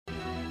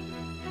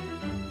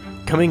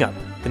Coming up,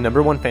 the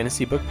number one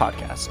fantasy book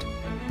podcast,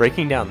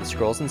 breaking down the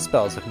scrolls and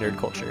spells of nerd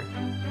culture.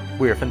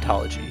 We're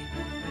Phantology.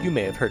 You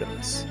may have heard of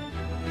us.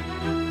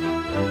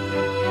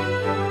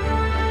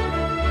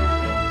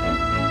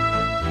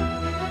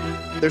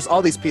 There's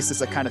all these pieces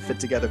that kind of fit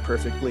together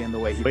perfectly in the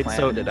way he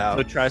planned it out.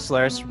 So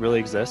Tri-Solaris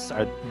really exists?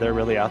 They're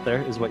really out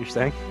there, is what you're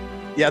saying?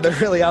 Yeah, they're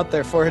really out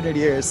there. 400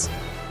 years.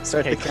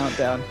 Start the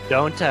countdown.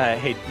 Don't,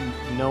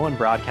 no one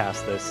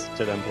broadcast this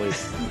to them,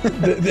 please.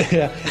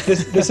 Yeah,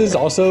 this is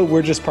also,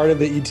 we're just part of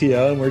the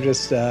ETO, and we're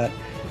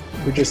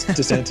just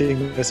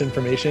dissenting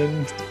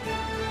misinformation.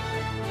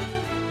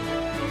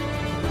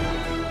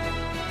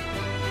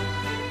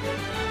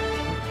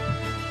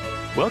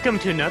 Welcome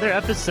to another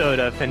episode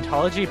of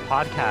Phantology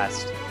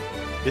Podcast.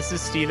 This is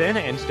Steven,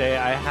 and today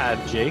I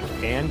have Jake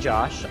and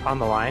Josh on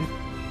the line,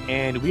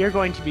 and we are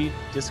going to be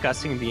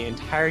discussing the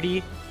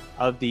entirety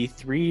of the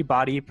Three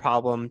Body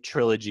Problem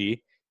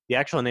trilogy. The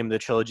actual name of the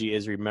trilogy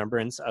is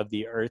Remembrance of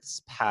the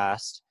Earth's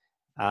Past,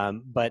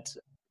 but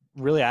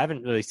really I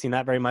haven't really seen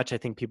that very much. I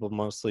think people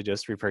mostly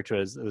just refer to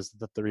it as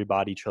the Three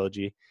Body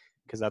trilogy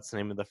because that's the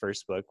name of the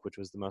first book, which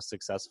was the most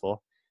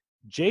successful.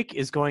 Jake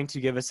is going to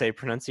give us a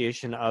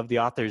pronunciation of the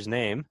author's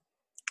name.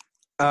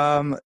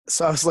 So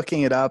I was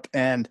looking it up,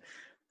 and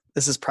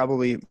this is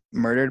probably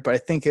murdered, but I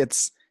think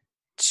it's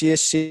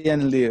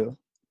Jiexian Liu.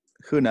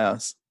 Who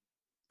knows?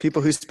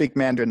 People who speak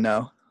Mandarin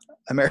know.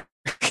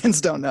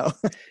 Americans don't know.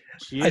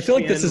 I feel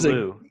like this is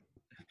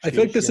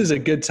a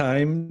good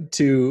time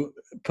to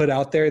put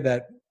out there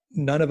that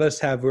none of us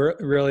have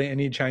really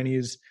any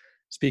Chinese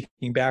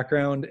speaking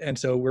background, and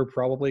so we're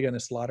probably going to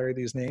slaughter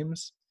these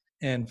names.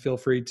 And feel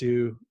free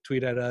to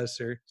tweet at us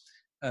or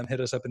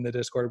hit us up in the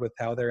Discord with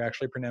how they're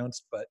actually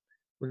pronounced, but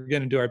we're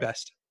going to do our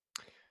best.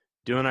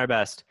 Doing our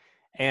best.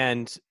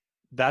 And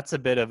that's a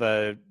bit of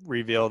a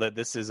reveal that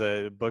this is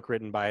a book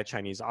written by a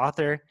Chinese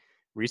author,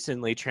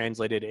 recently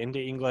translated into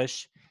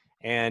English,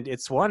 and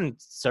it's won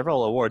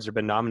several awards or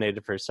been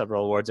nominated for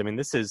several awards. I mean,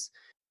 this is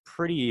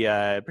pretty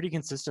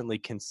consistently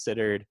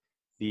considered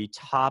the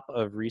top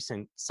of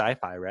recent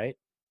sci-fi, right?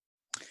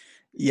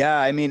 Yeah,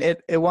 I mean,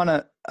 it won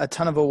a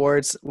ton of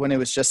awards when it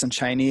was just in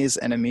Chinese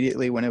and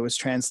immediately when it was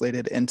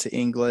translated into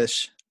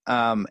English.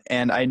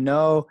 And I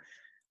know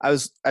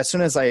as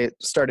soon as I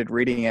started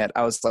reading it,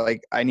 I was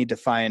like, I need to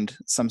find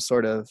some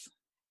sort of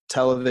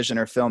television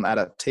or film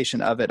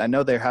adaptation of it. I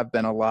know there have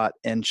been a lot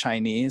in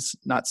Chinese,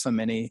 not so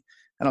many,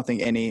 I don't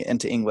think any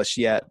into English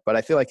yet, but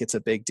I feel like it's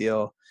a big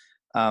deal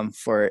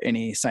for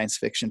any science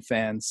fiction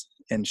fans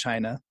in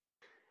China.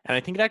 And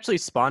I think it actually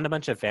spawned a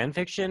bunch of fan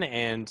fiction,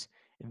 and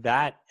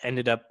that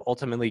ended up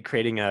ultimately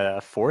creating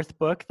a fourth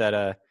book that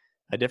a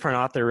different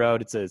author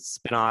wrote. It's a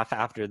spin-off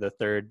after the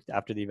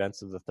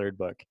events of the third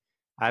book.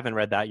 I haven't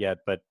read that yet,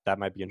 but that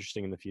might be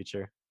interesting in the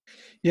future.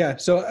 Yeah,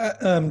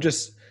 so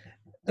just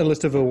a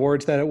list of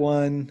awards that it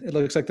won. It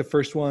looks like the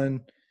first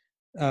one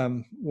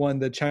won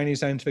the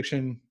Chinese Science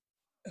Fiction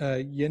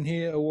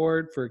Yinhe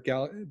Award for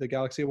the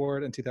Galaxy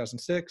Award in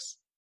 2006.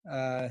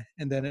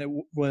 And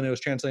then when it was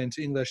translated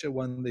into English, it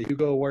won the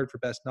Hugo Award for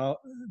Best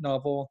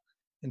Novel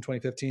in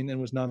 2015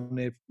 and was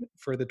nominated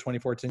for the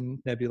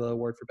 2014 Nebula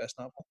Award for Best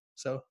Novel.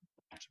 So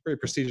it's very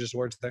prestigious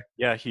awards there.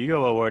 Yeah,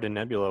 Hugo Award and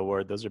Nebula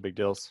Award, those are big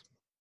deals.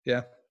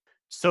 Yeah.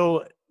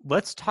 So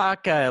let's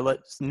talk,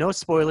 no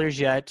spoilers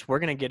yet. We're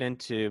going to get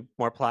into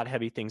more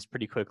plot-heavy things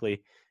pretty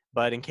quickly.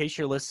 But in case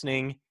you're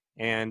listening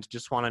and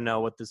just want to know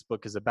what this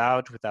book is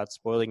about without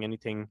spoiling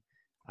anything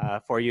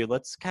for you,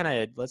 let's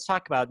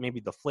talk about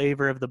maybe the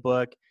flavor of the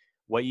book,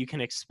 what you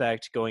can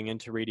expect going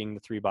into reading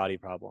The Three Body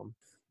Problem.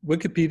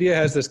 Wikipedia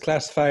has this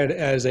classified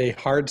as a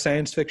hard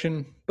science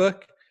fiction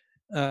book.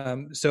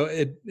 So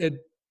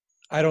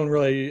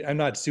I'm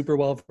not super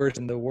well versed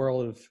in the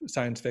world of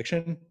science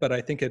fiction, but I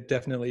think it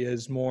definitely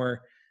is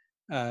more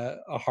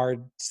a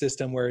hard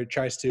system where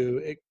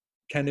it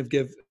kind of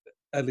give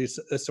at least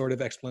a sort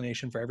of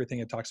explanation for everything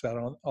it talks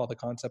about, all the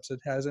concepts it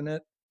has in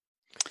it.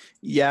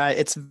 Yeah,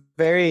 it's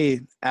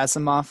very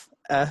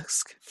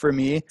Asimov-esque for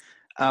me.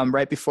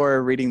 Right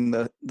before reading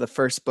the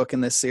first book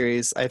in this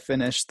series, I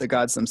finished The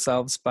Gods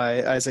Themselves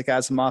by Isaac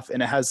Asimov,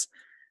 and it has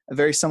a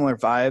very similar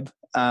vibe.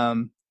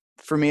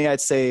 For me,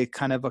 I'd say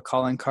kind of a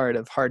calling card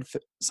of hard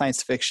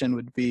science fiction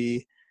would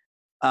be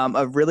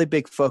a really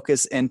big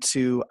focus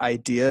into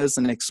ideas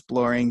and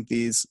exploring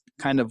these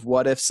kind of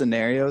what-if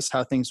scenarios,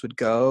 how things would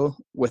go,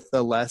 with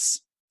the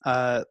less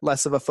of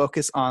a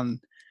focus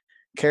on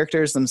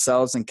characters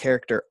themselves and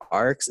character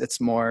arcs.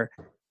 It's more,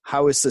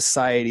 how is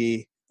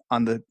society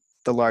on the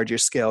larger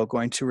scale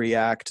going to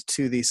react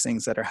to these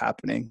things that are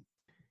happening.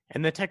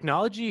 And the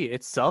technology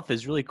itself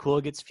is really cool.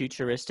 It gets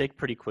futuristic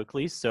pretty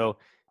quickly. So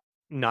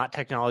not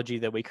technology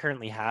that we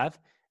currently have,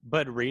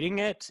 but reading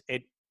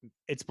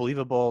it's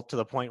believable to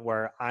the point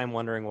where I'm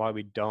wondering why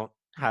we don't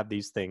have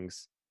these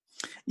things.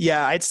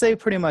 Yeah, I'd say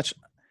pretty much.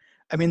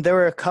 I mean, there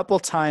were a couple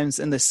times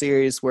in the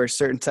series where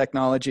certain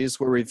technologies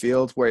were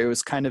revealed where it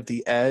was kind of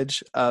the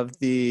edge of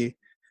the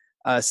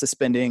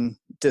suspending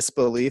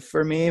disbelief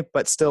for me,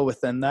 but still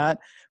within that.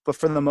 But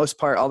for the most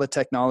part, all the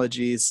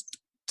technologies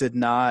did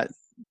not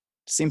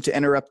seemed to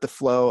interrupt the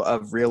flow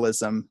of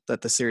realism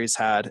that the series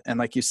had. And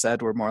like you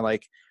said, we're more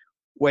like,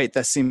 wait,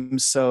 that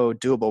seems so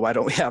doable. Why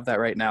don't we have that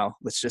right now?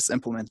 Let's just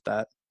implement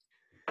that.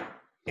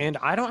 And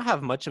I don't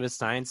have much of a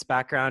science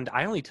background.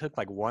 I only took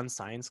like one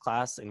science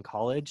class in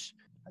college.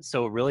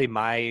 So really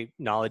my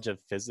knowledge of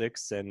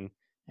physics and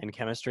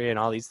chemistry and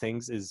all these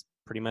things is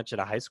pretty much at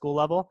a high school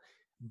level.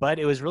 But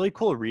it was really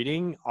cool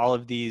reading all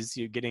of these,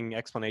 you're getting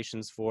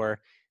explanations for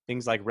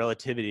things like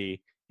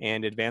relativity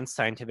and advanced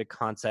scientific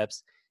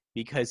concepts,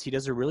 because he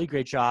does a really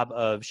great job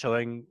of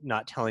showing,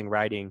 not telling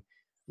writing,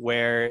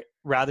 where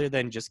rather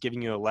than just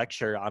giving you a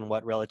lecture on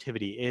what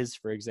relativity is,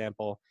 for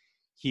example,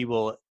 he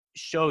will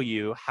show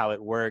you how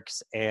it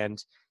works.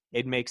 And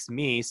it makes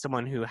me,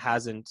 someone who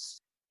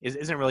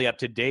isn't really up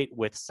to date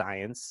with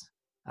science,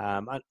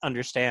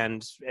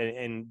 understand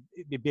and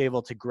be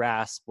able to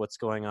grasp what's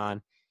going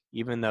on,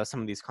 even though some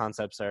of these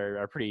concepts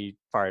are pretty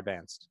far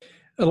advanced.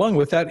 Along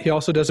with that, he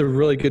also does a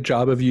really good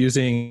job of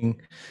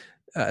using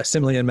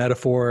simile and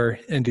metaphor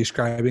in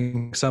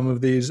describing some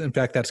of these. In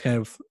fact, that's kind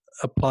of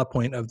a plot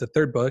point of the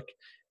third book.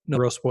 No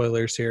real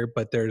spoilers here,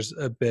 but there's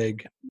a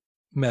big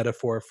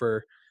metaphor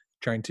for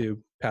trying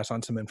to pass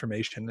on some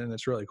information, and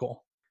it's really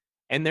cool.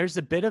 And there's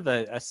a bit of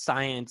a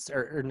science,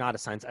 or not a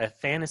science, a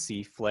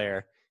fantasy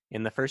flair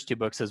in the first two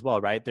books as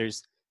well, right?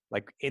 There's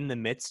like in the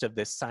midst of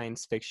this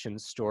science fiction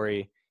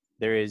story,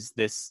 there is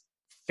this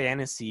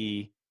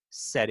fantasy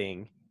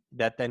setting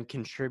that then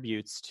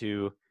contributes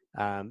to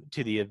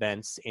the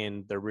events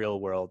in the real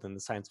world, in the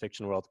science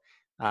fiction world.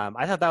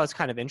 I thought that was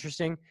kind of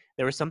interesting.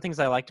 There were some things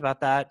I liked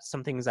about that,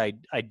 some things I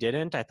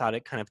didn't. I thought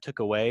it kind of took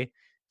away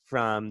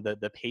from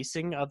the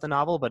pacing of the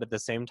novel, but at the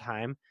same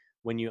time,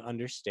 when you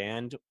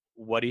understand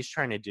what he's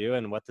trying to do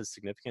and what the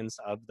significance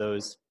of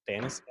those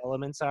fantasy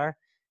elements are,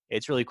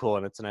 it's really cool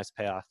and it's a nice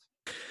payoff.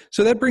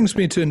 So that brings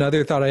me to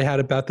another thought I had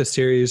about the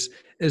series,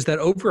 is that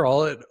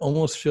overall it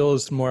almost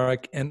feels more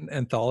like an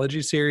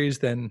anthology series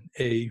than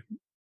a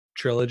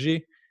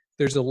trilogy.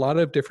 There's a lot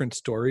of different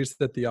stories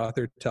that the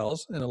author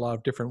tells and a lot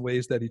of different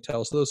ways that he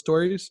tells those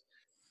stories.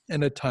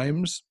 And at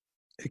times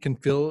it can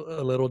feel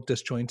a little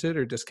disjointed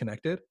or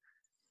disconnected.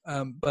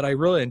 But I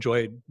really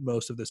enjoyed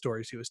most of the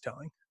stories he was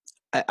telling.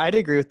 I'd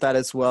agree with that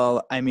as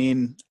well. I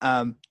mean,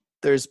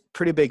 there's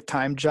pretty big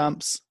time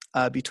jumps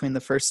between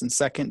the first and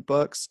second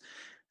books.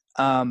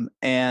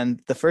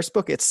 And the first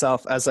book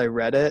itself, as I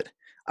read it,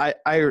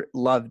 I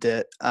loved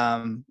it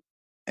and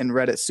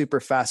read it super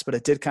fast, but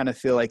it did kind of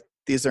feel like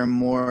these are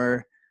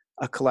more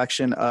a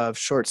collection of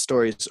short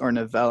stories or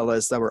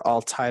novellas that were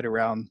all tied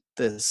around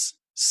this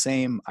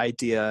same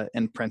idea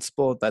and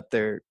principle that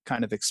they're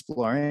kind of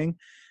exploring.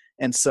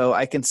 And so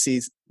I can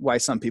see why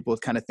some people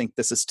kind of think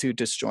this is too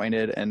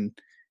disjointed and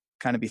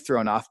kind of be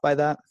thrown off by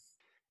that.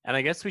 And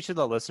I guess we should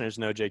let listeners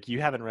know, Jake, you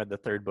haven't read the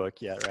third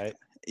book yet, right?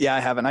 Yeah,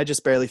 I haven't. I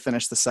just barely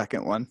finished the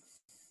second one.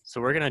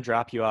 So we're going to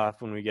drop you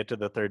off when we get to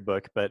the third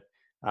book, but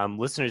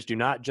listeners, do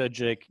not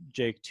judge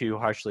Jake too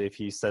harshly if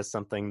he says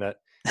something that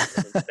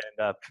doesn't stand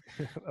up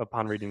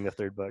upon reading the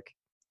third book.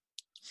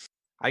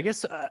 I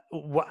guess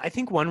I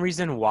think one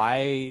reason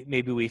why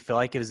maybe we feel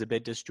like it is a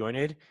bit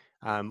disjointed,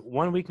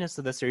 one weakness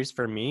of the series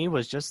for me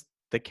was just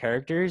the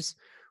characters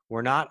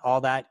were not all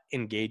that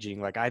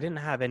engaging. Like I didn't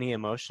have any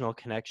emotional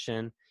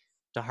connection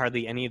to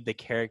hardly any of the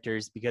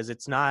characters because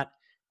that's not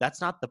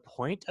the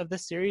point of the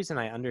series, and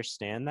I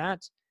understand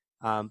that.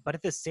 But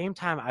at the same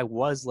time, I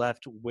was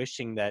left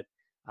wishing that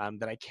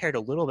I cared a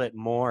little bit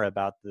more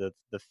about the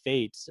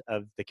fate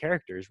of the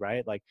characters,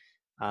 right? Like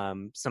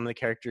some of the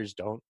characters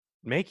don't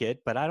make it,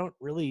 but I don't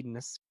really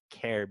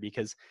care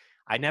because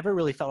I never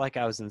really felt like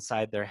I was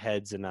inside their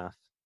heads enough.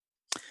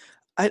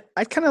 I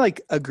kind of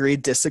like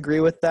disagree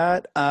with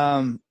that.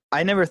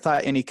 I never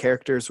thought any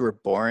characters were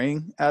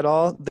boring at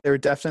all. There were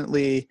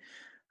definitely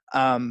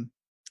a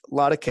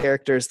lot of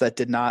characters that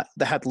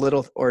had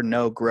little or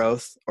no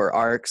growth or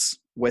arcs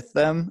with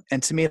them.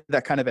 And to me,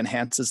 that kind of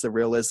enhances the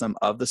realism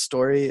of the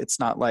story. It's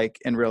not like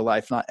in real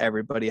life, not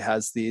everybody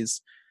has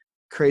these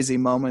crazy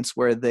moments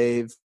where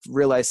they've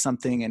realized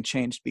something and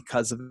changed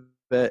because of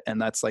it.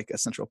 And that's like a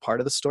central part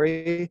of the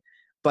story.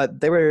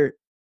 But they were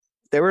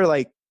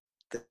like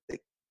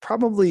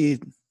probably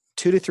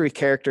 2 to 3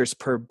 characters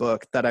per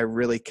book that I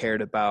really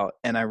cared about.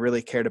 And I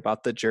really cared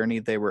about the journey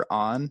they were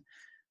on.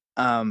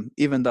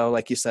 Even though,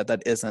 like you said,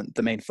 that isn't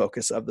the main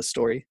focus of the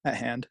story at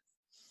hand.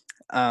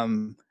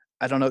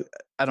 I don't know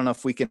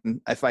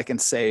if I can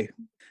say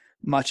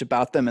much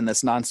about them in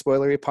this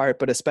non-spoilery part,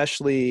 but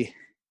especially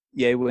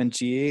Ye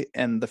Wen-ji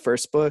in the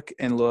first book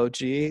and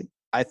Luo-ji,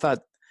 I thought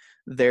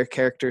their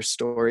character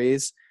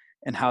stories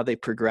and how they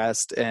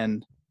progressed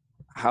and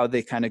how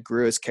they kind of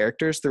grew as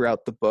characters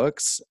throughout the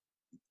books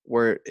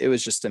it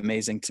was just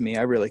amazing to me.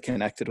 I really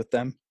connected with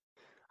them.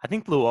 I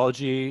think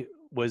Luo-ji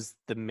was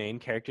the main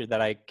character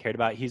that I cared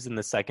about. He's in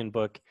the second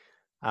book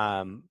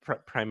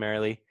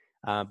primarily,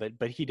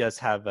 but he does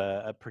have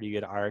a pretty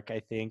good arc,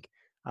 I think.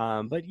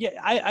 But yeah,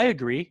 I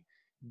agree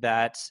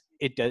that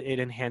it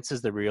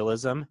enhances the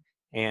realism,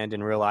 and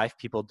in real life,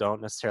 people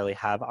don't necessarily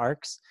have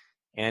arcs.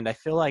 And I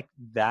feel like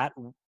that,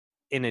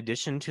 in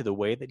addition to the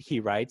way that he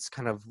writes,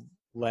 kind of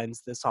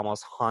lends this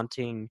almost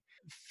haunting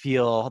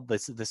feel,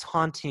 this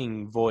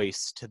haunting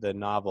voice to the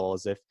novel,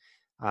 as if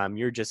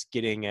you're just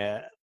getting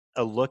a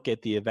look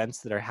at the events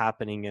that are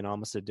happening in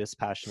almost a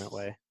dispassionate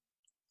way.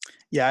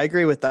 Yeah, I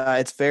agree with that.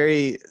 It's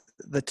very,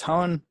 the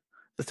tone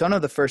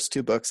of the first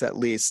two books at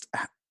least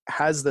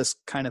has this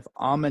kind of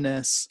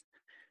ominous,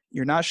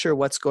 you're not sure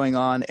what's going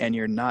on and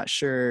you're not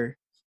sure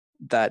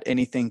that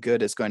anything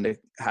good is going to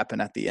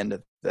happen at the end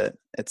of it.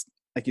 It's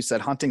like you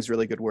said, haunting's a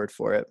really good word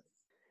for it.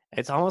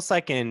 It's almost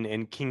like in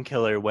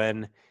Kingkiller,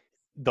 when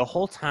the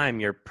whole time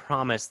you're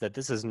promised that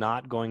this is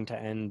not going to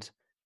end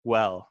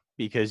well,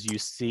 because you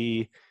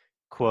see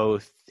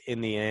Quoth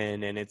in the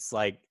inn, and it's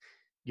like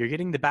you're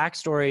getting the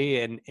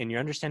backstory and you're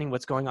understanding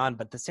what's going on,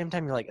 but at the same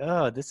time you're like,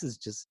 oh, this is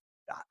just,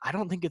 I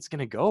don't think it's going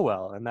to go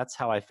well. And that's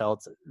how I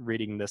felt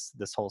reading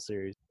this whole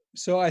series.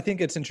 So I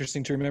think it's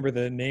interesting to remember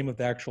the name of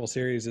the actual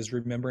series is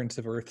Remembrance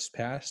of Earth's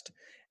Past.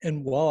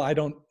 And while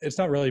it's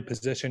not really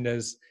positioned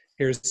as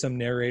here's some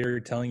narrator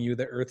telling you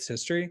the Earth's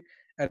history,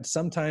 at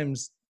some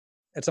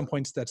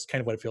points, that's kind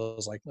of what it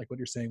feels like what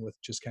you're saying, with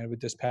just kind of a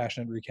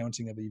dispassionate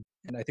recounting of the,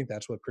 and I think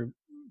that's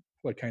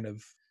what kind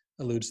of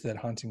alludes to that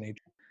haunting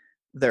nature.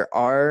 There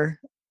are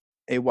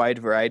a wide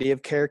variety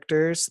of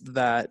characters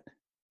that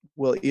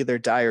will either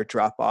die or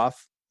drop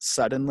off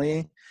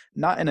suddenly,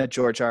 not in a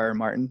George R.R.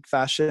 Martin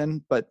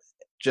fashion, but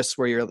just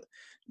where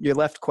you're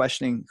left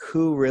questioning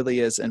who really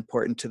is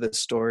important to the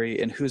story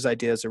and whose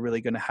ideas are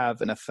really going to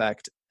have an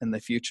effect in the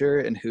future,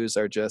 and whose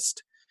are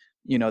just,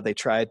 they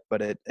tried,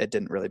 but it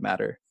didn't really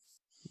matter.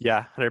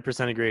 Yeah,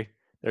 100% agree.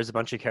 There's a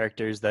bunch of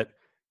characters that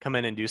come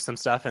in and do some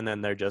stuff, and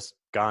then they're just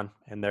gone,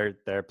 and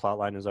their plot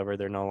line is over.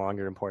 They're no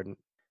longer important.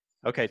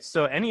 Okay,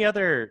 so any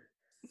other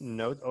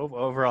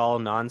overall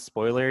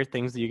non-spoiler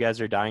things that you guys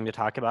are dying to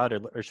talk about,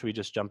 or should we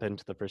just jump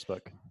into the first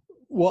book?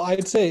 Well,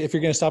 I'd say if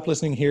you're going to stop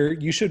listening here,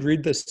 you should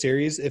read this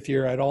series if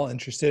you're at all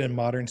interested in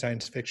modern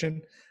science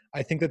fiction.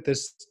 I think that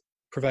this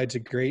provides a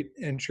great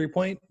entry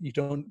point. You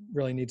don't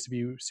really need to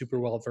be super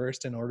well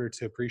versed in order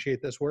to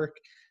appreciate this work.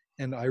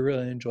 And I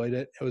really enjoyed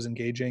it. It was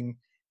engaging,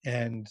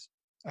 and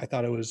I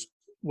thought it was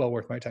well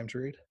worth my time to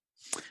read.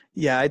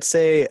 Yeah, I'd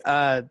say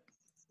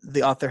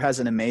the author has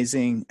an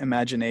amazing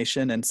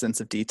imagination and sense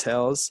of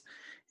details,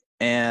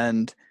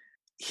 and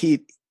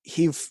he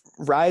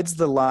rides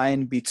the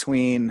line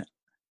between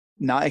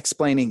not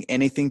explaining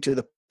anything to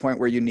the point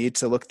where you need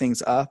to look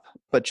things up,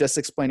 but just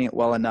explaining it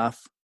well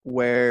enough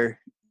where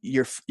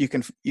you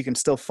can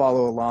still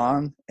follow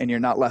along and you're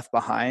not left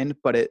behind.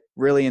 But it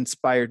really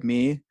inspired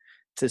me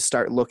to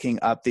start looking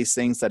up these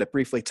things that it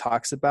briefly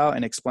talks about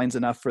and explains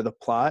enough for the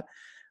plot,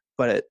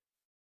 but it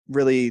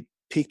really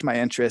piqued my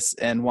interest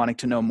in wanting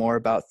to know more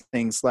about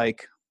things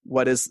like,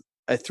 what is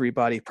a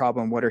three-body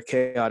problem? What are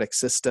chaotic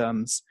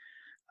systems?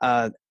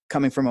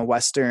 Coming from a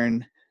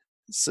Western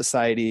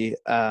society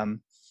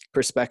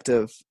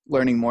perspective,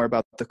 learning more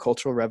about the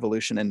Cultural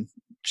Revolution in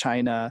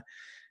China.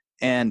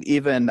 And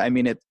even,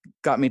 it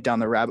got me down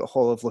the rabbit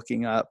hole of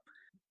looking up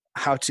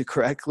how to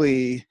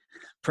correctly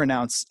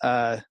pronounce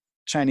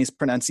Chinese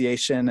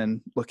pronunciation,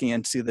 and looking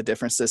into the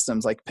different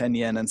systems like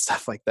Pinyin and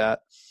stuff like that.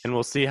 And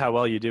we'll see how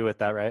well you do with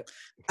that, right?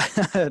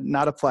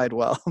 Not applied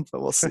well,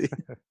 but we'll see.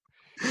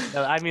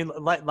 No,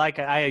 like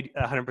I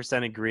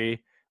 100% agree.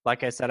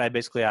 Like I said, I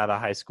basically have a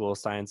high school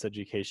science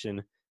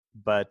education,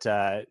 but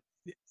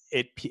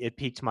it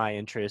piqued my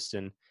interest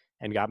and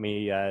got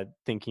me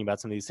thinking about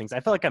some of these things.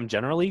 I feel like I'm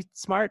generally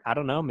smart. I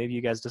don't know. Maybe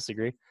you guys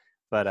disagree,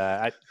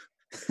 but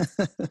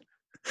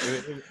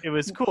it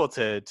was cool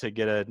to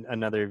get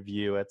another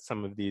view at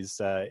some of these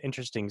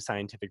interesting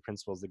scientific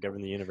principles that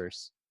govern the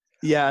universe.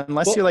 Yeah,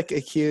 unless you're like a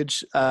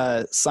huge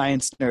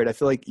science nerd, I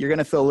feel like you're going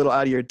to feel a little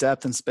out of your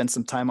depth and spend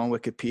some time on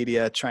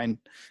Wikipedia trying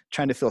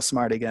to feel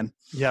smart again.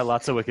 Yeah,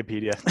 lots of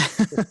Wikipedia.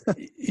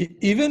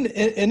 Even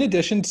in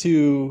addition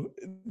to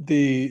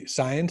the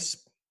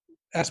science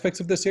aspects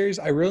of the series,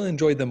 I really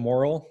enjoyed the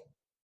moral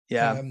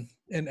and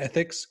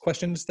ethics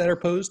questions that are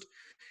posed.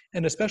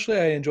 And especially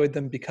I enjoyed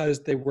them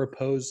because they were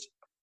posed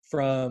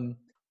from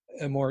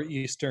a more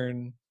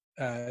Eastern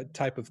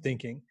type of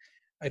thinking.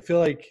 I feel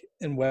like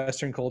in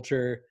Western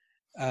culture,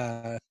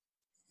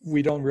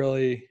 we don't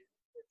really,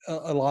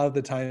 a lot of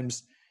the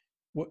times,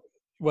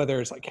 whether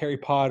it's like Harry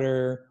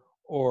Potter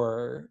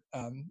or,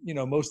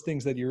 most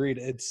things that you read,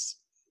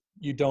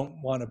 you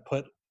don't want to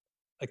put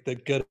like the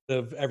good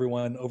of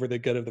everyone over the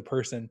good of the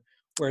person.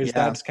 Whereas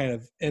that's kind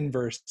of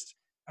inverse,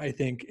 I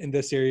think, in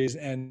this series.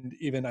 And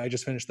even I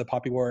just finished the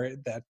Poppy War,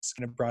 that's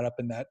kind of brought up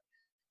in that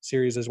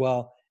series as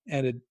well.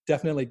 And it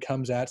definitely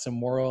comes at some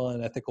moral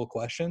and ethical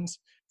questions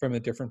from a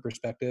different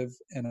perspective.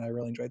 And I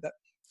really enjoyed that.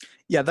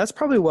 Yeah, that's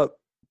probably what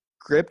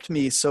gripped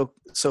me so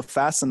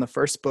fast in the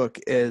first book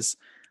is,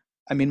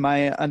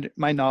 my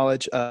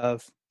knowledge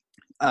of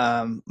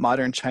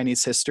modern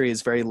Chinese history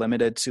is very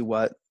limited to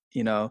what,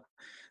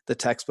 the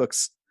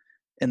textbooks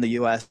in the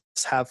US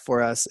have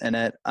for us in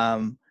it.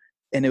 And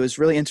it was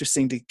really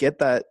interesting to get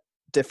that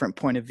different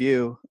point of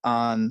view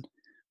on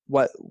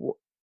what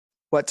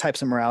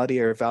types of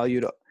morality are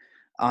valued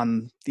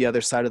on the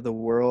other side of the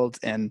world,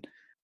 and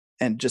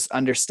and just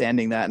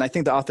understanding that. And I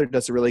think the author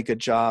does a really good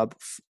job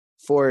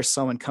for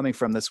someone coming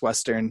from this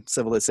Western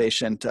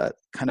civilization to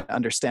kind of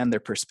understand their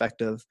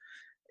perspective,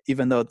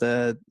 even though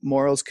the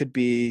morals could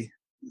be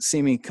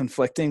seeming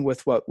conflicting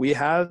with what we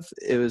have.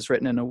 It was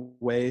written in a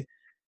way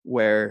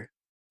where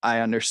I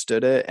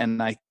understood it,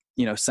 and I,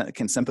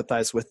 can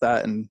sympathize with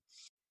that, and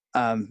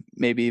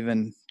maybe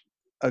even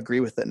agree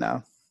with it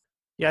now.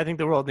 Yeah, I think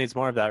the world needs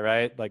more of that,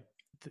 right? Like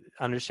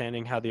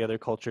understanding how the other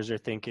cultures are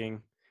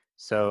thinking.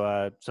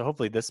 So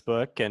hopefully this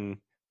book and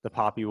the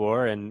Poppy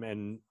War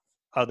and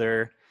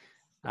other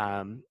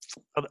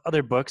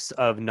books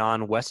of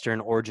non-Western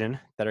origin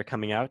that are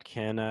coming out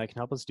can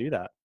help us do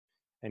that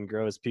and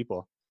grow as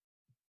people.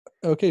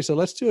 Okay, so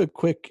let's do a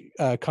quick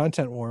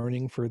content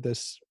warning for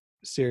this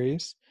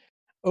series.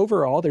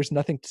 Overall, there's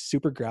nothing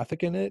super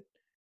graphic in it.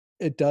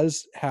 It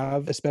does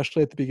have,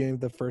 especially at the beginning of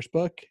the first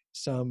book,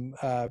 some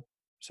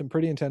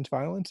pretty intense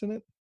violence in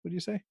it. Would you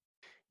say?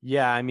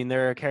 Yeah, I mean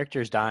there are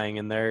characters dying,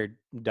 and they're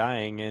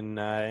dying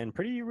in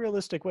pretty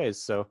realistic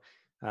ways. So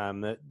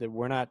that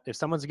we're not. If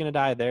someone's gonna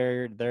die,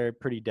 they're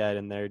pretty dead,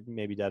 and they're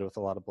maybe dead with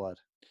a lot of blood.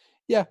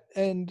 Yeah,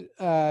 and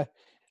I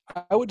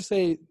would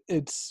say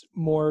it's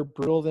more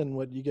brutal than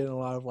what you get in a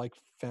lot of like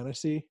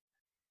fantasy.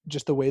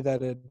 Just the way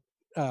that it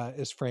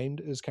is framed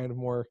is kind of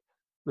more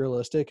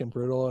realistic and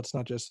brutal. It's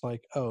not just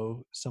like,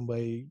 oh,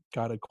 somebody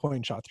got a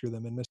coin shot through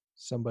them and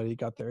somebody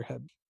got their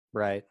head.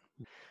 Right.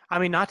 I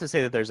mean, not to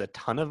say that there's a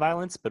ton of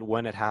violence, but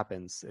when it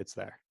happens, it's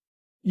there.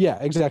 Yeah,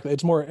 exactly.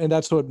 It's more, and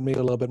that's what made it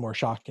a little bit more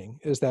shocking,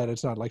 is that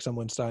it's not like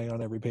someone's dying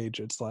on every page.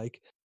 It's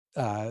like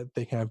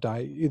they kind of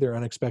die either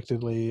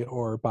unexpectedly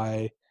or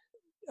by,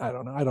 I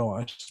don't know. I don't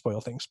want to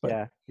spoil things,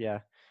 but yeah.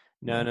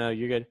 No,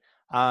 you're good.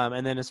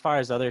 And then as far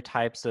as other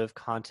types of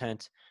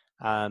content,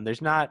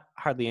 there's not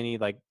hardly any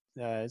like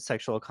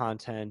sexual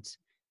content,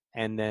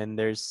 and then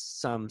there's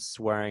some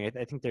swearing.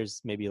 I think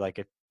there's maybe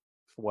like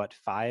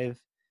 5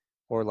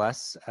 or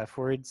less F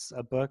words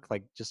a book.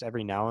 Like just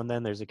every now and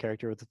then there's a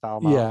character with a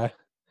foul mouth.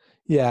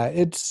 Yeah.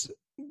 It's.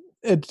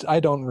 I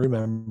don't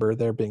remember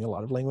there being a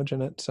lot of language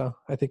in it, so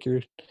I think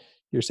you're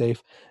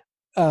safe.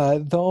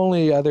 The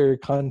only other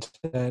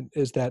content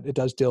is that it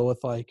does deal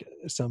with like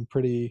some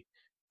pretty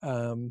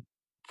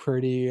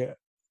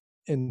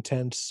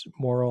intense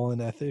moral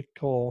and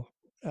ethical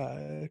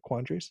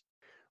quandaries,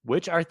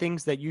 which are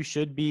things that you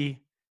should be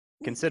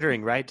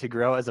considering, right, to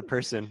grow as a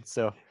person.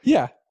 So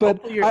yeah, but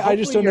I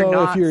just don't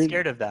know if you're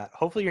scared of that.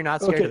 Hopefully you're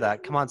not scared of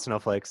that. Come on,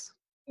 snowflakes.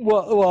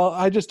 Well,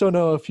 I just don't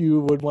know if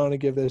you would want to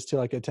give this to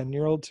like a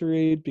 10-year-old to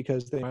read,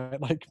 because they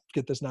might like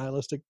get this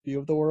nihilistic view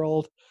of the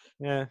world.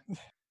 Yeah.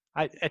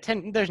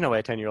 There's no way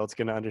a 10-year-old's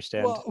going to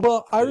understand.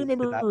 Well, I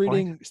remember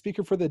reading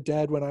Speaker for the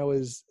Dead when I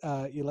was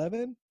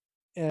 11,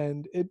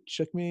 and it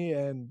shook me,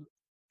 and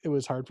it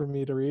was hard for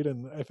me to read,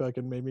 and I feel like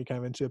it made me kind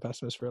of into a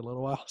pessimist for a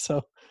little while.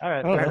 So all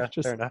right,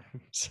 fair enough.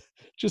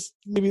 Just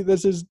maybe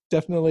this is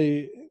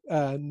definitely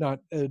not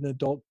an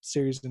adult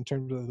series in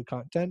terms of the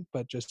content,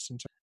 but just in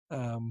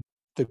terms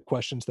the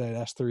questions that it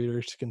asks the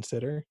readers to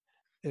consider,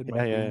 it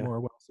might be more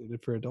well suited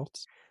for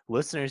adults.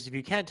 Listeners, if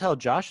you can't tell,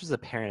 Josh is a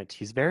parent.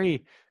 He's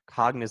very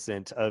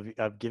cognizant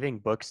of giving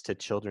books to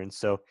children.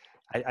 So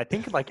I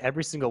think like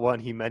every single one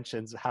he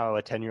mentions how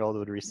a 10-year-old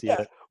would receive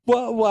it.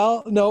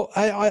 Well, no,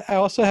 I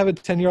also have a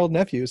 10-year-old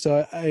nephew,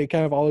 so I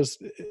kind of always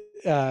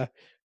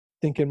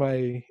think in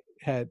my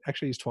head.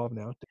 Actually, he's 12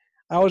 now.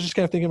 I was just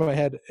kind of thinking in my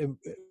head,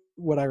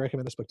 would I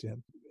recommend this book to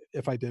him?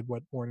 If I did,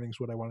 what warnings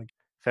would I want to give?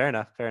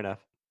 Fair enough.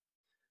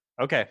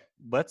 Okay,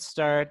 let's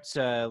start.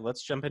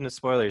 Let's jump into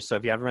spoilers. So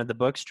if you haven't read the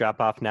books, drop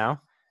off now.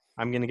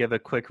 I'm going to give a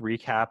quick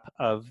recap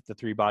of The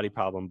Three-Body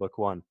Problem, Book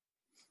 1.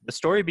 The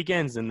story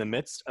begins in the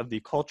midst of the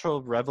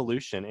Cultural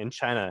Revolution in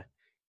China.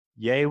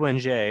 Ye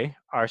Wenjie,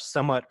 our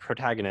somewhat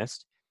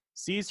protagonist,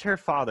 sees her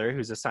father,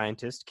 who's a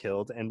scientist,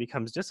 killed and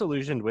becomes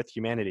disillusioned with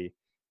humanity.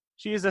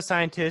 She is a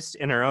scientist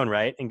in her own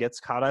right and gets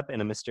caught up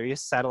in a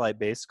mysterious satellite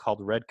base called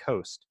Red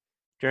Coast.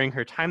 During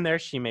her time there,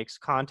 she makes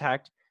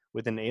contact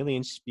with an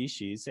alien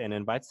species and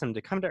invites them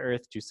to come to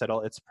Earth to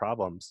settle its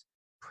problems.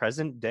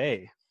 Present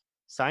day.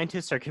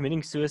 Scientists are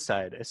committing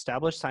suicide.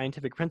 Established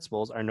scientific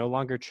principles are no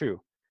longer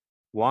true.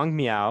 Wang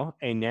Miao,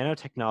 a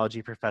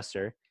nanotechnology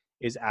professor,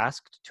 is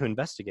asked to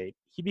investigate.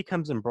 He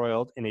becomes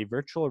embroiled in a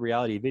virtual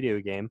reality video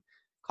game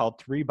called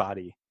Three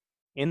Body.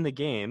 In the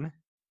game,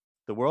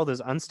 the world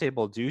is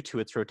unstable due to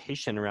its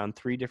rotation around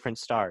 3 different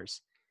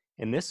stars.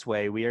 In this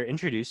way, we are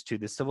introduced to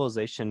the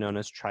civilization known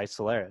as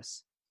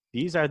Tri-Solaris.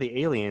 These are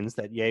the aliens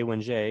that Ye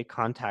Wenjie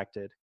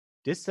contacted.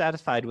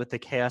 Dissatisfied with the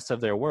chaos of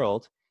their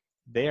world,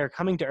 they are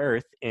coming to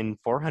Earth in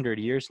 400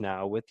 years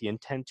now with the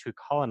intent to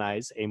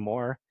colonize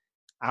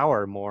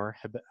our more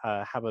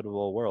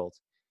habitable world.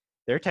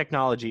 Their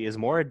technology is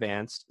more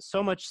advanced,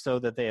 so much so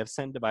that they have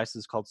sent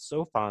devices called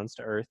Sophons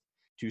to Earth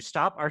to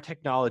stop our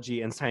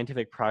technology and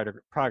scientific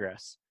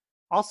progress.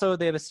 Also,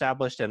 they have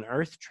established an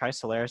Earth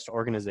Tri-Solaris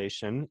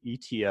organization,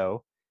 ETO,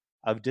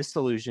 of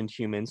disillusioned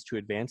humans to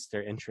advance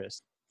their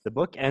interests. The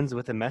book ends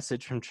with a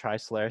message from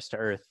Tri-Solaris to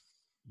Earth.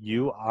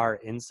 You are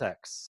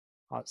insects.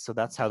 So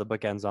that's how the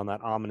book ends, on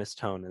that ominous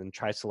tone. And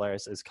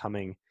Tri-Solaris is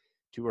coming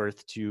to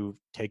Earth to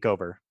take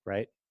over,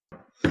 right?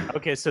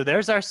 Okay, so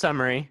there's our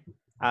summary.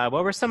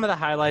 What were some of the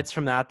highlights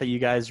from that you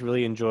guys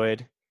really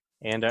enjoyed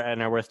and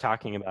are worth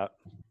talking about?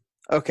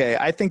 Okay,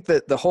 I think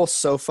that the whole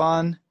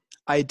Sophon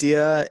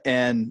idea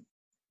and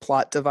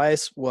plot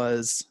device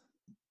was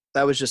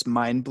just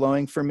mind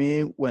blowing for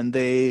me when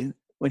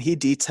he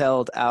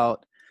detailed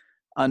out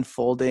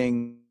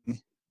unfolding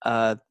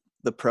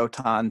the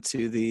proton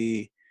to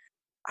the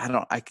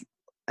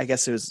I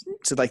guess it was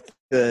to like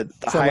the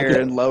higher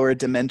and lower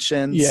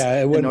dimensions.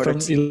 Yeah, it went from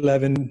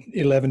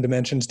 11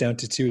 dimensions down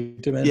to 2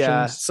 dimensions.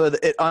 Yeah, so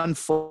it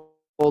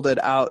unfolded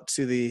out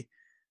to the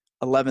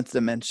 11th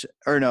dimension,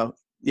 or no,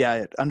 yeah,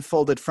 it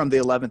unfolded from the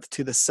 11th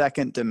to the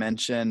 2nd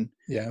dimension.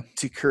 Yeah,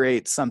 to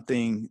create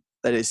something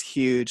that is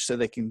huge, so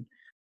they can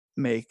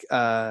make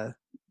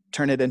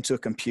turn it into a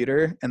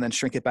computer and then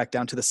shrink it back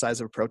down to the size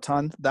of a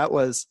proton. That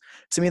was,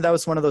 to me, that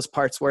was one of those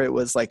parts where it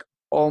was like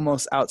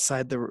almost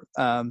outside the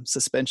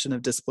suspension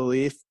of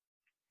disbelief,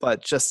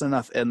 but just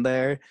enough in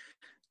there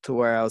to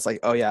where I was like,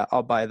 oh yeah,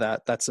 I'll buy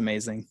that. That's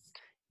amazing.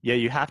 Yeah,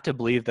 you have to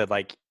believe that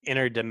like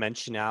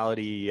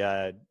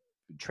interdimensionality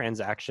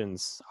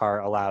transactions are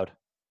allowed.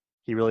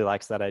 He really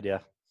likes that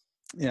idea.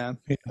 Yeah,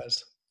 he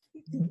does.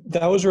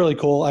 That was really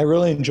cool. I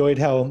really enjoyed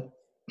how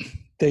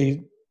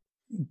they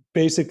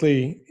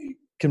basically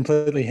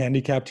completely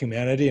handicapped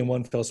humanity in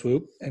one fell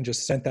swoop and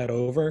just sent that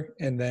over,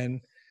 and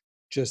then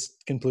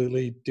just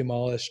completely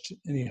demolished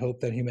any hope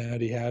that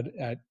humanity had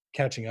at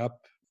catching up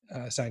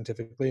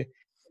scientifically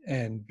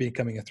and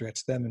becoming a threat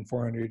to them in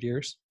 400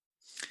 years.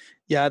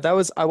 Yeah,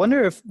 I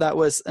wonder if that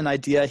was an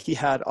idea he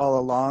had all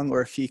along,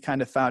 or if he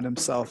kind of found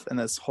himself in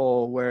this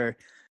hole where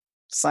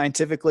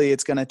scientifically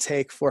it's going to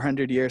take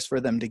 400 years for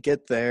them to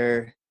get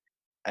there.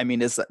 I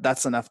mean,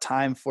 that's enough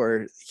time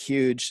for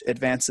huge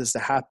advances to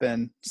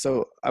happen?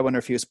 So I wonder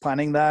if he was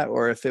planning that,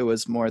 or if it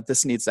was more,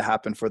 this needs to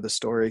happen for the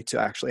story to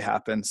actually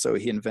happen. So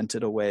he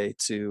invented a way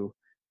to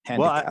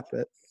handicap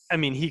it. I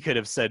mean, he could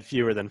have said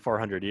fewer than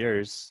 400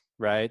 years,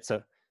 right?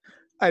 So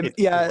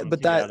yeah,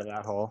 but out of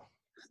that hole.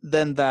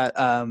 Then that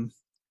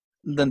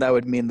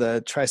would mean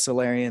the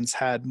Trisolarians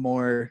had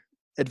more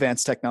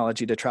advanced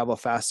technology to travel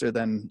faster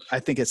than, I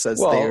think it says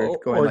they are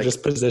going, or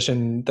just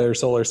position their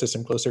solar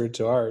system closer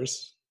to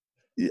ours.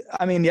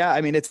 I mean, yeah, I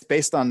mean, it's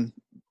based on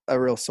a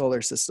real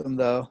solar system,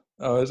 though.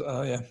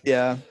 Oh, yeah.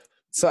 Yeah.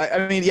 So,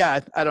 I mean, yeah,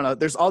 I don't know.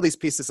 There's all these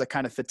pieces that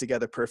kind of fit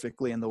together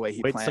perfectly in the way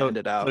he planned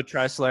it out. So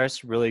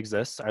Trisolaris really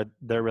exists? Are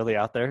they really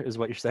out there, is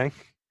what you're saying?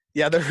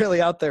 Yeah, they're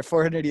really out there.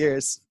 400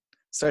 years.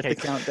 Start the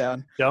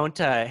countdown. Don't,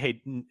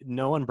 hey,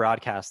 no one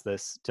broadcast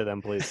this to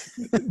them, please.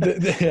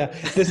 Yeah,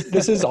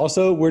 this is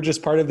also, we're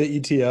just part of the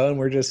ETO, and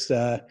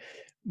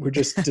we're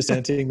just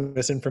dissenting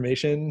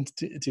misinformation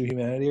to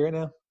humanity right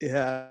now.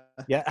 Yeah.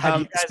 Yeah.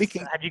 Have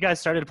you guys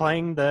started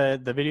playing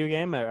the video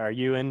game? Are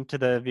you into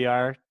the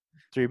VR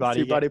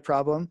three-body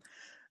problem?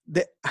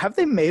 Have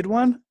they made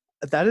one?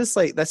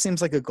 That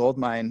seems like a gold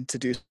mine to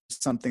do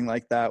something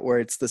like that, where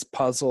it's this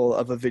puzzle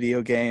of a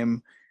video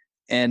game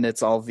and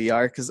it's all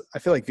VR, because I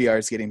feel like VR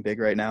is getting big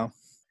right now.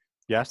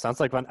 Yeah,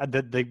 sounds like fun.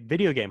 The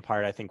video game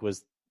part, I think,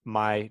 was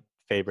my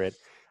favorite.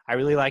 I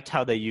really liked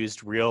how they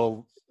used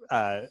real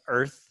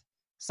Earth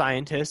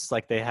scientists,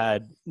 like they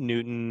had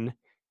Newton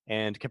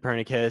and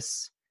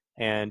Copernicus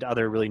and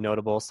other really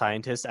notable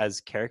scientists as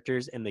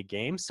characters in the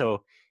game.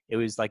 So it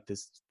was like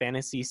this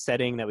fantasy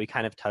setting that we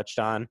kind of touched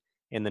on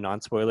in the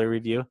non-spoiler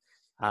review.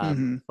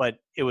 But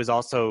it was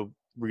also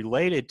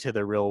related to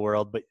the real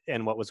world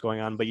and what was going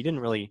on, but you didn't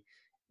really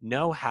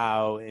know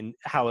how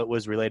it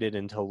was related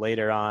until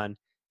later on,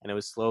 and it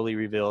was slowly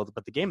revealed.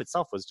 But the game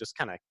itself was just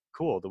kind of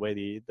cool, the way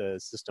the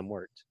system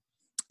worked.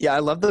 Yeah, I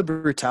love the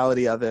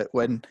brutality of it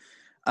when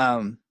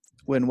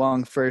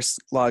Wong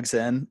first logs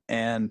in,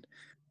 and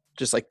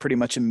just like pretty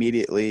much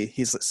immediately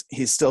he's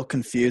still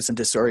confused and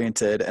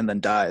disoriented, and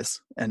then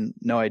dies, and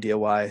no idea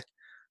why.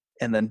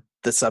 And then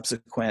the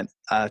subsequent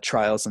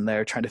trials in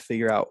there, trying to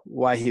figure out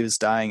why he was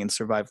dying and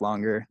survive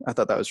longer. I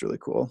thought that was really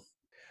cool.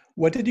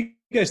 What did you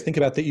guys think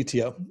about the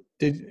ETO?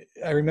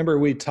 I remember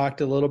we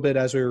talked a little bit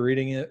as we were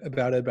reading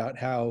about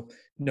how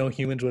no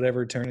humans would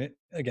ever turn it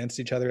against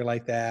each other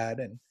like that.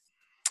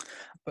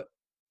 But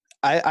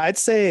I'd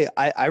say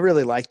I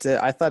really liked it.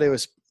 I thought it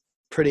was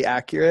pretty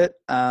accurate.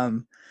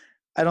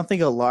 I don't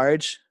think a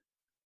large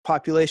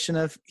population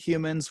of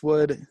humans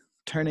would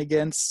turn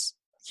against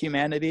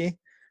humanity,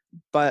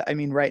 but I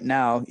mean, right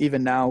now,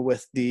 even now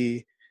with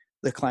the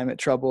climate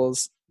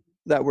troubles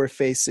that we're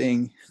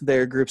facing,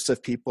 there are groups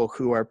of people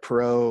who are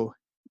pro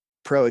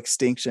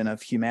extinction of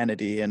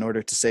humanity in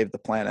order to save the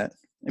planet.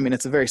 I mean,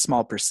 it's a very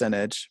small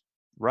percentage.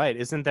 Right.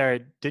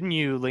 Didn't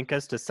you link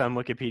us to some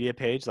Wikipedia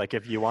page? Like,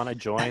 if you want to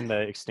join the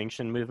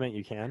extinction movement,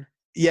 you can.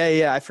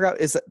 Yeah. I forgot.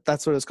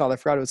 That's what it's called? I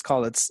forgot what it was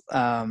called. It's,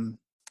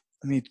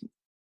 let me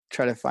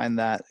try to find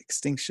that.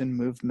 Extinction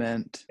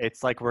movement.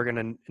 It's like, we're going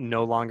to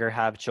no longer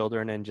have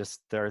children, and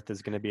just the earth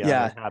is going to be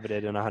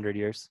uninhabited in 100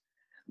 years.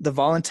 The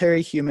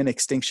Voluntary Human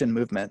Extinction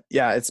Movement.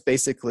 Yeah, it's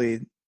basically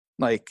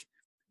like,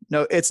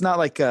 no, it's not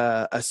like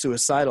a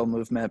suicidal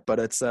movement, but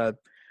it's a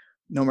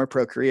no more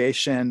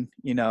procreation.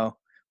 You know,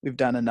 we've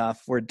done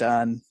enough. We're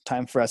done.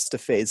 Time for us to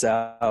phase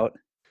out.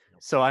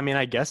 So, I mean,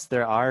 I guess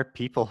there are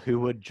people who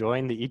would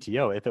join the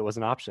ETO if it was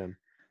an option.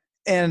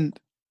 And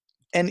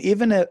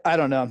even if, I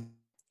don't know,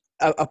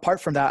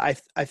 apart from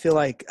that, I feel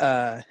like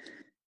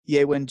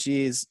Ye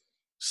Wenji's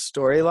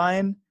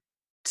storyline,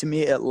 to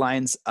me, it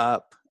lines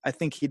up. I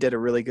think he did a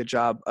really good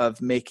job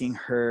of making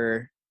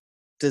her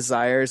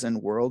desires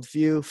and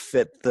worldview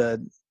fit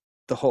the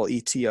whole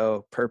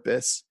ETO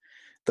purpose.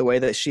 The way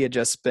that she had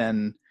just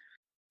been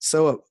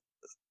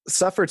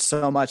suffered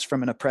so much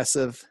from an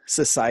oppressive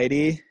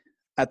society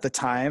at the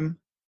time.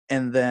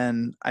 And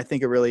then I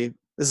think this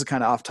is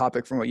kind of off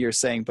topic from what you're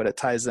saying, but it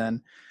ties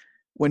in.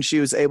 When she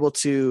was able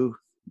to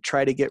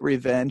try to get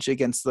revenge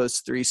against those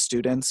 3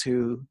 students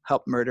who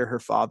helped murder her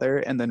father,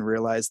 and then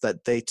realized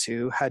that they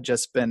too had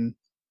just been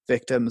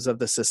victims of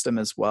the system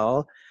as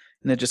well.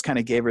 And it just kind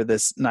of gave her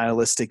this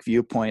nihilistic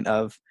viewpoint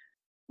of,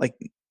 like,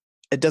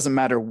 it doesn't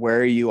matter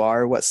where you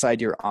are, what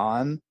side you're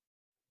on,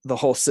 the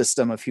whole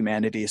system of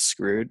humanity is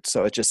screwed.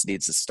 So it just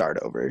needs to start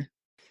over.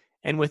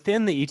 And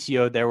within the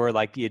ETO, there were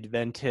like the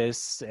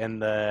Adventists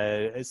and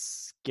the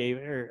escape.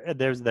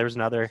 There's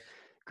another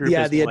group.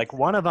 Yeah, like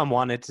one of them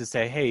wanted to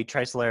say, "Hey,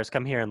 Trisolaris,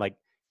 come here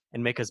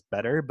and make us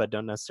better, but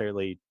don't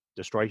necessarily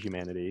destroy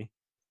humanity."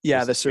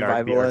 Yeah, Just the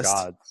survivalists. be our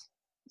gods.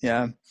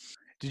 Yeah.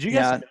 Did you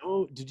guys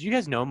know? Did you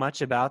guys know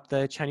much about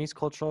the Chinese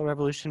Cultural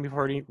Revolution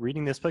before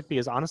reading this book?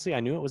 Because honestly,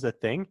 I knew it was a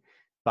thing,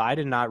 but I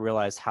did not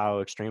realize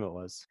how extreme it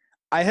was.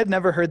 I had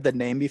never heard the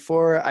name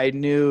before. I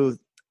knew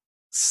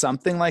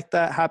something like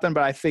that happened,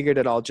 but I figured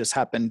it all just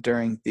happened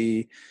during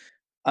the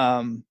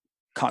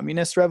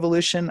communist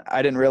revolution.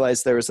 I didn't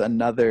realize there was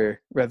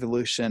another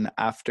revolution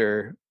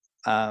after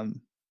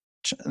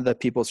the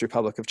People's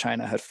Republic of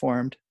China had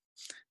formed.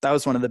 That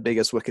was one of the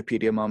biggest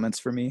Wikipedia moments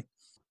for me.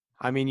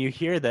 I mean, you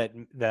hear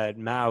that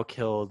Mao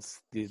killed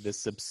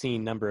this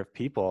obscene number of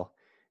people,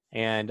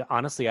 and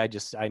honestly,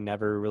 I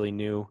never really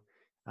knew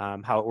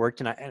how it worked,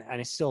 and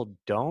I still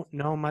don't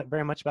know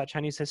very much about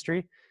Chinese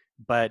history,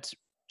 but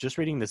just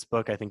reading this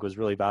book, I think, was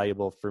really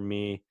valuable for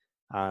me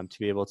to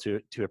be able to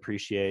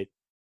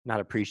not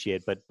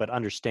appreciate, but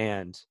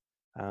understand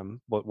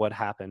what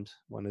happened,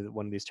 one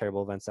of these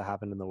terrible events that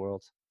happened in the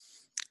world.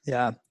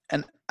 Yeah,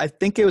 and I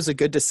think it was a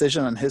good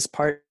decision on his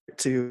part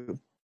to.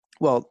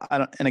 Well, I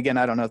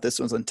don't know if this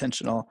was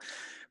intentional,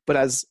 but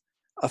as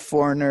a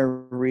foreigner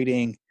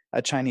reading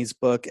a Chinese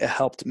book, it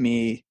helped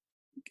me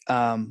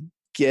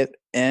get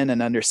in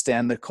and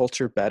understand the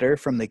culture better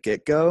from the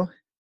get-go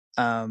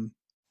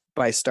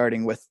by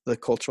starting with the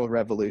Cultural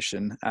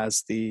Revolution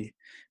as the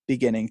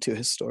beginning to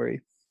his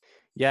story.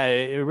 Yeah,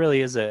 it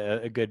really is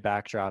a good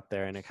backdrop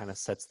there, and it kind of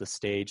sets the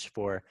stage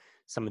for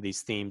some of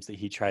these themes that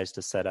he tries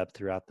to set up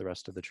throughout the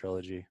rest of the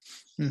trilogy.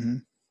 Mm-hmm.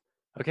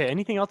 Okay,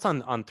 anything else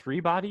on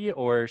Three Body,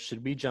 or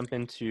should we jump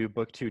into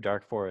Book 2,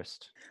 Dark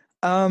Forest?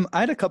 I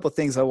had a couple of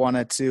things I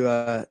wanted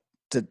to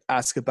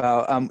ask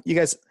about. You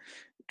guys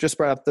just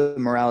brought up the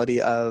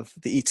morality of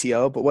the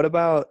ETO, but what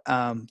about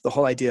the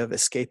whole idea of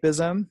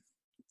escapism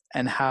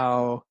and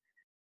how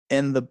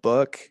in the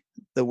book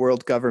the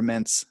world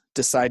governments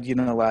decide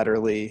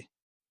unilaterally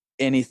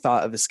any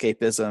thought of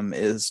escapism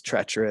is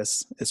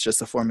treacherous? It's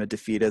just a form of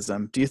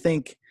defeatism. Do you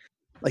think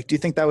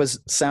that was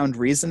sound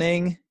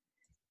reasoning?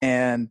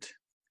 And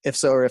if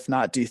so, or if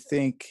not, do you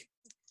think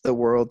the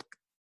world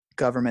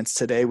governments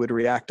today would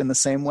react in the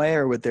same way,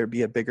 or would there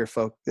be a bigger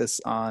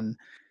focus on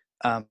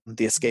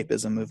the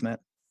escapism movement?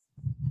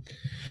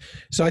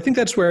 So I think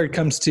that's where it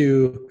comes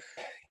to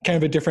kind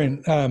of a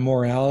different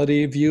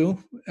morality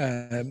view,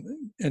 an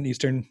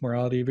Eastern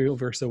morality view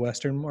versus a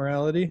Western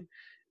morality.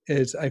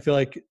 Is I feel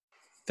like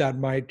that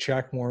might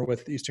track more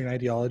with Eastern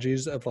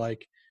ideologies of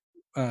like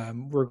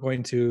we're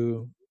going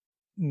to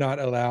not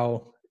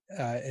allow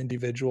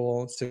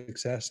individual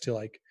success to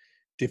like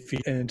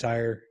defeat an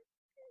entire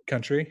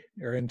country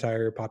or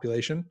entire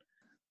population.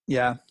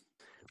 Yeah.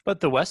 But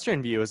the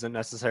Western view isn't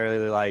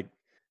necessarily like,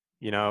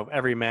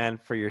 every man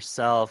for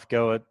yourself,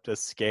 go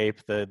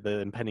escape the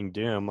impending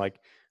doom.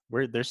 Like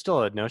there's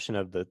still a notion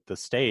of the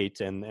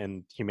state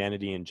and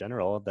humanity in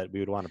general that we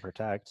would want to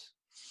protect.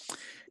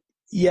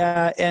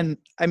 Yeah. And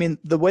I mean,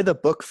 the way the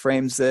book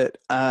frames it,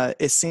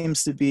 it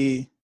seems to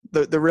be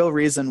the real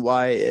reason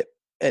why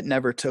it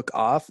never took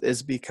off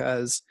is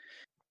because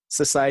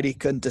society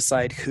couldn't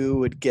decide who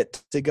would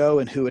get to go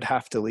and who would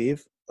have to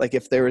leave. Like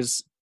if there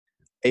was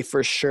a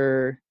for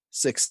sure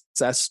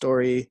success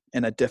story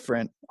on a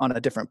different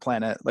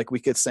planet, like we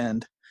could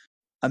send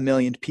 1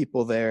 million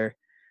people there,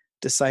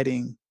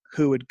 deciding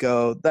who would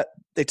go. That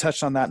they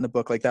touched on that in the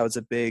book. Like that was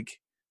a big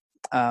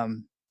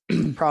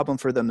problem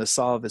for them to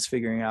solve, is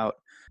figuring out,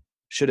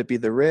 should it be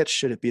the rich?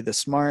 Should it be the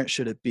smart?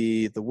 Should it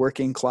be the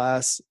working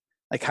class?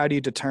 Like, how do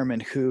you determine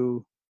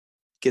who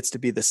gets to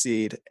be the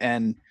seed?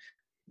 And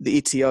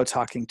the ETO,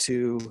 talking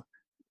to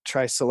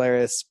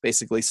Trisolaris,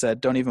 basically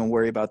said, don't even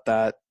worry about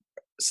that.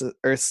 So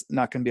Earth's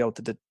not going to be able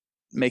to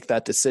make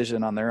that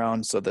decision on their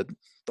own, so that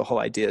the whole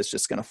idea is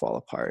just going to fall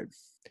apart.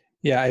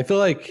 Yeah, I feel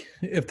like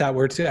if that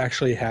were to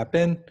actually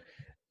happen,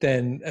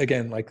 then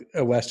again, like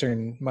a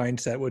Western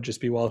mindset would just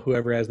be, well,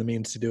 whoever has the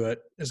means to do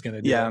it is going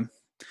to do it.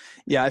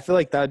 Yeah. I feel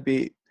like that'd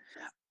be,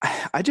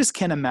 I just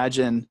can't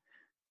imagine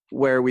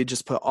where we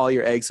just put all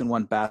your eggs in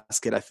one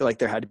basket. I feel like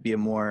there had to be a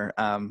more,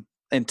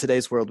 in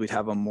today's world, we'd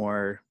have a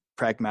more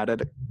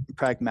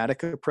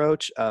pragmatic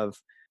approach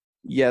of,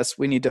 yes,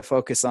 we need to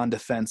focus on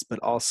defense, but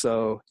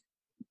also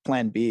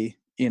plan B,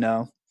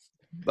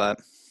 but.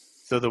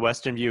 So the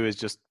Western view is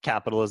just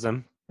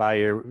capitalism. Buy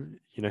your,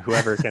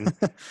 whoever can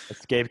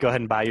escape, go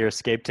ahead and buy your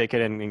escape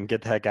ticket and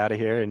get the heck out of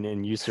here,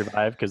 and you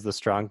survive because the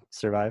strong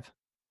survive.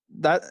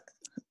 That's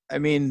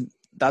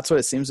what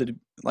it seems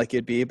like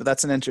it'd be, but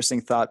that's an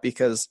interesting thought,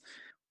 because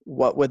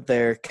what would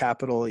their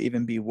capital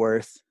even be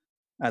worth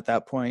at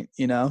that point?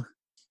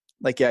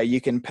 Like, yeah, you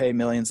can pay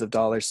millions of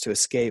dollars to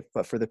escape,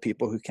 but for the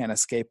people who can't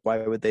escape, why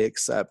would they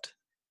accept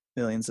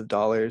millions of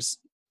dollars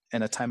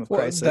in a time of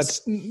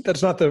crisis?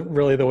 That's not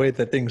really the way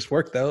that things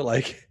work, though.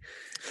 Like,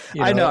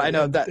 I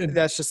know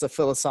that's just a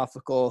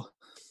philosophical.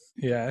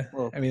 Yeah.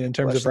 I mean, in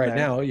terms of right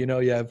now, you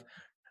have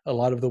a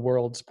lot of the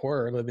world's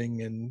poor are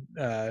living in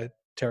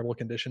terrible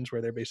conditions where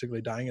they're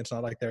basically dying. It's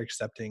not like they're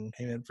accepting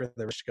payment for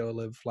the rich to go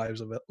live lives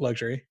of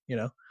luxury,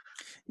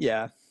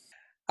 Yeah.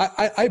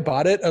 I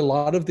bought it. A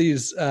lot of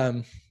these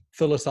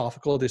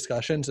philosophical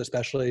discussions,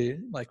 especially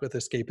like with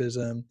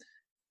escapism,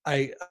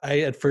 I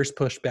at first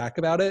pushed back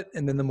about it.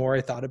 And then the more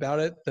I thought about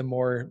it, the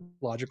more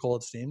logical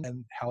it seemed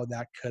and how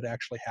that could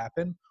actually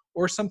happen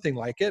or something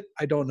like it.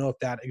 I don't know if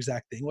that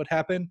exact thing would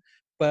happen,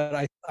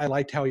 but I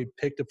liked how he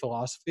picked a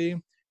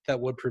philosophy that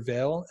would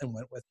prevail and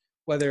went with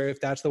whether if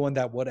that's the one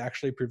that would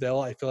actually prevail.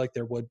 I feel like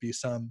there would be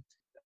some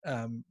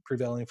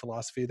prevailing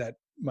philosophy that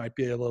might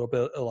be a little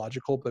bit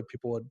illogical, but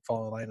people would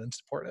fall in line and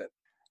support it.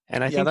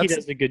 And I think he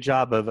does a good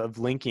job of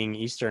linking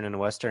Eastern and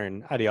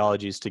Western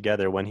ideologies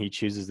together when he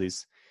chooses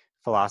these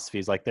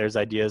philosophies. Like there's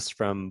ideas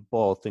from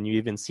both, and you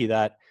even see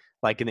that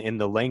like in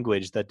the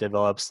language that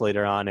develops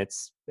later on.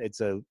 It's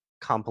a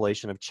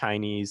compilation of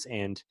Chinese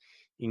and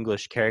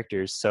English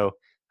characters. So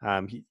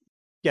he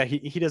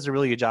does a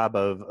really good job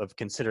of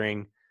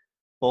considering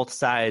both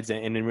sides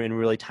and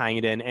really tying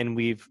it in. And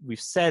we've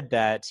said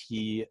that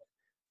he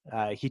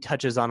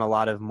touches on a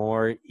lot of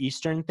more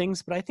Eastern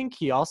things, but I think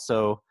he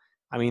also,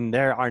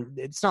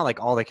 it's not like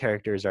all the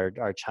characters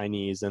are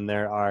Chinese, and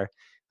there are,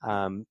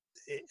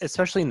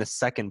 especially in the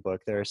second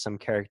book, there are some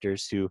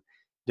characters who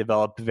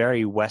develop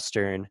very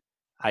Western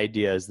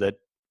ideas that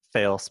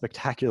fail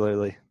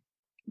spectacularly.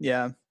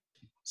 Yeah.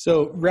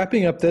 So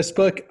wrapping up this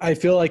book, I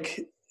feel like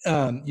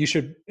you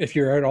should, if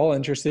you're at all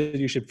interested,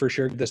 you should for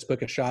sure give this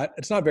book a shot.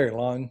 It's not very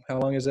long. How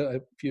long is it?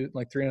 A few,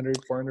 like 300,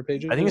 400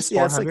 pages? I think it's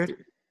 400.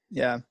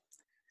 Yeah.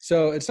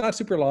 So it's not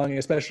super long,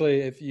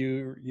 especially if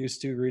you're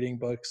used to reading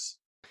books.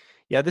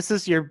 Yeah, this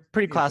is your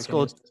pretty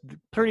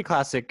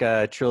classic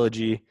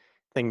trilogy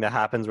thing that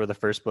happens where the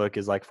first book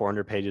is like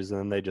 400 pages and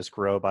then they just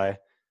grow by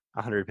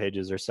 100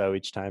 pages or so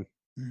each time.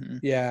 Mm-hmm.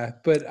 Yeah,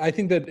 but I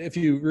think that if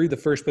you read the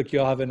first book,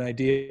 you'll have an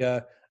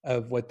idea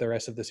of what the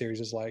rest of the series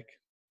is like.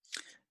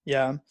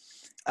 Yeah.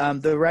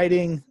 The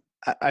writing,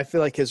 I feel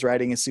like his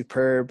writing is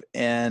superb.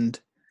 And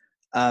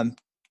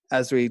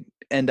as we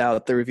end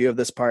out the review of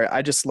this part,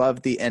 I just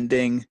love the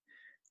ending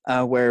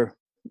where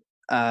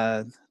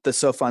the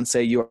Sophon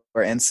say you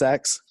are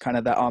insects, kind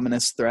of that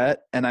ominous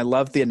threat. And I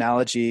love the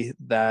analogy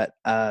that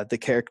the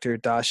character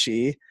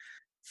Dashi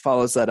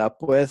follows that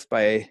up with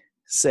by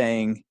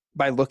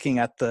looking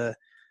at the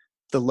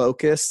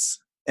locusts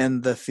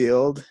in the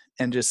field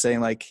and just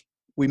saying, like,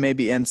 we may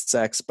be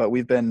insects, but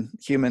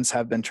humans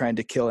have been trying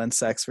to kill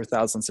insects for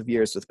thousands of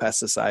years with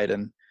pesticide,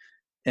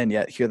 and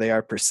yet here they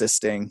are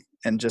persisting.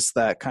 And just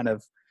that kind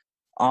of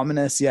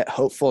ominous yet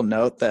hopeful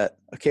note that,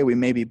 okay, we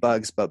may be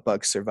bugs, but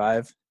bugs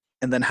survive.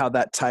 And then how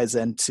that ties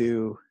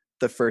into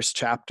the first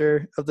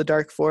chapter of The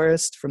Dark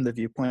Forest from the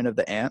viewpoint of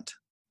the ant.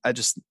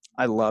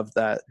 I love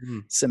that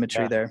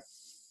symmetry there.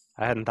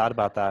 I hadn't thought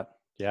about that.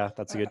 Yeah,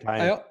 that's a good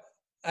time.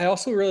 I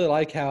also really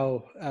like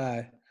how,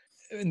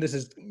 and this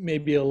is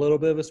maybe a little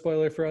bit of a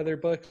spoiler for other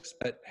books,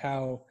 but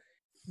how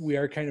we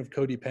are kind of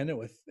codependent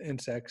with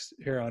insects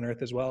here on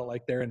Earth as well.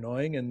 Like, they're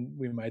annoying and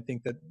we might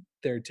think that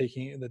they're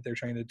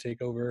trying to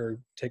take over or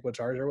take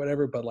what's ours or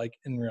whatever. But like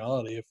in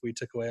reality, if we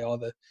took away all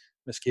the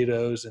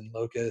mosquitoes and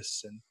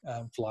locusts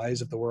and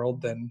flies of the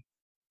world, then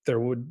there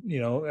would,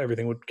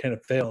 everything would kind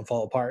of fail and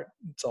fall apart.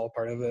 It's all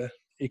part of a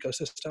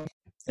ecosystem.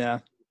 Yeah.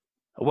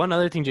 One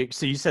other thing, Jake,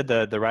 so you said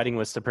the writing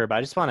was superb.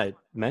 I just want to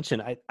mention,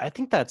 I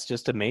think that's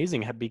just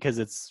amazing because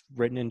it's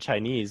written in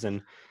Chinese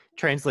and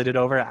translated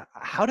over.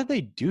 How did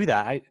they do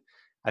that?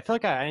 I feel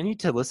like I need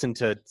to listen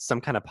to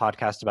some kind of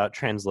podcast about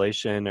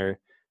translation or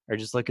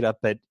just look it up.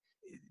 But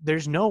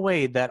there's no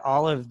way that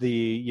all of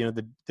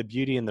the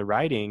beauty in the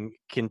writing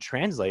can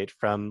translate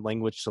from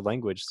language to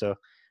language. So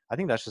I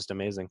think that's just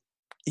amazing.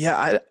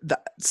 Yeah,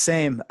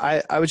 same.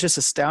 I was just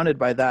astounded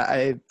by that.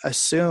 I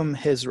assume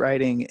his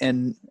writing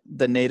in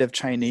the native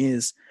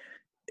Chinese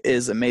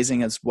is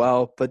amazing as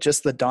well, but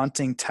just the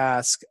daunting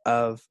task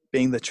of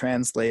being the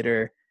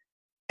translator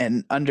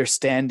and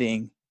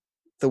understanding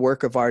the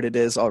work of art it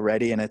is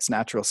already in its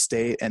natural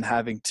state, and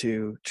having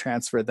to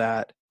transfer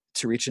that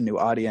to reach a new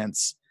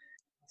audience.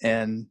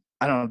 And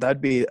I don't know,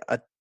 that'd be a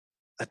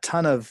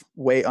ton of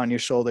weight on your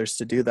shoulders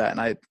to do that.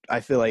 And I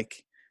feel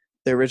like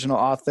the original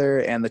author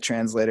and the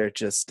translator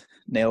just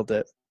nailed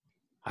it.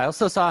 I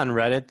also saw on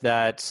Reddit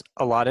that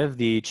a lot of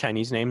the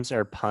Chinese names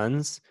are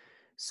puns.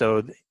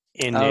 So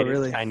in native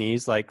really?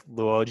 Chinese, like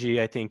Luoji,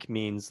 I think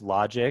means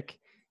logic.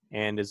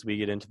 And as we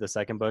get into the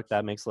second book,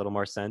 that makes a little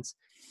more sense.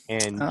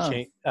 And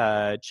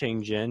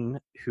Cheng Jin,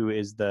 who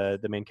is the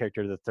main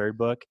character of the third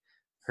book,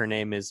 her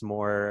name is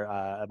more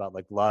about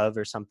like love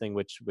or something,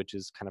 which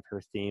is kind of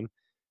her theme.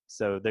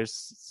 So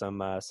there's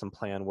some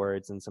play on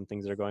words and some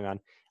things that are going on.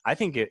 I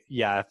think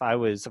if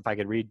I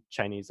could read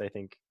Chinese, I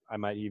think I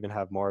might even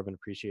have more of an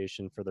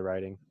appreciation for the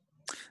writing.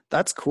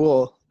 That's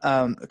cool.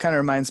 It kind of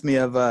reminds me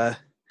of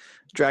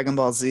Dragon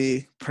Ball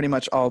Z. Pretty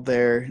much all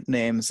their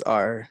names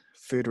are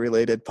food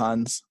related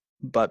puns,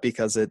 but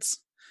because it's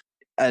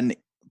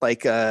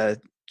a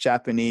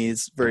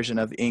Japanese version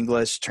of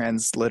English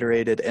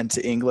transliterated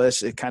into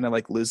English, it kind of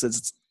like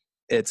loses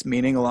its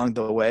meaning along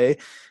the way.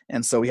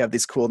 And so we have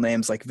these cool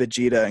names like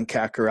Vegeta and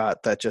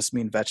Kakarot that just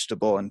mean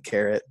vegetable and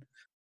carrot.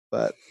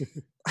 But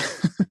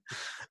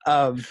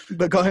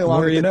but going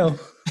along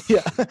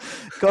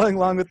going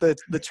along with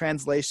the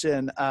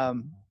translation,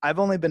 I've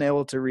only been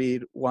able to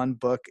read one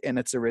book in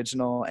its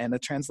original and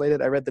it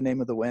translated. I read The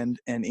Name of the Wind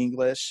in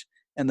English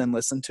and then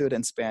listened to it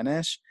in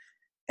Spanish.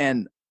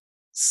 And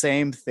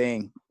same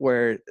thing,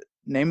 where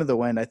Name of the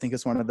Wind, I think,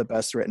 is one of the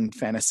best written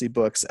fantasy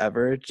books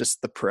ever.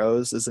 Just the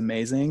prose is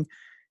amazing.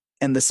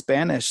 And the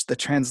Spanish, the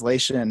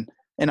translation,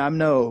 and I'm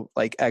no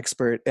like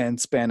expert in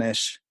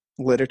Spanish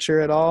literature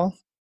at all,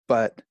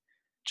 but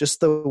just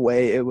the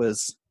way it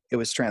was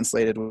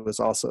translated was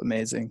also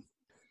amazing.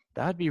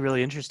 That'd be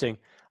really interesting.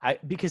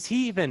 Because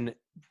he even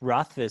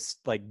Rothfuss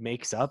like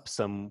makes up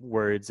some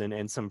words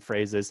and some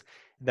phrases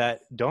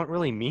that don't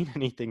really mean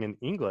anything in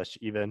English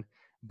even.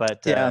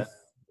 But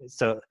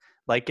so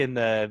like in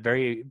the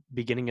very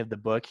beginning of the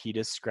book, he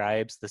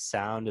describes the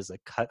sound as a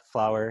cut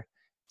flower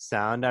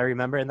sound, I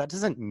remember, and that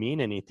doesn't mean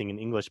anything in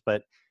English,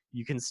 but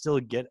you can still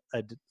get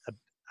a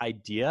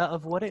idea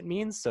of what it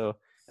means. So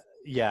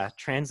yeah,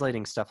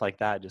 translating stuff like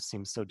that just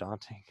seems so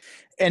daunting.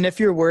 And if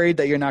you're worried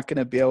that you're not going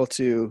to be able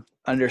to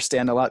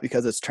understand a lot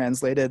because it's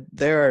translated,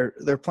 there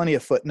are plenty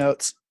of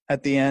footnotes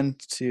at the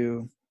end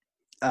to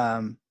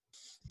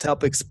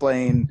help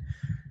explain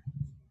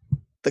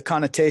the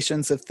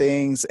connotations of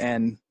things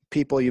and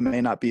people you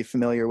may not be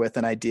familiar with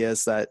and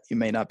ideas that you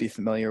may not be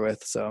familiar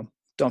with. So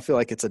don't feel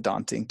like it's a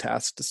daunting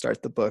task to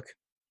start the book.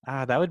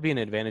 That would be an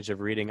advantage of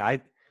reading.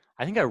 I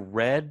think I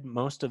read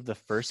most of the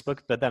first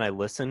book, but then I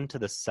listened to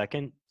the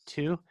second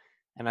two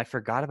and I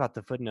forgot about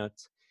the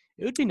footnotes.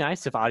 It would be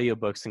nice if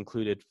audiobooks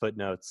included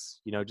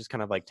footnotes, just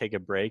kind of like take a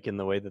break in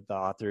the way that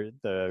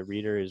the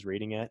reader is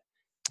reading it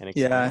and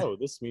explain, oh,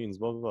 this means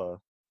blah, blah, blah.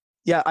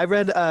 Yeah, I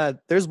read,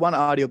 there's one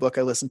audiobook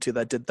I listened to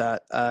that did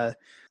that.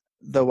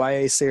 The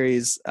YA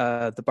series,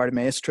 the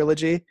Bartimaeus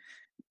trilogy,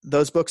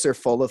 those books are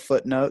full of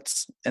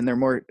footnotes and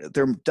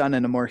they're done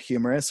in a more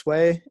humorous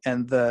way.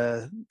 And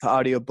the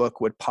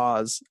audiobook would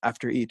pause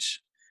after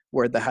each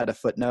word that had a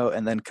footnote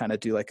and then kind of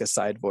do like a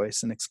side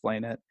voice and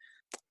explain it.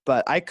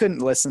 But I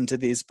couldn't listen to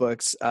these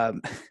books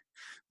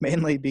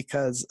mainly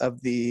because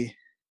of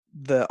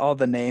all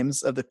the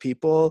names of the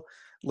people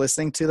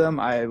listening to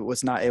them. I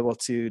was not able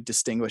to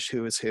distinguish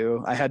who is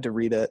who. I had to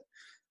read it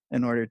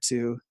in order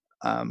to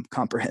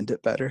comprehend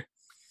it better.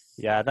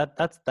 Yeah,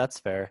 that's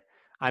fair.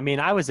 I mean,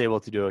 I was able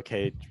to do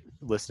okay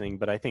listening,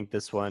 but I think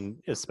this one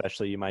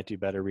especially you might do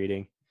better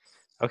reading.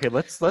 Okay,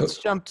 let's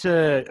jump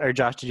to, or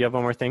Josh, did you have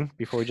one more thing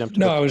before we jump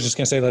to I was just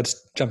going to say,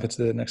 let's jump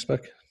into the next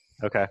book.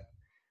 Okay.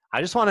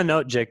 I just want to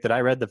note, Jake, that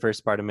I read the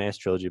first Bartimaeus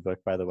trilogy book,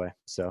 by the way.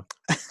 So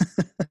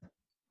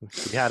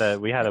we had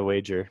a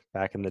wager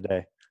back in the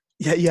day.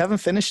 Yeah, you haven't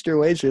finished your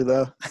wager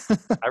though.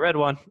 I read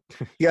one.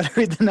 You got to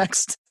read the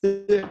next.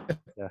 Yeah,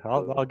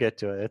 I'll get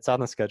to it. It's on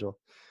the schedule.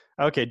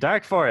 Okay,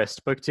 Dark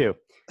Forest, book 2.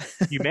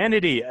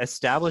 Humanity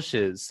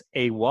establishes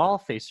a wall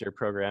facer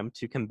program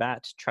to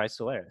combat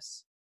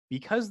Trisolaris.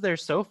 Because their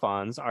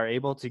Sophons are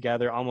able to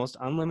gather almost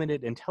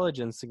unlimited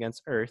intelligence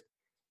against Earth,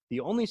 the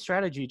only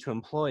strategy to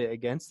employ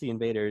against the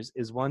invaders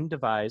is one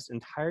devised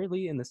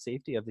entirely in the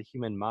safety of the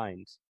human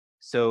mind.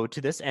 So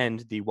to this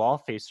end, the wall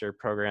facer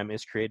program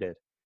is created.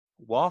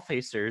 Wall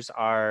facers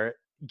are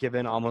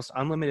given almost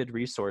unlimited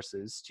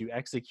resources to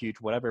execute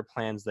whatever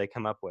plans they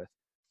come up with.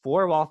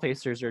 4 wall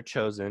facers are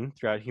chosen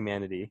throughout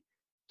humanity.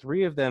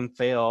 3 of them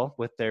fail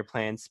with their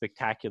plans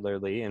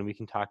spectacularly, and we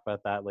can talk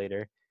about that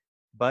later.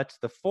 But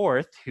the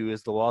 4th, who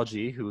is the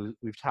Luoji, who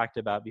we've talked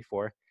about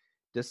before,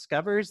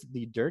 discovers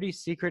the dirty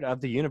secret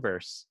of the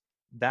universe,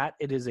 that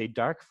it is a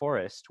dark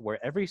forest where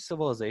every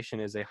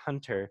civilization is a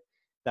hunter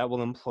that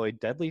will employ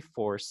deadly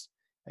force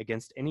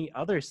against any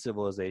other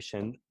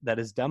civilization that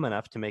is dumb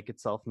enough to make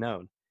itself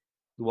known.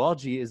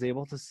 Luoji is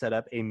able to set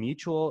up a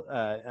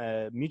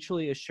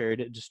mutually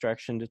assured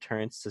destruction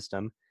deterrence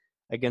system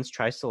against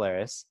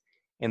Trisolaris,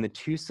 and the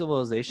two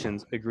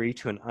civilizations agree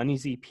to an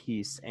uneasy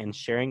peace and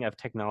sharing of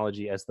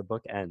technology as the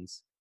book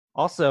ends.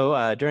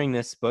 Also, during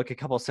this book, a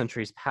couple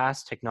centuries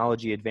pass,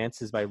 technology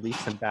advances by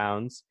leaps and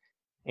bounds,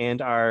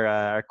 and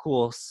our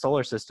cool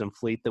solar system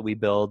fleet that we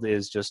build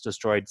is just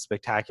destroyed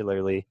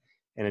spectacularly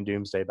in a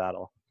doomsday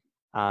battle.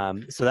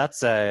 So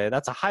that's a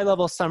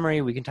high-level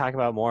summary. We can talk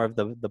about more of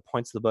the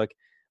points of the book,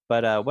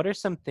 but what are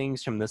some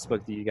things from this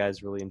book that you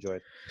guys really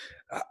enjoyed?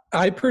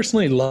 I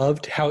personally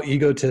loved how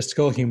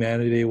egotistical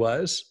humanity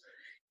was.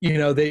 You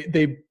know,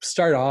 they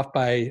start off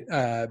by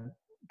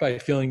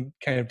feeling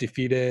kind of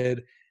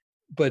defeated,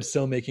 but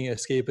still making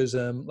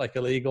escapism like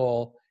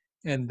illegal.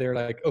 And they're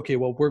like, okay,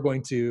 well, we're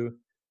going to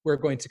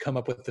come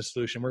up with the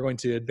solution. We're going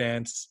to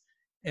advance,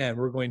 and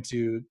we're going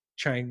to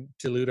try and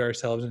delude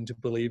ourselves into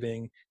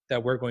believing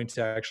that we're going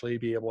to actually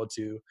be able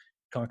to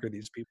conquer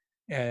these people.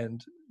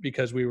 And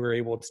because we were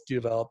able to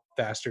develop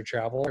faster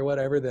travel or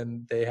whatever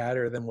than they had,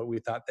 or than what we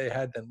thought they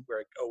had, then we're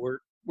like, oh,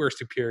 we're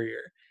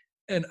superior.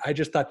 And I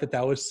just thought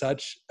that was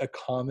such a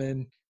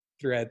common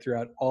thread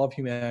throughout all of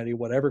humanity.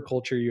 Whatever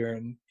culture you're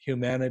in,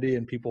 humanity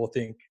and people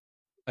think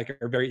like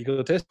are very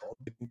egotistical.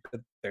 They think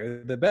that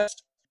they're the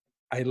best.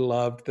 I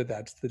loved that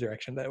that's the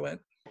direction that I went.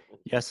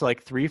 Yeah, so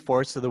like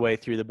 3/4 of the way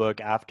through the book,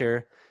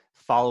 after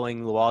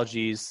following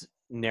Luoji's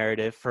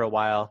narrative for a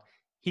while,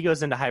 he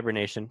goes into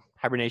hibernation.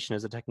 Hibernation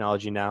is a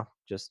technology now,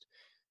 just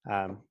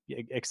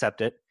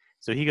accept it.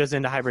 So he goes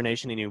into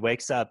hibernation and he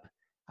wakes up.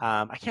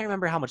 I can't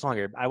remember how much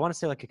longer. I want to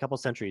say like a couple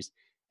centuries.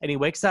 And he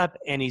wakes up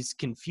and he's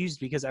confused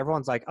because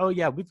everyone's like, oh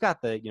yeah, we've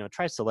got the,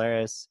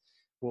 Trisolaris.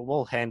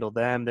 We'll handle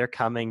them. They're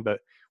coming, but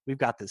we've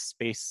got the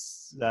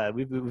space.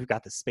 We've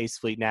got the space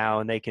fleet now,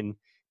 and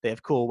they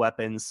have cool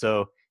weapons.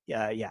 So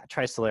yeah,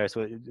 Trisolaris,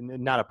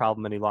 not a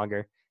problem any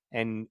longer.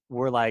 And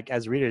we're like,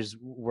 as readers,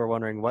 we're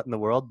wondering what in the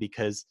world,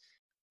 because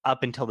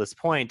up until this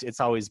point,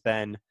 it's always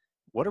been,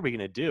 what are we going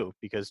to do?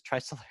 Because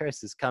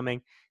Trisolaris is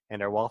coming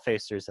and our wall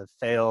facers have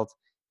failed.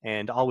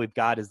 And all we've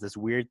got is this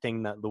weird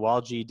thing that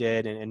Luoji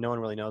did, and no one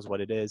really knows what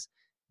it is.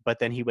 But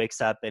then he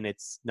wakes up and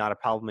it's not a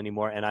problem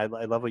anymore. And I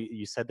love what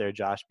you said there,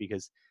 Josh,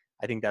 because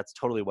I think that's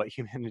totally what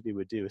humanity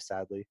would do,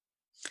 sadly.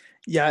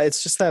 Yeah,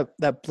 it's just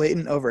that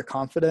blatant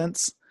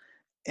overconfidence.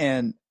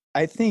 And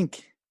I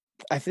think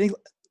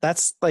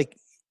that's like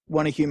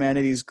one of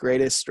humanity's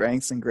greatest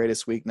strengths and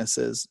greatest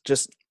weaknesses.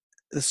 Just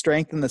the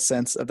strength in the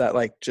sense of that,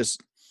 like,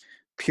 just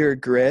pure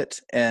grit.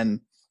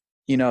 And,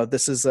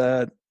 this is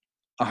a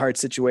hard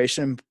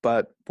situation,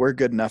 but we're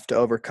good enough to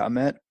overcome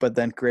it. But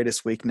then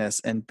greatest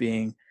weakness and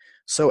being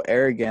so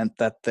arrogant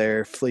that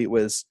their fleet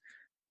was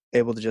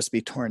able to just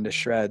be torn to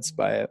shreds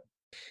by it.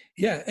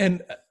 Yeah,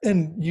 and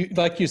you,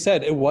 like you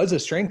said, it was a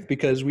strength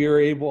because they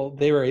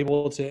were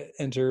able to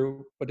enter,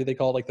 what do they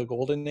call it, like the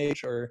golden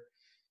age, or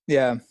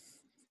yeah,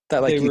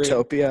 that like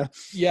utopia.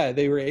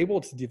 They were able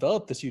to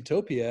develop this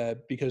utopia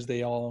because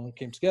they all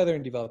came together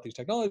and developed these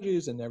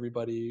technologies, and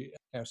everybody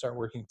kind of started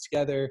working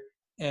together,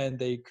 and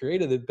they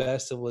created the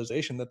best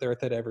civilization that the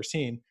Earth had ever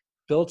seen,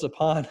 built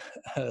upon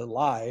a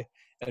lie,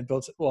 and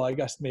I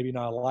guess maybe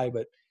not a lie,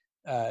 but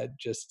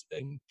just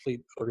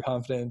complete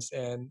overconfidence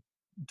and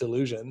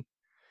delusion.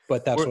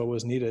 But that's what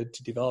was needed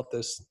to develop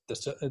this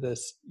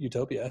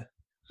utopia.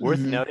 Worth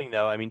noting,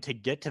 though, I mean, to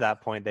get to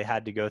that point, they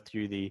had to go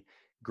through the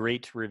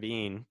Great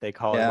Ravine. They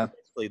call it.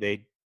 Basically,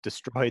 they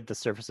destroyed the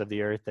surface of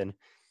the Earth and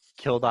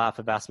killed off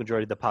a vast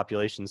majority of the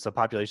population. So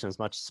population is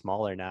much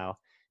smaller now.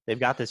 They've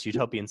got this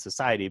utopian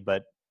society,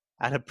 but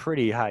at a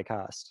pretty high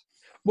cost.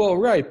 Well,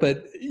 right,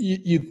 but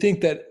you'd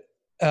think that.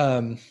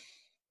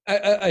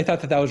 I thought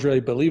that was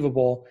really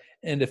believable,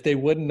 and if they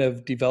wouldn't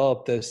have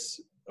developed this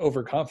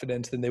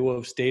overconfidence, then they will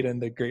have stayed in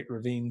the Great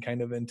Ravine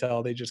kind of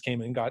until they just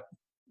came and got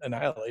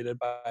annihilated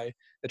by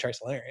the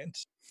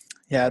Trisolarians.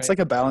 Yeah, it's like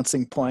a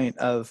balancing point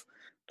of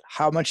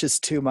how much is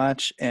too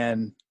much.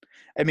 And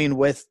I mean,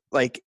 with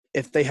like,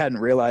 if they hadn't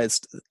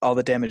realized all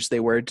the damage they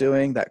were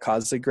doing that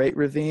caused the Great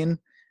Ravine,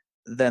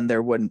 then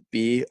there wouldn't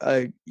be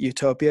a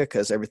utopia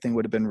because everything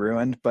would have been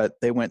ruined. But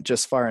they went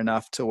just far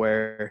enough to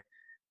where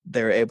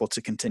they're able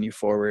to continue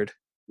forward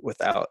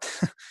without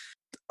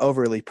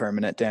overly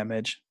permanent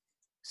damage.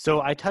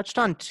 So I touched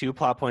on two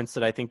plot points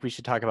that I think we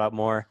should talk about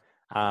more.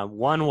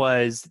 One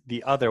was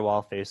the other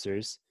wall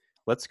facers.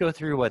 Let's go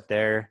through what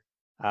their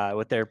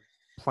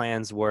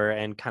plans were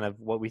and kind of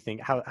what we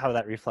think, how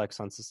that reflects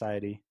on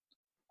society.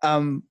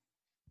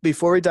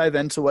 Before we dive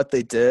into what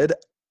they did,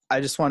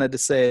 I just wanted to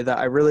say that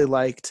I really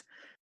liked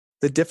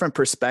the different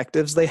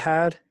perspectives they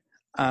had.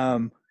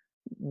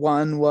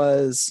 One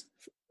was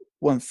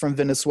one from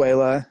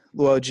Venezuela,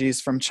 Luoji's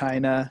from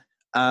China.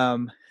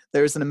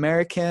 There's an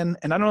American,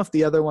 and I don't know if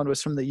the other one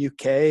was from the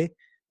UK,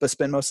 but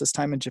spent most of his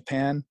time in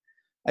Japan.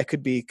 I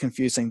could be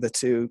confusing the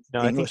two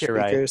English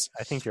speakers.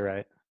 I think you're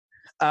right.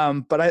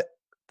 But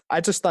I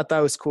just thought that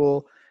was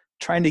cool,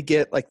 trying to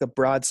get like the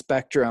broad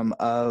spectrum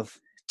of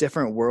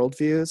different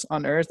worldviews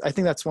on Earth. I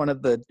think that's one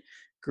of the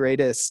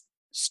greatest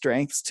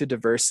strengths to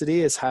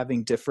diversity, is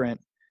having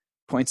different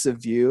points of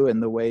view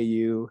and the way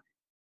you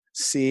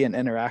see and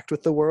interact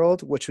with the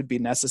world, which would be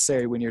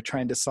necessary when you're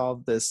trying to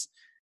solve this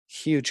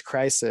huge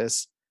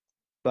crisis.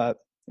 But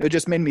it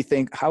just made me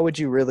think, how would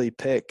you really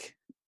pick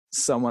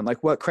someone?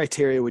 Like, what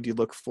criteria would you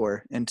look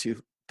for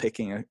into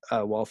picking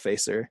a wall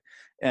facer?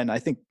 And I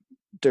think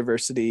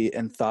diversity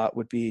and thought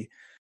would be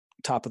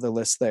top of the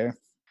list there.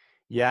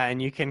 Yeah,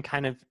 and you can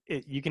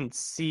you can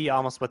see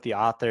almost what the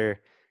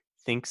author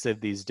thinks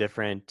of these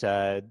different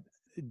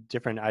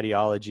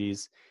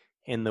ideologies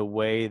in the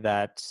way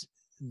that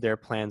their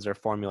plans are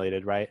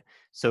formulated, right?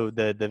 So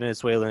the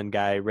Venezuelan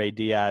guy, Ray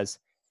Diaz,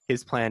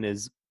 his plan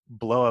is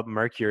blow up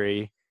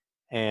Mercury,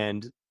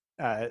 and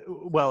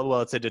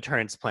it's a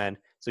deterrence plan.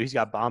 So he's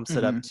got bombs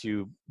set up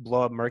to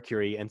blow up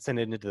Mercury and send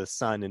it into the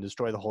sun and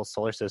destroy the whole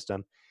solar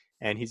system.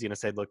 And he's going to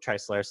say, look,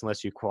 Tri-Solaris,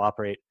 unless you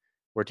cooperate,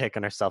 we're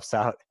taking ourselves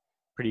out.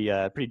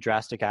 Pretty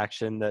drastic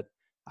action that,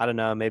 I don't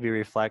know, maybe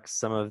reflects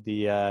some of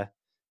the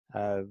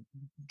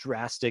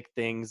drastic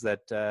things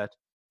that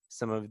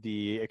some of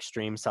the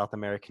extreme South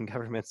American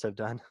governments have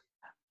done.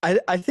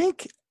 I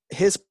think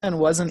his plan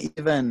wasn't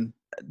even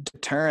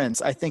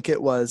deterrence. I think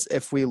it was,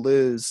 if we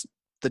lose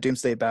the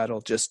Doomsday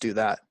Battle, just do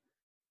that.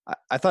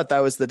 I thought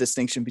that was the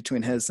distinction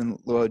between his and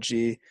Luo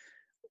Ji,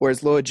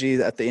 whereas Luo Ji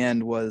at the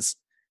end was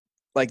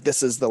like,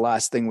 this is the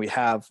last thing we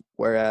have,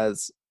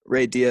 whereas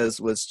Ray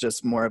Diaz was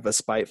just more of a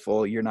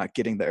spiteful, you're not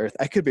getting the Earth.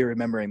 I could be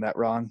remembering that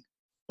wrong.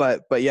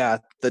 But yeah,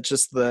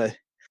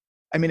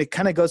 it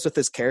kind of goes with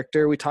his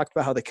character. We talked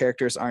about how the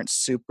characters aren't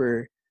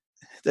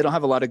they don't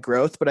have a lot of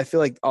growth, but I feel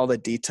like all the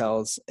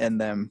details in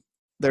them,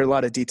 there are a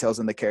lot of details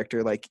in the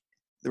character. Like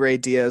Ray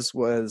Diaz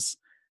was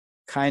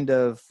kind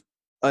of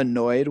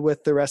annoyed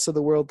with the rest of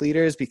the world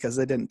leaders because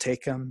they didn't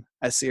take him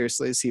as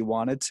seriously as he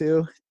wanted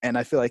to. And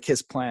I feel like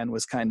his plan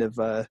was kind of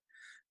a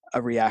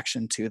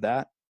reaction to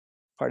that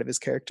part of his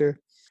character.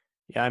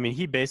 Yeah, I mean,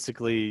 he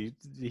basically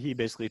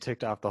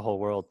ticked off the whole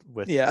world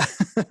with. Yeah.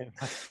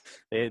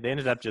 They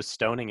ended up just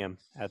stoning him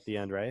at the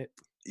end, right?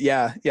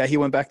 Yeah. He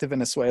went back to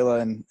Venezuela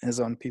and his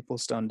own people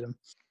stoned him.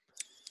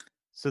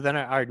 So then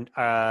our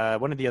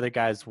one of the other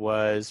guys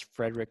was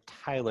Frederick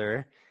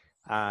Tyler.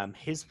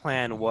 His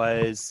plan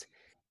was,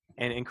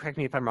 and correct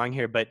me if I'm wrong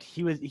here, but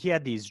he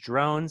had these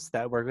drones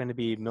that were going to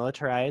be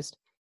militarized,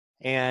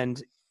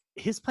 and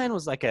his plan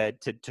was like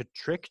to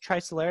trick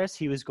Tri-Solaris.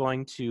 He was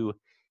going to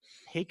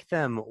take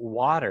them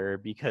water,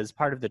 because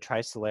part of the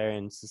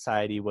Tri-Solarian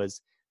society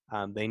was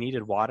they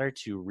needed water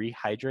to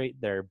rehydrate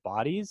their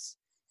bodies.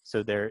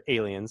 So they're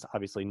aliens,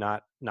 obviously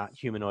not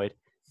humanoid,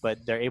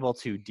 but they're able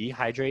to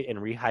dehydrate and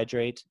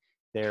rehydrate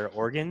their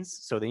organs.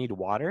 So they need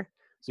water.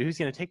 So he's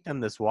going to take them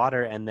this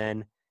water, and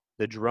then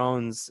the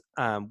drones,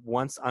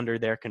 once under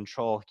their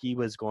control, he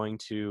was going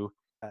to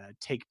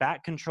take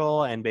back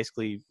control and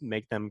basically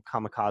make them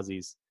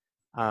kamikazes.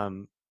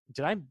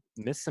 Did I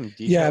miss some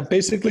details? Yeah,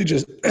 basically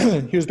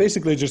he was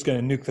basically just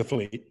going to nuke the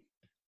fleet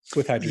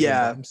with hydrogen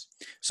bombs.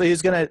 So he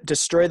was going to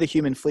destroy the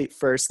human fleet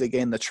first to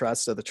gain the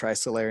trust of the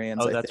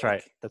Tri-Solarians. Oh, that's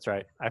right.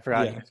 I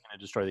forgot he was going to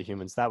destroy the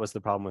humans. That was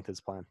the problem with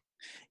his plan.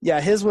 Yeah,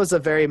 his was a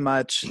very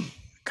much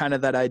kind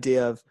of that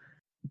idea of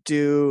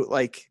do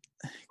like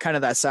kind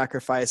of that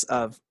sacrifice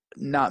of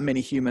not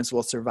many humans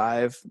will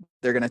survive.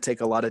 They're going to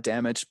take a lot of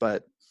damage,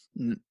 but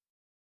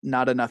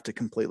not enough to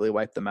completely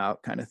wipe them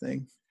out, kind of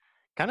thing.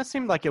 Kind of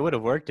seemed like it would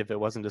have worked if it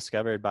wasn't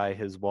discovered by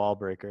his wall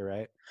breaker,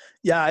 right?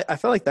 Yeah, I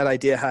felt like that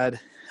idea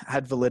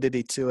had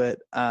validity to it.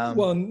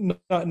 Well,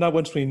 not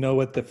once we know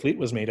what the fleet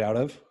was made out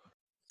of.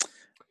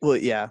 Well,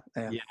 yeah,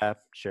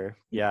 sure,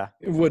 yeah.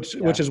 Which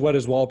is what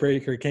his wall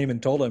breaker came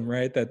and told him,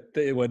 right? That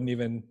it wouldn't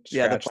even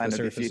scratch the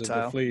surface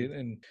of the fleet,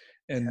 and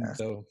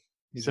so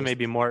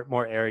maybe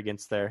more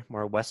arrogance there,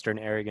 more Western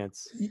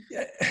arrogance.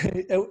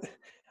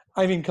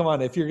 I mean, come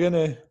on, if you're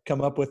gonna come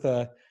up with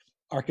a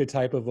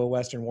archetype of a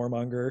Western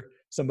warmonger,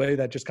 somebody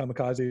that just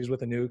kamikazes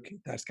with a nuke,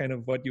 that's kind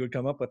of what you would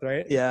come up with,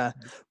 right? Yeah.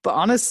 But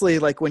honestly,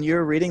 like when you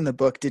were reading the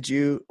book,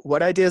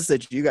 what ideas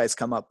did you guys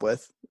come up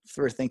with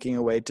for thinking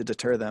a way to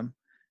deter them?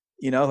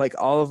 Like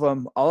all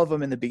of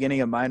them in the beginning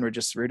of mine were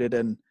just rooted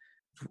in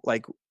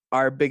like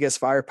our biggest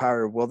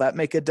firepower. Will that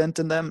make a dent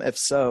in them? If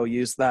so,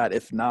 use that.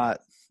 If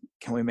not,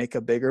 can we make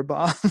a bigger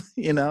bomb?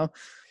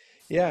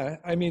 Yeah,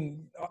 I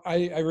mean,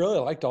 I really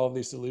liked all of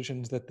these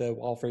solutions that the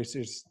wall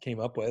facers came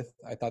up with.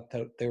 I thought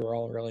that they were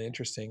all really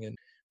interesting and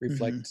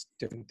reflect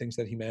different things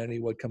that humanity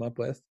would come up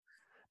with.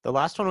 The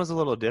last one was a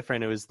little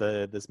different. It was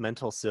this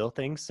mental seal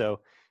thing.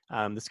 So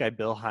this guy,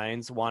 Bill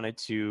Hines, wanted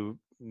to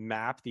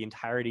map the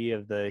entirety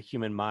of the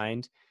human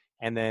mind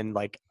and then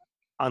like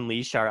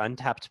unleash our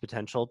untapped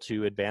potential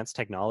to advance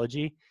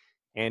technology.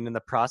 And in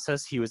the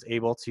process, he was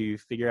able to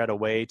figure out a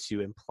way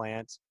to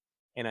implant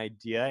an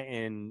idea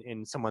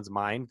in someone's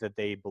mind that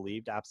they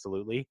believed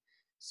absolutely.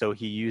 So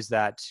he used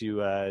that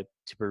to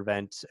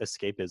prevent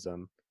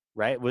escapism,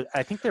 right?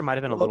 I think there might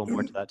have been a little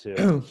more to that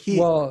too.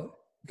 Well,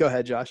 go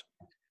ahead, Josh.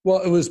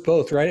 Well, it was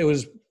both, right? It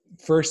was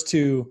first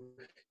to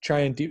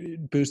try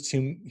and boost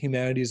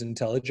humanity's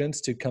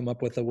intelligence to come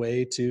up with a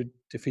way to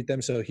defeat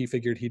them. So he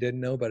figured he didn't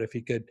know, but if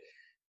he could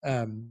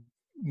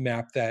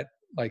map that,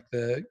 like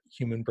the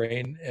human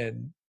brain,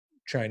 and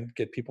try and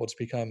get people to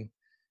become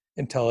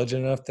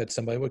intelligent enough that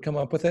somebody would come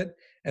up with it.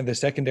 And the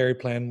secondary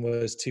plan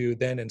was to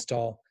then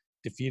install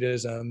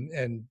defeatism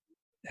and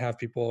have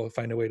people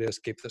find a way to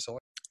escape this.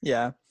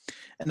 Yeah.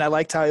 And I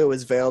liked how it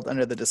was veiled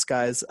under the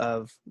disguise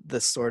of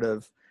this sort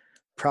of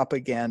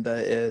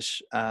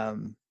propaganda-ish,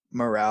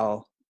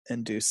 morale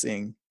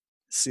inducing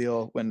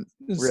seal, when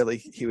really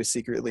he was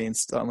secretly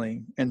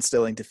instilling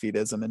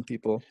defeatism in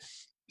people.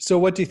 So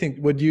what do you think?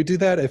 Would you do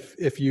that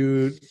if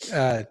you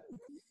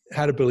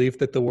had a belief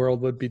that the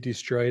world would be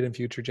destroyed in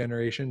future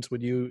generations?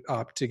 Would you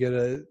opt to get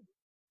a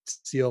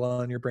seal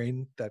on your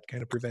brain that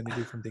kind of prevented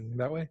you from thinking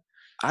that way?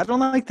 I don't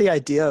like the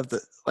idea of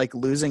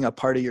losing a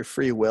part of your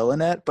free will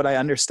in it, but I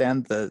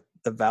understand the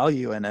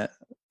value in it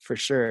for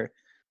sure.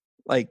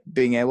 Like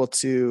being able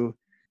to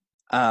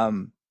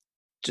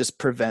just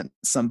prevent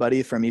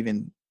somebody from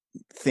even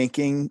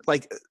thinking,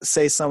 like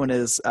say someone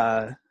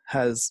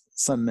has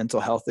some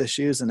mental health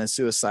issues and is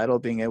suicidal,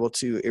 being able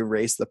to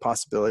erase the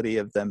possibility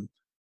of them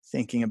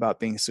thinking about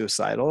being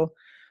suicidal,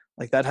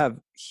 like that have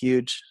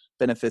huge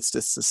benefits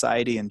to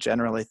society in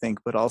general, I think,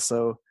 but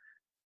also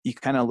you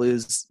kind of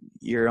lose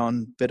your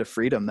own bit of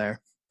freedom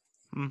there.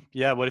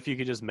 Yeah. What if you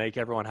could just make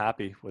everyone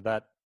happy? Would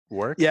that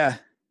work? Yeah.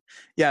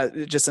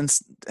 Just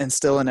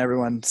instill in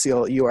everyone,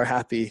 seal, you are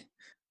happy.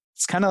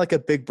 It's kind of like a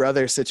Big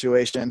Brother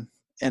situation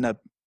in a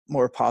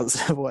more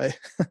positive way.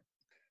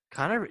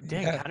 Kind of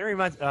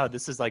reminds. Oh,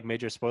 this is like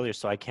major spoilers,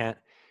 so I can't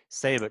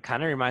say, but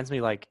kind of reminds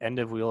me like end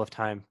of Wheel of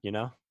Time. You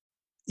know?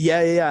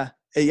 Yeah.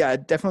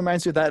 It definitely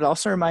reminds me of that. It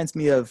also reminds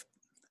me of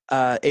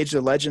Age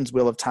of Legends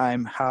Wheel of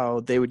Time,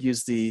 how they would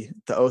use the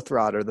oath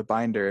rod or the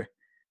binder,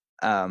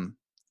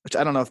 which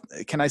I don't know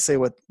if, can I say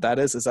what that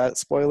is? Is that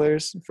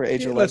spoilers for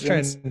Age of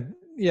Legends?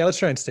 Let's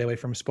try and stay away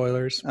from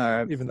spoilers. All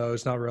right. Even though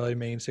it's not really a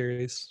main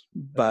series.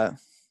 But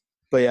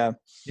yeah.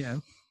 Yeah.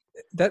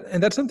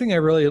 That's something I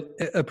really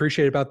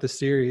appreciate about the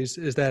series,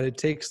 is that it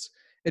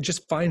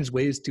just finds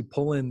ways to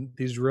pull in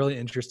these really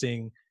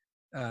interesting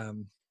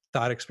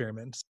thought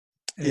experiments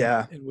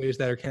in ways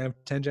that are kind of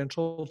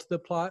tangential to the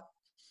plot,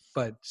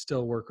 but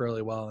still work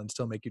really well and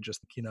still make you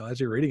just, as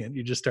you're reading it,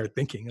 you just start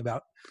thinking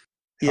about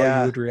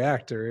how you would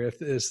react, or if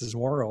this is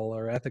moral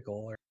or ethical,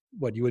 or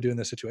what you would do in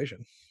this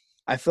situation.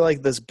 I feel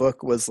like this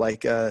book was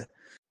like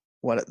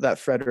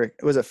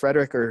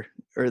Frederick or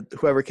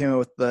whoever came up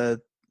with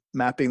the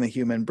mapping the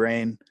human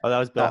brain. Oh, that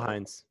was Bill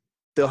Hines.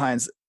 Bill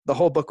Hines. The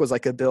whole book was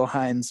like a Bill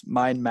Hines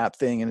mind map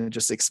thing, and it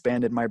just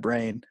expanded my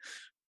brain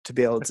to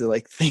be able to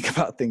like think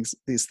about these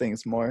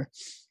things more.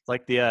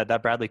 Like the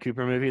that Bradley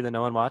Cooper movie that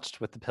no one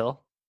watched with the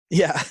pill.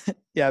 Yeah,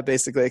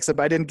 basically. Except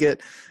I didn't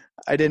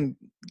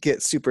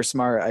get super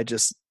smart. I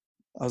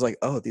was like,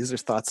 oh, these are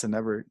thoughts I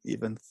never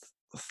even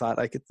thought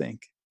I could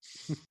think.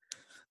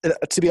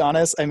 To be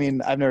honest, I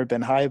mean, I've never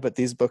been high, but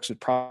these books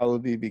would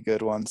probably be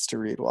good ones to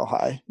read while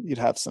high. You'd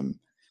have some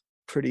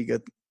pretty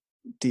good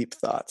deep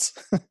thoughts.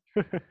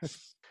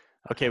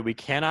 Okay, we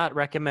cannot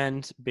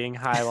recommend being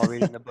high while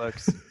reading the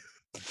books,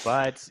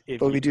 but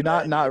we do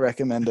not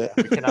recommend it.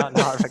 We cannot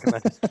not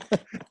recommend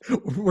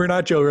it. We're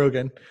not Joe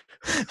Rogan.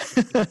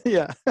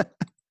 Yeah.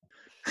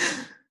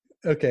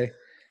 Okay.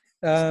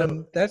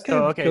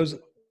 Goes.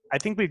 I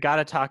think we've got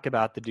to talk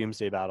about the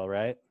Doomsday Battle,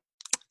 right?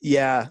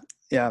 Yeah.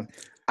 Go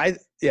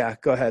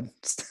ahead.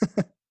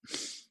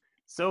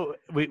 So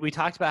we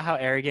talked about how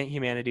arrogant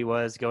humanity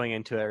was going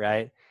into it,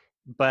 right?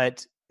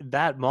 But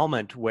that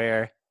moment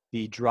where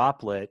the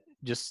droplet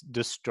just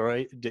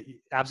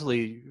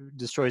absolutely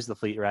destroys the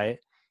fleet, right?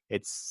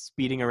 It's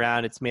speeding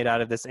around. It's made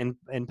out of this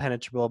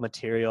impenetrable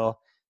material,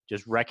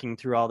 just wrecking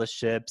through all the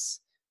ships.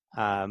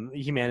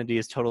 Humanity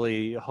is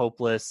totally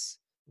hopeless.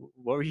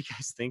 What were you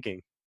guys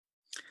thinking?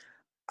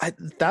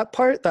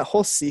 That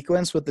whole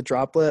sequence with the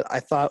droplet,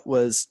 I thought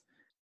was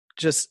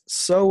just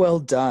so well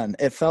done.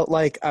 It felt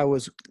like I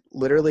was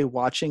literally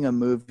watching a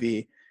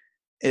movie.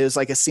 It was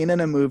like a scene in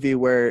a movie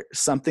where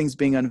something's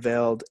being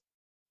unveiled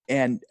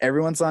and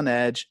everyone's on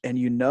edge, and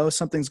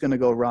something's going to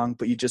go wrong,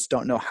 but you just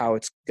don't know how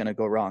it's going to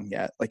go wrong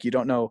yet. Like you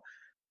don't know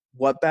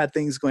what bad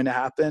thing's going to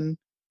happen,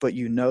 but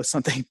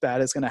something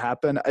bad is going to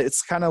happen.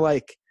 It's kind of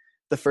like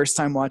the first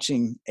time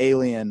watching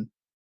Alien,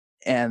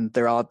 and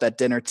they're all at that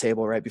dinner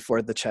table right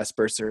before the chest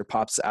burster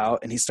pops out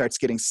and he starts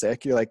getting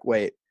sick. You're like,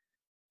 wait,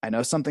 I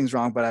know something's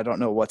wrong, but I don't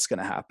know what's going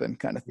to happen,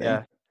 kind of thing.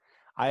 Yeah.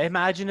 I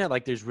imagine it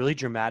like there's really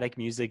dramatic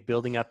music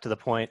building up to the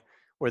point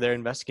where they're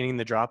investigating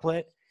the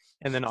droplet,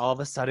 and then all of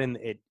a sudden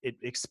it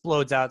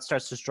explodes out,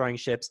 starts destroying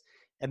ships,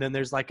 and then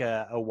there's like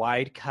a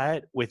wide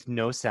cut with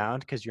no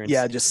sound because you're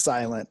in just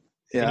silent.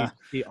 Yeah. And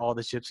you see all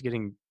the ships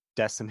getting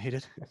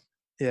decimated.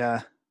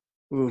 Yeah.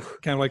 Ooh.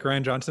 Kind of like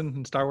Rian Johnson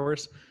in Star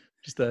Wars.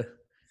 Just the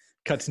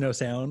cuts no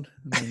sound,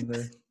 and then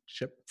the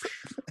ship.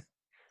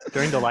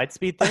 During the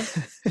Lightspeed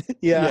thing?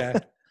 Yeah.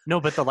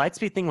 No, but the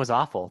Lightspeed thing was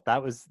awful.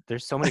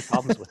 There's so many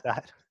problems with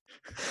that.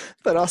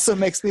 That also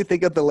makes me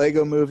think of the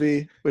Lego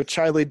movie with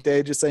Charlie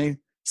Day just saying,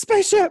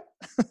 spaceship!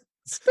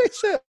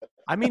 Spaceship!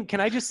 I mean,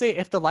 can I just say,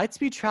 if the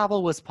Lightspeed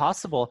travel was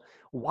possible,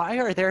 why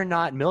are there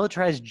not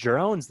militarized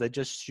drones that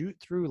just shoot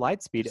through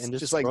Lightspeed and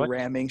just like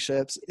ramming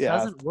ships? Yeah. It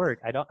doesn't work.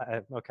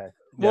 Okay.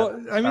 Well,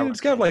 yeah, I mean,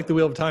 it's kind of like the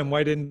Wheel of Time.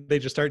 Why didn't they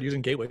just start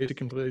using gateways to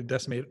completely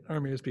decimate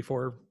armies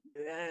before?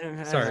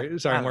 Sorry,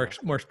 I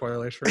don't more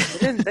spoilers for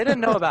know. They didn't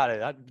know about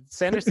it.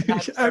 Sanderson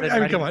hadn't started I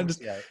mean, writing come on, books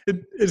yet.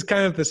 it's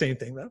kind of the same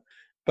thing though.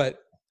 But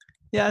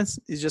Yeah,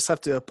 you just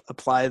have to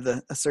apply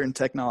a certain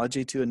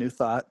technology to a new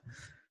thought.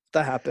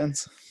 That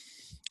happens.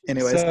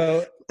 Anyways.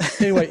 So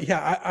anyway,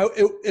 yeah,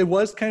 it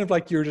was kind of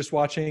like you were just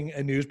watching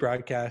a news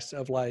broadcast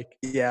of like,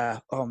 yeah,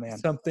 oh man,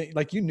 something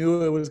like you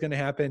knew it was going to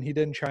happen. He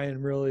didn't try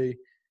and really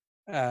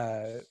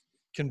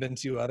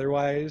convince you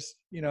otherwise.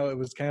 You know, it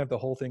was kind of the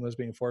whole thing was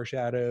being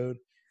foreshadowed,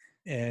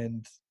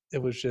 and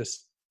it was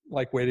just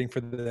like waiting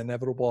for the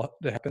inevitable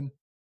to happen.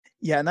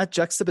 Yeah, and that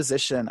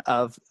juxtaposition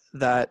of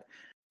that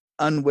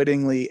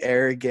unwittingly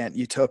arrogant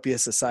utopia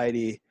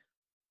society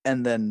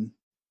and then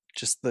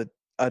just the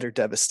utter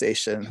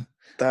devastation.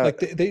 Like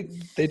they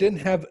didn't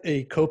have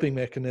a coping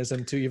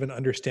mechanism to even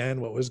understand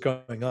what was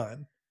going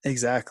on.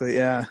 Exactly,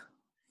 yeah.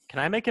 Can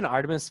I make an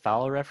Artemis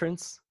Fowl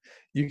reference?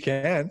 You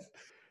can.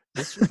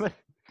 This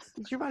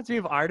reminds me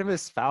of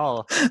Artemis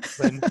Fowl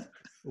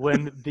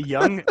when the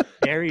young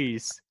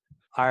Aries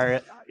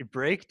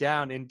break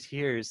down in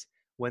tears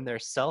when their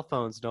cell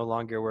phones no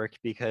longer work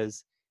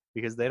because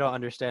they don't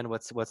understand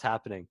what's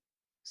happening.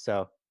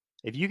 So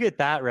if you get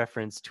that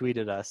reference, tweet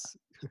at us.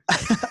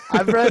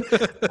 I've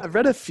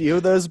read a few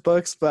of those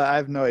books, but I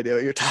have no idea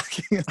what you're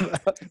talking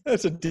about.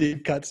 That's a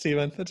deep cut,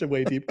 Steven. That's a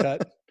way deep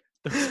cut.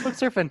 Those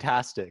books are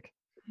fantastic.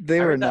 They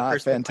were not book,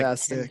 like,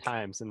 fantastic. 10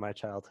 times in my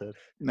childhood.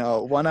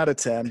 No, 1 out of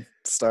 10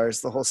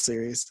 stars, the whole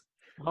series.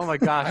 Oh my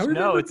gosh,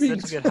 no, it's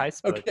such a good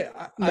heist book. Okay,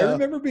 I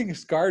remember being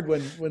scarred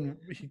when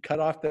he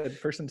cut off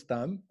that person's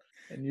thumb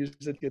and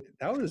used it to get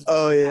that was.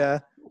 Oh yeah.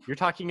 You're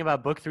talking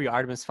about book 3,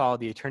 Artemis Fowl: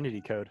 The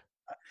Eternity Code.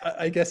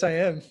 I guess I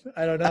am.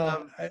 I don't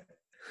know.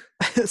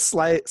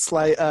 Slight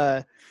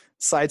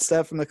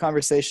sidestep from the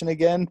conversation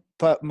again,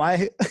 but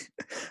my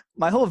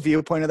whole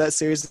viewpoint of that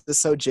series is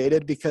so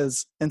jaded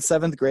because in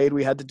 7th grade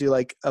we had to do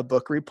like a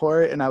book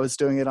report, and I was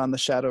doing it on The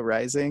Shadow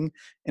Rising,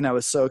 and I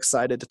was so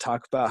excited to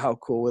talk about how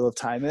cool Wheel of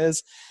Time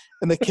is,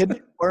 and the kid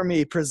before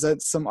me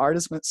presents some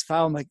Artemis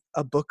Fowl. I'm like,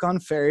 a book on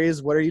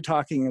fairies? What are you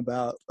talking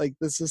about? Like,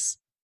 this is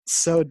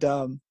so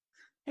dumb.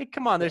 Hey,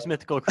 come on, there's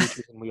mythical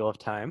creatures in Wheel of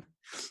Time.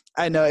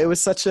 I know, it was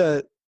such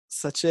a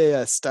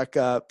stuck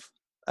up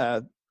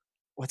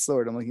what's the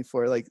word I'm looking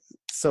for? Like,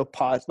 so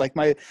like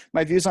my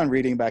views on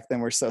reading back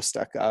then were so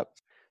stuck up.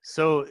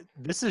 So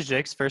this is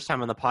Jake's first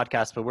time on the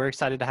podcast, but we're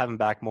excited to have him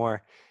back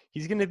more.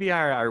 He's going to be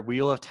our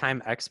Wheel of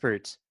Time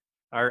expert,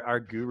 our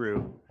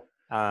guru.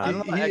 I'm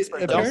not an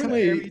expert.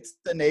 Apparently, it's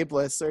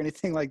enablers or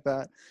anything like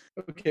that.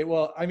 Okay,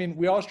 well, I mean,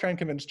 we always try and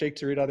convince Jake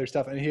to read other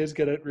stuff, and he is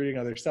good at reading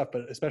other stuff.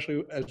 But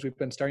especially as we've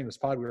been starting this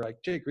pod, we were like,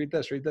 Jake, read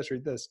this,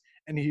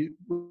 and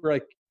we're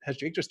like, has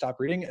Jake just stopped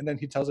reading? And then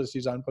he tells us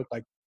he's on book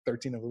like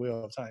 13 of the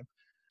Wheel of Time.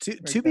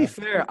 To be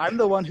fair, I'm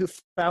the one who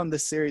found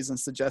this series and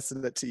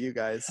suggested it to you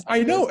guys.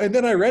 I know, and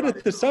then I read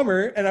it this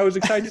summer, and I was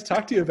excited to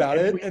talk to you about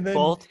it. And then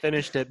both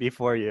finished it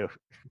before you.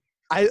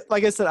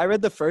 Like I said, I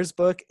read the first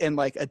book in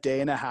like a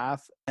day and a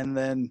half, and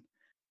then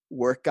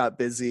work got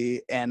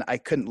busy, and I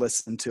couldn't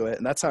listen to it.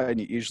 And that's how I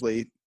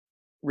usually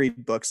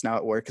read books now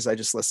at work, because I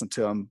just listen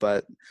to them.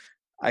 But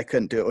I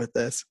couldn't do it with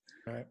this.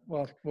 All right.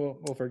 Well,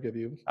 we'll forgive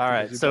you. All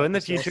right. So in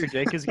the future,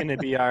 Jake is going to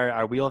be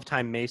our Wheel of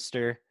Time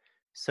maester,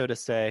 so to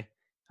say.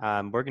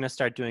 We're going to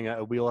start doing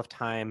a Wheel of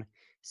Time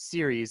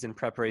series in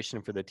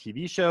preparation for the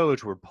TV show,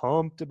 which we're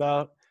pumped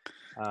about.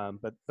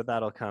 But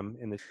that'll come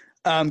in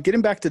the.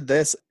 Getting back to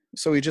this,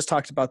 so we just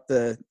talked about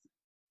the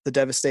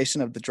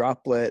devastation of the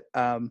droplet.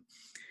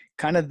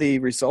 Kind of the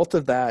result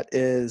of that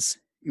is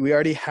we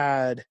already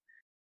had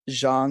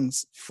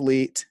Zhang's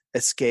fleet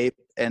escape,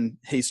 and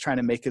he's trying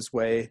to make his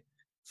way,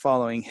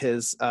 following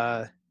his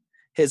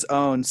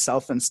own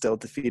self-instilled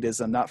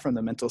defeatism, not from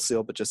the mental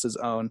seal, but just his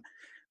own.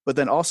 But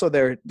then also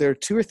there are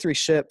 2 or 3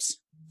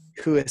 ships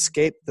who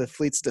escape the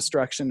fleet's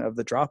destruction of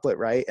the droplet,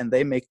 right? And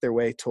they make their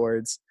way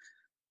towards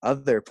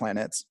other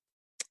planets.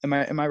 Am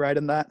I right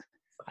in that?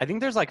 I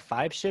think there's like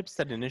 5 ships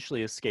that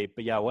initially escape,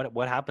 but yeah,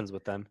 what happens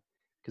with them?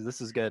 Because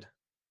this is good.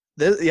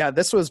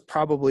 This was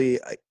probably,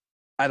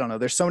 I don't know.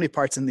 There's so many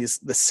parts in this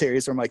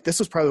series where I'm like, this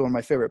was probably one of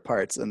my favorite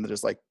parts, and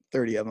there's like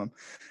 30 of them.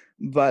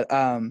 But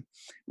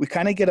we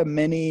kind of get a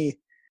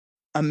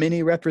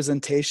mini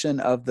representation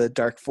of the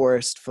Dark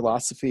Forest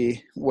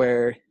philosophy,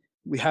 where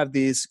we have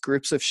these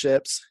groups of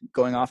ships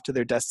going off to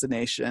their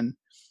destination,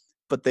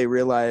 but they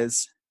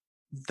realize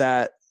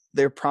that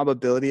their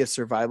probability of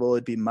survival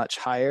would be much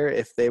higher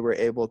if they were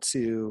able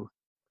to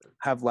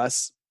have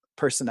less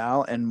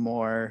personnel and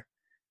more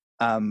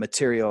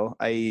material,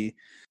 i.e.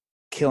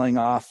 killing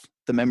off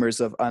the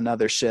members of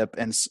another ship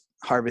and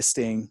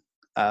harvesting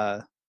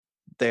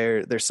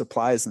their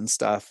supplies and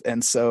stuff.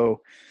 And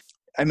so,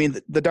 I mean,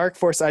 the Dark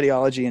Force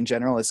ideology in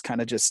general is kind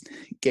of just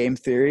game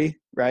theory,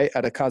 right,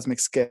 at a cosmic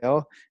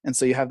scale. And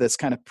so you have this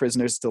kind of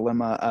prisoner's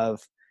dilemma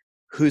of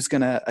who's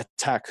going to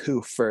attack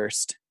who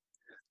first.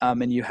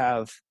 And you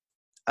have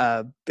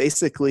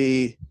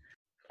basically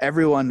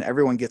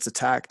everyone gets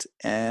attacked,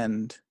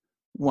 and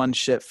one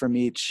ship from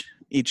each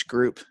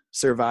group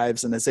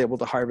survives and is able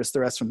to harvest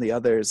the rest from the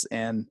others.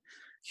 And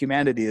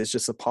humanity is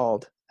just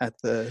appalled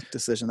at the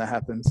decision that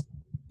happens.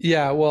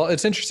 Yeah, well,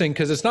 it's interesting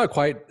because it's not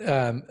quite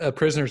a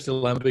prisoner's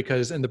dilemma,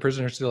 because in the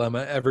prisoner's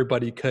dilemma,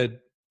 everybody could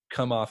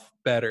come off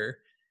better,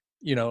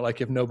 like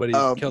if nobody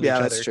killed each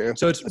that's other. true.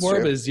 So it's That's more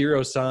true. of a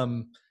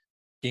zero-sum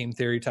game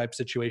theory type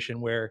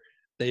situation where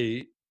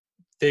they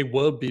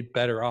will be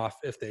better off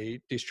if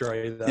they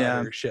destroy the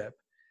other ship.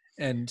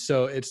 And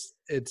so it's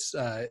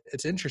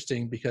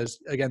interesting because,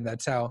 again,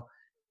 that's how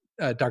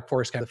Dark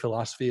Forest kind of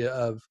philosophy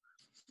of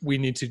we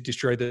need to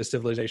destroy this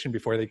civilization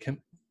before they can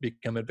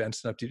become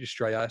advanced enough to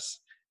destroy us.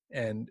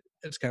 And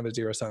it's kind of a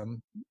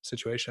zero-sum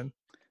situation.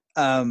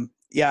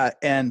 Yeah,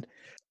 and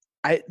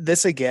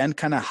this again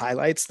kind of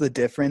highlights the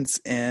difference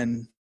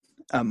in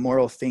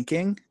moral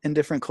thinking in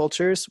different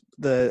cultures.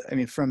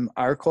 From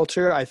our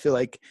culture, I feel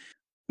like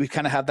we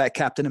kind of have that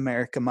Captain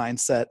America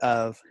mindset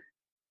of,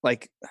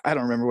 like, I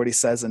don't remember what he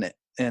says in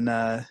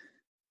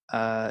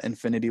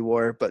Infinity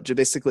War, but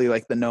basically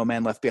like the no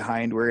man left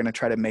behind. We're going to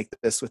try to make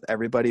this with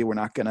everybody. We're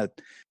not going to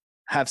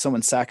have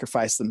someone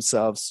sacrifice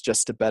themselves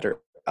just to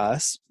better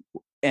us.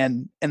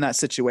 And in that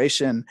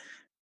situation,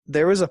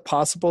 there was a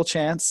possible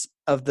chance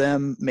of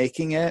them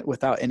making it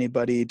without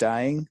anybody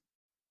dying,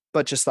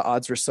 but just the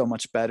odds were so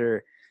much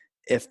better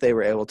if they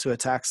were able to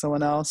attack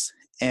someone else.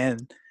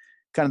 And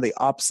kind of the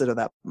opposite of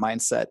that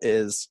mindset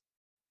is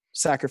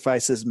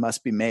sacrifices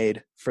must be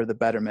made for the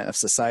betterment of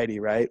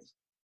society, right?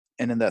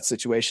 And in that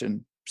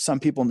situation, some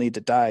people need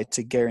to die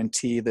to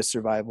guarantee the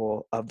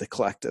survival of the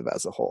collective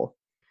as a whole.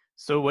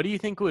 So what do you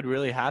think would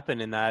really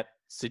happen in that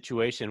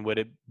situation? Would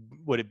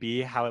it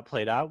be how it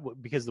played out?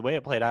 Because the way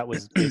it played out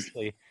was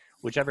basically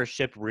whichever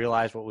ship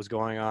realized what was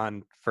going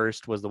on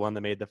first was the one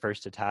that made the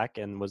first attack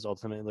and was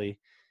ultimately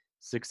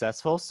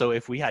successful. So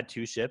if we had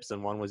two ships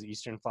and one was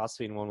Eastern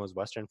philosophy and one was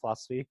Western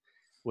philosophy,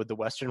 would the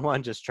Western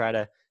one just try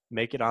to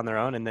make it on their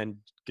own and then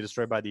get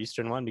destroyed by the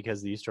Eastern one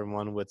because the Eastern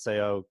one would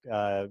say,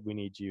 we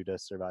need you to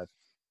survive?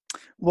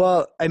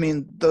 Well, I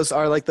mean, those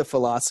are like the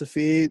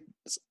philosophy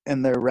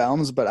in their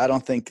realms, but I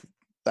don't think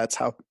that's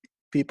how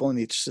people in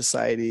each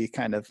society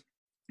kind of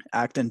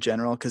act in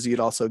general, because you'd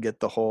also get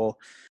the whole,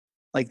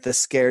 like, the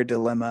scare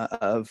dilemma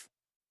of,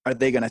 are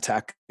they going to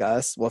attack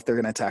us? Well, if they're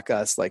going to attack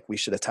us, like, we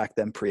should attack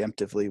them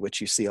preemptively,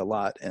 which you see a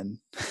lot in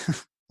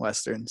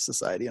Western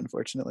society,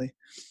 unfortunately.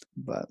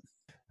 But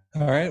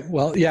all right.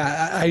 Well,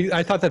 yeah,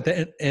 I thought that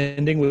the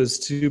ending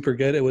was super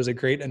good. It was a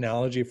great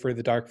analogy for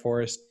the Dark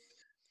Forest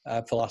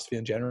philosophy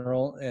in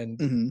general.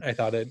 And I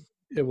thought it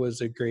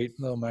was a great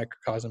little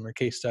microcosm or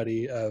case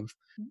study of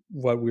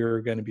what we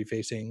were going to be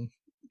facing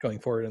going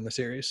forward in the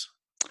series.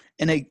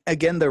 And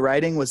again, the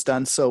writing was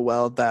done so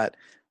well that,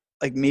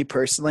 like, me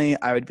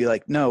personally, I would be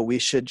like, no, we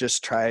should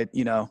just try,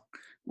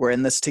 we're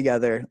in this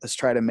together. Let's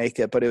try to make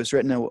it. But it was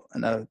written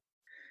in a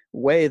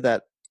way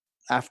that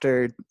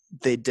after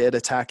they did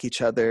attack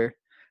each other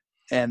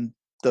and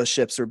those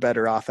ships were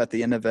better off at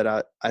the end of it,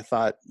 I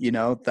thought,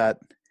 that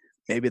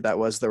maybe that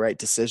was the right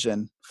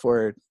decision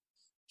for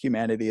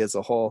humanity as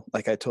a whole.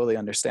 Like, I totally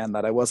understand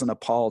that. I wasn't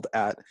appalled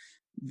at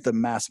the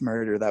mass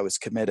murder that was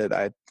committed.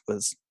 I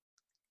was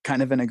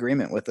kind of in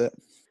agreement with it.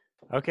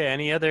 Okay.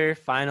 Any other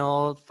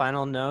final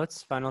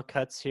notes, final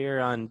cuts here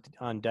on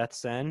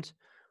Death's End,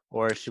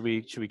 or should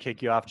we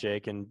kick you off,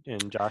 Jake, and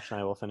Josh and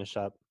I will finish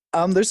up?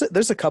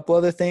 There's a couple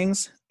other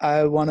things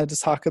I wanted to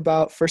talk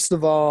about. First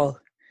of all,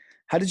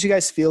 how did you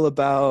guys feel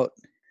about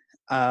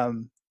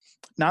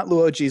not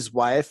Luoji's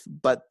wife,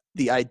 but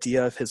the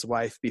idea of his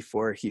wife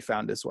before he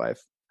found his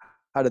wife?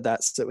 How did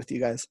that sit with you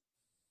guys?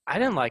 I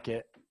didn't like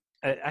it.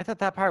 I thought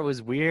that part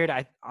was weird.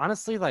 I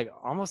honestly, like,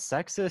 almost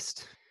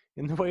sexist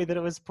in the way that it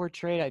was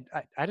portrayed.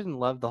 I didn't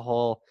love the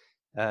whole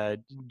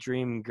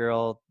dream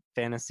girl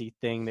fantasy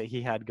thing that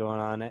he had going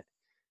on.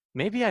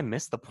 Maybe I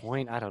missed the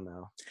point. I don't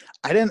know.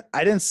 I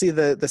didn't see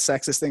the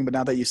sexist thing, but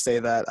now that you say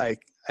that,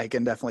 I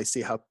can definitely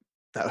see how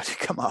that would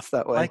come off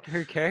that way. Like,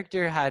 her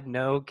character had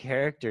no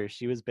character.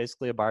 She was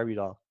basically a Barbie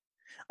doll.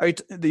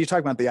 You're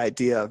talking about the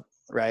idea,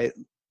 right?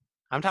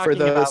 I'm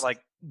talking about, like,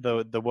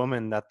 the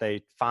woman that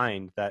they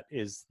find that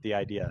is the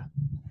idea.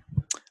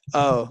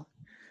 Oh,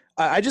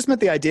 I just meant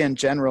the idea in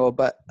general,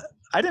 but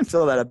I didn't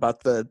feel that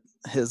about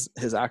his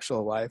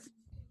actual wife.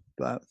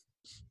 But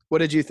what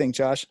did you think,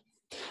 Josh?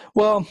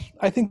 Well,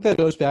 I think that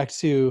goes back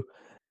to,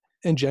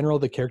 in general,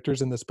 the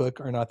characters in this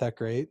book are not that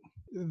great.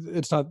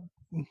 It's not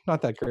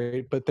that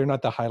great, but they're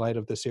not the highlight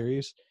of the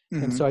series.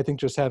 Mm-hmm. And so I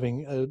think just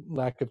having a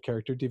lack of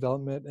character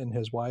development in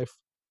his wife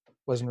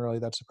wasn't really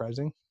that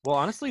surprising. Well,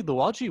 honestly,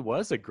 Luoji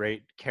was a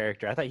great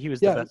character. I thought he was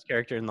the best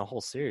character in the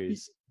whole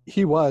series.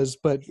 He was,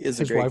 but he is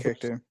a great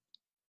character.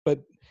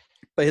 But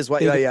his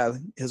wife,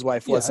 his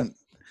wife wasn't.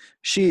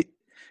 She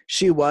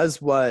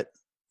was what,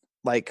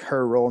 like,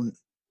 her role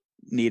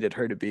needed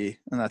her to be,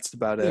 and that's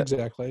about it.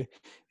 Exactly.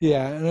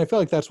 Yeah, and I feel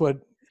like that's what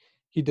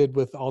he did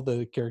with all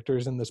the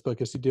characters in this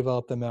book, is he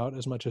developed them out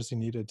as much as he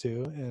needed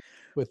to, and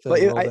with the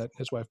role that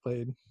his wife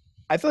played.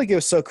 I feel like it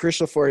was so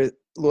crucial for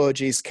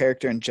Luoji's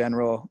character in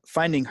general,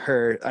 finding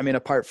her. I mean,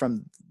 apart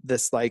from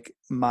this, like,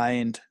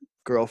 mind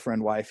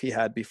girlfriend wife he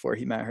had before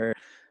he met her,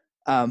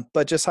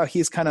 but just how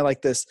he's kind of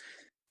like this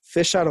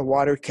fish out of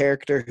water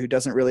character who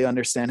doesn't really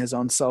understand his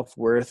own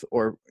self-worth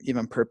or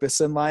even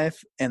purpose in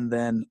life. And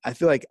then I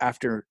feel like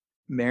after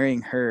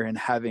marrying her and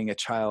having a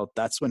child,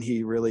 that's when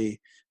he really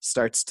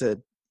starts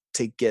to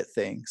get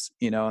things,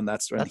 and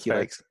that's when That's he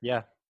fair.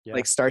 Yeah.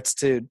 like starts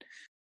to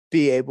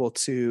be able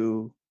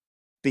to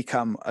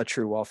become a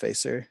true wall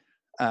facer.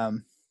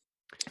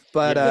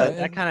 But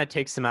that kind of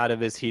takes him out of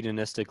his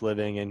hedonistic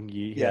living, and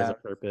he has a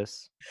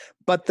purpose.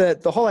 But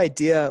the whole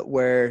idea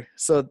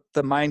so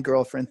the mind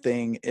girlfriend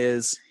thing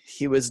is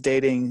he was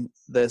dating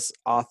this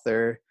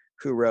author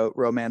who wrote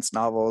romance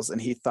novels,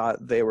 and he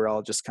thought they were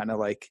all just kind of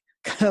like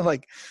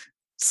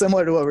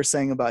similar to what we're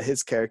saying about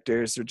his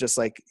characters, or just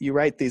like you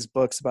write these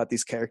books about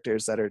these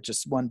characters that are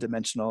just one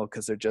dimensional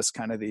because they're just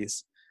kind of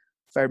these,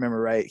 if I remember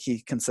right,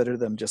 he considered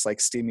them just like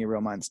steamy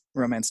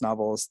romance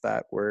novels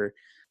that were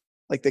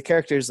like the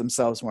characters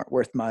themselves weren't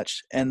worth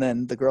much. And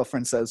then the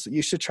girlfriend says,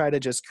 you should try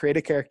to just create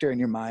a character in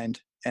your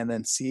mind and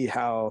then see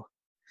how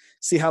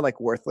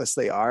like worthless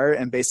they are.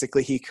 And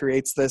basically he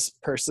creates this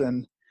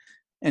person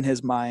in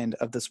his mind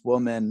of this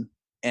woman,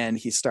 and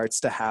he starts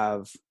to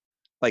have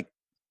like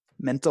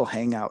mental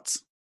hangouts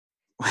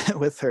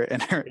with her in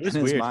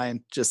his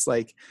mind, just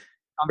like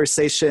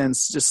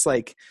conversations, just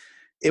like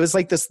it was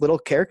like this little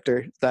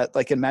character that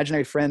like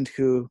imaginary friend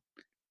who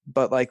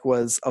but like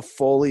was a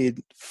fully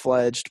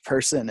fledged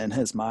person in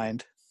his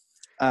mind.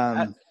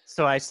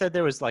 So I said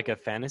there was like a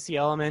fantasy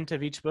element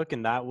of each book,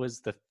 and that was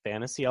the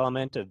fantasy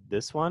element of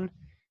this one,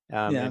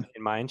 in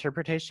my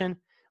interpretation.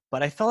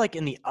 But I felt like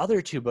in the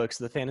other two books,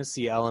 the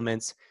fantasy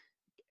elements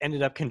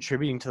ended up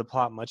contributing to the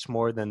plot much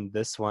more than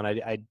this one.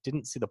 I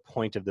didn't see the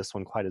point of this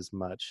one quite as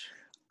much.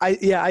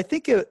 I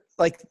think it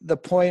like the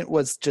point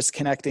was just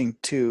connecting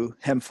to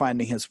him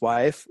finding his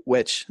wife,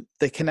 which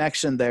the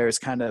connection there is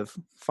kind of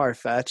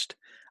far-fetched.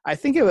 I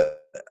think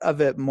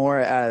of it more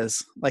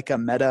as like a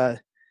meta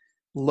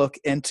look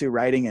into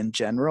writing in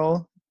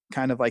general,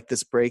 kind of like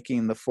this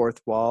breaking the fourth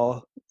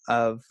wall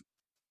of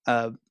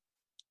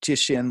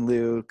Cixin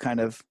Liu kind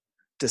of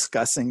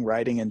discussing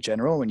writing in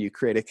general when you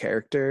create a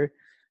character.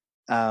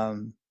 I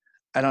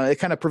don't know, it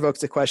kind of provokes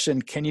the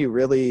question, can you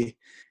really,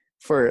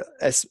 for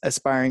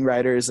aspiring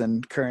writers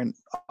and current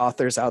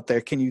authors out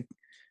there, can you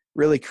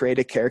really create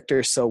a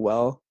character so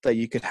well that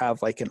you could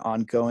have like an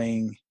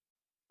ongoing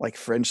like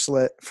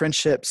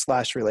friendship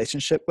 /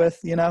 relationship with,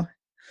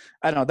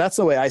 I don't know. That's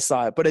the way I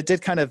saw it, but it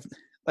did kind of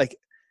like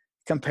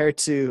compared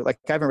to like,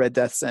 I haven't read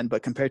Death's End,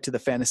 but compared to the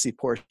fantasy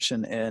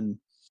portion in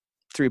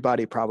Three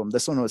Body Problem,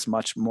 this one was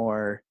much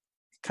more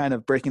kind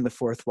of breaking the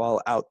fourth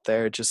wall out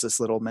there, just this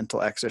little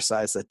mental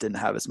exercise that didn't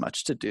have as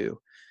much to do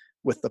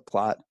with the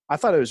plot. I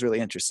thought it was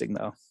really interesting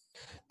though.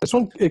 This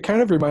one, it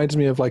kind of reminds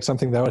me of like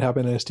something that would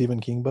happen in a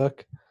Stephen King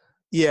book.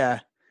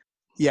 Yeah.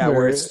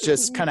 Where it's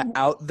just kind of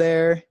out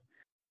there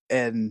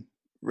and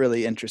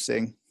really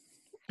interesting.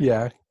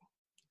 Yeah.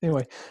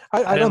 Anyway,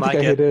 I don't think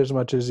I hated it as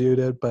much as you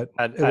did, but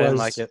I didn't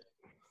like it.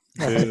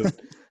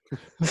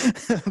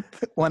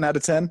 1 out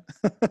of 10.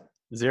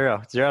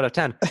 0 out of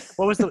 10.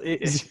 What was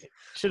it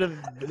should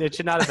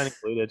not have been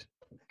included.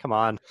 Come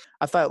on.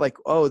 I thought like,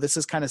 oh, this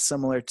is kind of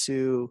similar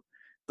to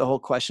the whole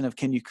question of,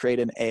 can you create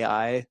an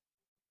AI,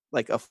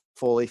 like a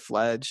fully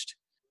fledged,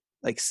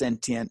 like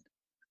sentient,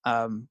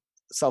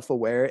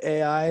 self-aware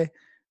AI,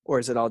 or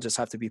does it all just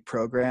have to be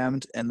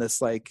programmed? And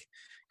this like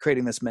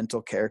creating this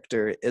mental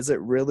character, is it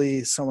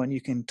really someone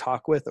you can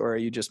talk with, or are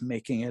you just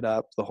making it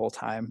up the whole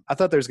time? I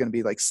thought there was going to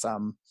be like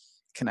some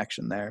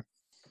connection there.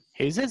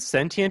 Is it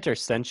sentient or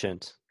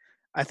sentient?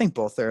 I think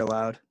both are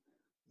allowed,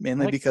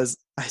 mainly because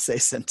I say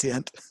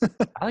sentient.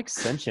 I like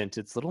sentient.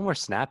 It's a little more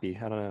snappy.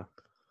 I don't know.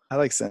 I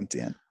like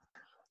sentient.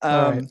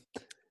 Right.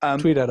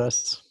 Tweet at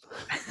us.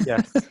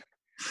 Yeah.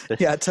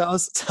 Yeah. Tell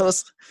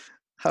us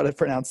how to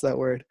pronounce that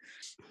word.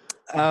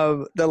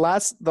 The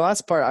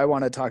last part I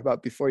want to talk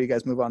about before you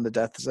guys move on to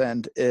Death's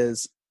End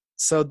is,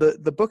 so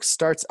the book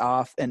starts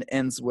off and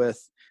ends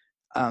with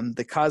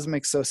the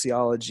cosmic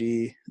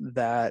sociology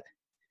that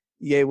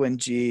Ye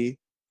Wenji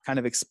kind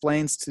of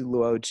explains to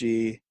Luo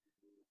Ji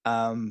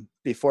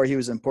before he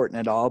was important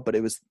at all, but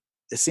it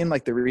seemed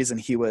like the reason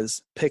he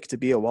was picked to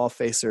be a wall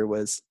facer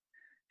was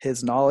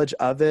his knowledge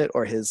of it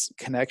or his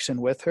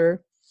connection with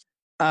her,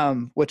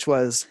 which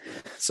was,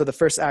 so the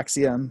first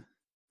axiom,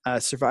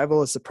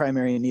 survival is the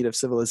primary need of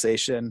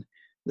civilization.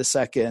 The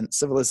second,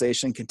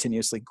 civilization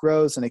continuously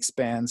grows and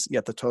expands,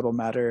 yet the total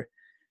matter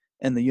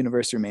in the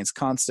universe remains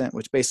constant,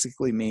 which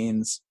basically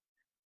means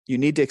you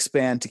need to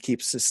expand to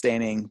keep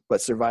sustaining,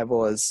 but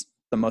survival is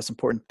the most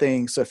important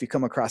thing. So if you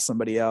come across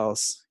somebody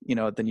else,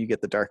 then you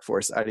get the dark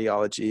force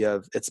ideology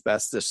of it's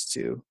best just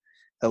to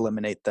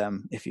eliminate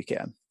them if you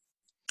can.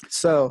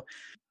 So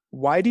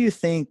why do you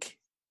think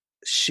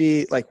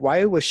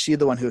why was she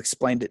the one who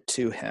explained it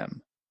to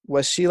him?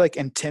 Was she like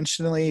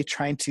intentionally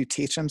trying to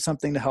teach him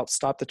something to help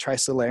stop the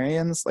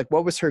Trisolarians? Like,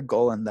 what was her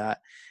goal in that?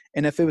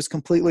 And if it was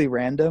completely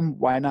random,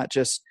 why not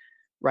just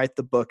write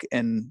the book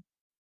in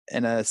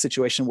a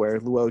situation where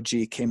Luo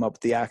Ji came up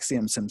with the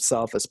axioms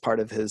himself as part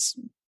of his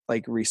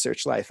like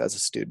research life as a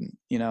student?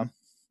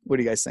 What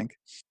do you guys think?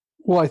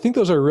 Well, I think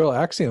those are real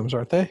axioms,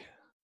 aren't they?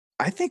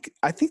 I think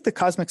the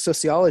cosmic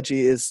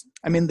sociology is,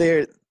 I mean,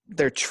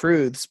 they're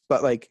truths,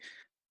 but like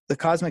the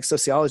cosmic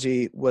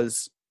sociology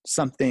was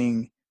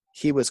something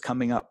he was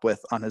coming up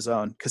with on his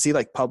own because he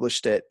like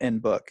published it in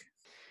book.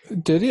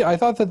 Did he? I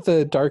thought that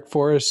the Dark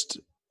Forest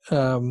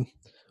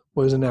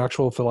was an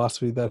actual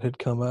philosophy that had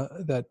come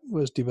that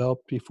was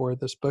developed before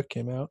this book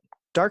came out.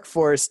 Dark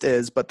Forest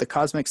is, but the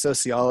cosmic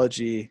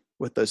sociology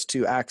with those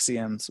two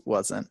axioms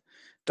wasn't.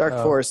 Dark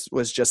Forest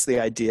was just the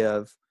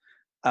idea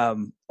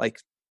of like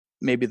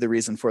maybe the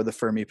reason for the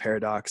Fermi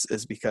paradox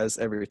is because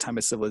every time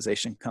a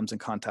civilization comes in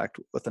contact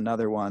with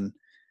another one,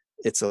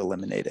 it's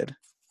eliminated.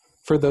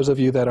 For those of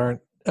you that aren't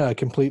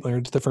complete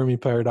nerds, the Fermi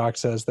paradox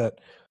says that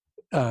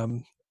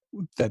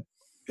that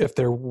if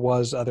there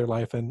was other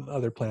life in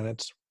other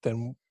planets,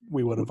 then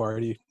we would have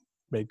already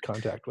made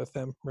contact with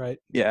them, right?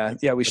 Yeah,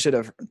 we should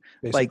have.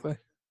 Basically. Like,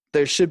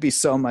 there should be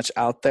so much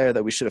out there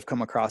that we should have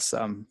come across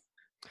some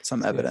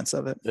evidence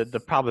of it. The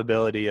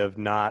probability of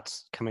not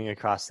coming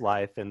across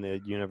life in the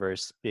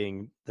universe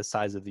being the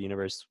size of the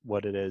universe,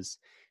 what it is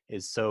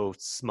so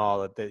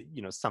small that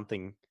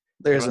something.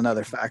 There's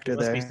another factor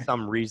there. There must be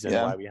some reason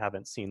why we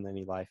haven't seen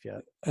any life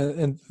yet.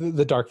 And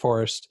the Dark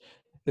Forest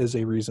is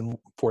a reason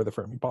for the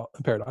Fermi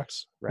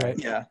paradox, right?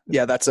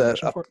 Yeah, that's a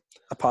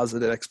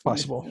positive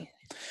explanation.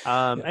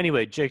 Possible.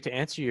 Anyway, Jake, to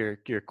answer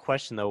your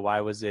question though, why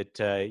was it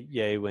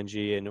Ye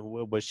Wenji, and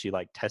was she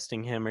like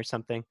testing him or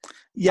something?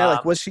 Yeah,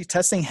 like was she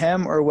testing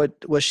him, or what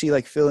was she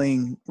like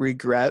feeling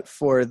regret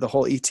for the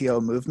whole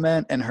ETO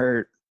movement and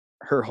her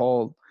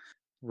whole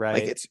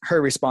like it's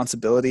her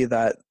responsibility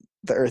that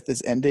the Earth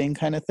is ending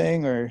kind of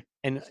thing, or?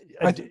 And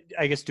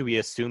I guess, do we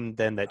assume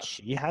then that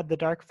she had the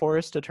Dark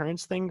Forest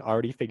deterrence thing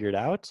already figured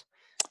out?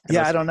 And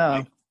I don't know.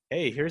 Like,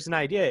 hey, here's an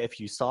idea. If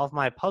you solve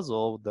my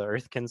puzzle, the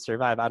Earth can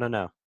survive. I don't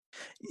know.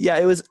 Yeah,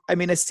 it was. I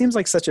mean, it seems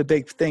like such a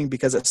big thing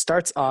because it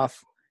starts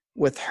off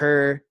with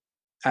her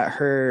at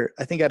her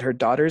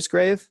daughter's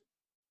grave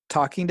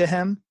talking to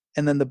him,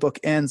 and then the book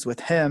ends with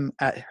him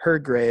at her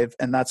grave,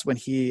 and that's when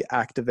he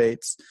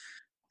activates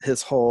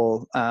his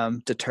whole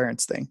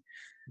deterrence thing.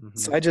 Mm-hmm.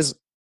 So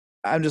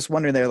I'm just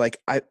wondering there, like,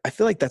 I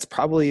feel like that's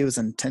probably was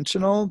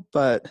intentional,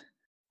 but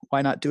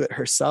why not do it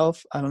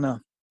herself? I don't know.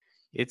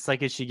 It's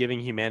like, is she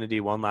giving humanity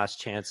one last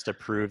chance to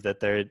prove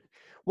that they're,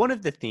 one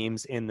of the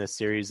themes in the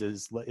series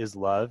is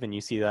love. And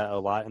you see that a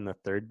lot in the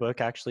third book,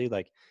 actually,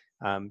 like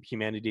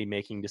humanity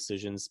making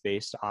decisions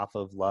based off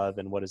of love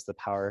and what is the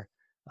power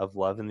of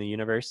love in the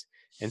universe.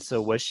 And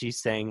so was she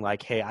saying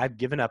like, hey, I've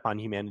given up on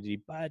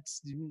humanity, but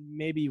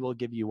maybe we'll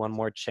give you one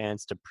more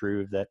chance to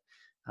prove that,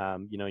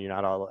 you're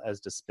not all as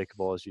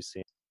despicable as you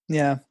seem.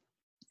 Yeah.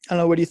 I don't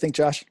know. What do you think,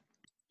 Josh?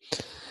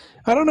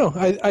 I don't know.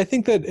 I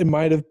think that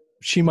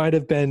she might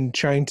have been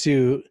trying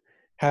to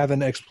have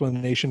an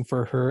explanation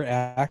for her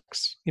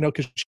acts,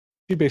 because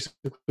she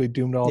basically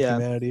doomed all of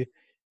humanity.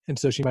 And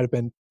so she might have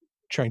been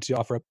trying to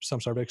offer up some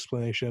sort of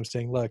explanation of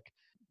saying, look,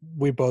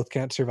 we both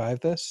can't survive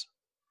this,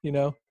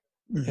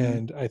 Mm-hmm.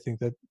 And I think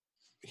that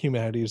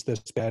humanity is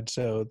this bad,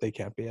 so they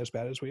can't be as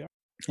bad as we are.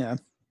 Yeah.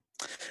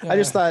 I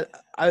just thought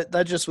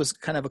that just was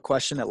kind of a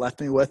question it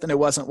left me with, and it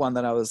wasn't one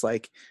that I was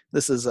like,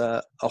 this is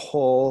a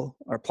hole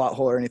or plot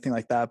hole or anything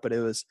like that, but it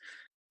was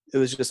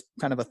just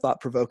kind of a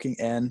thought-provoking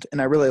end,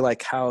 and I really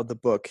like how the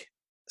book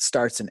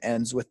starts and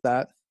ends with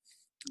that.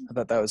 I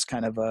thought that was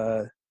kind of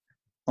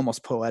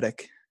almost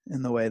poetic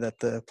in the way that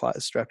the plot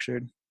is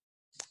structured.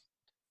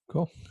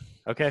 Cool.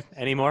 Okay.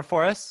 Any more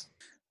for us?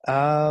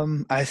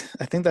 I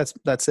think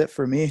that's it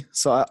for me.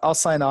 So I'll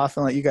sign off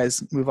and let you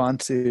guys move on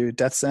to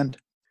Death's End.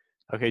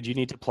 Okay. Do you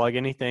need to plug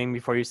anything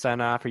before you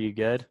sign off? Are you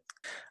good?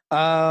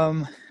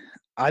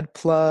 I'd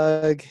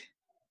plug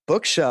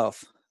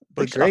Bookshelf.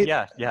 Bookshelf,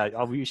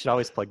 yeah. You should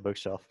always plug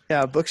Bookshelf.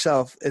 Yeah,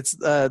 Bookshelf. It's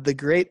the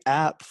great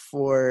app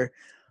for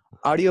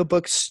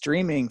audiobook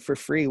streaming for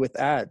free with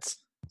ads.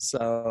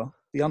 So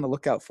be on the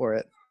lookout for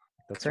it.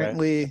 That's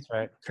currently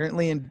right.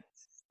 Currently in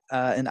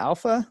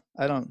alpha.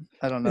 I don't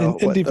know.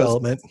 In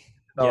development.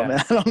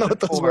 Yeah. I don't know what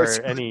those words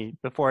are.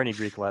 Before any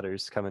Greek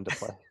letters come into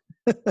play.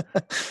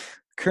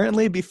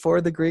 Currently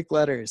before the Greek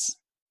letters.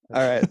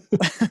 All right.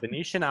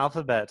 Venetian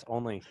alphabet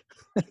only.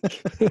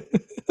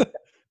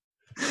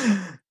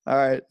 All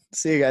right.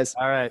 See you guys.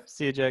 All right.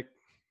 See you, Jake.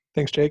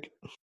 Thanks, Jake.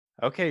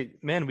 Okay,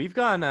 man, we've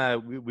gone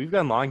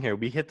long here.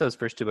 We hit those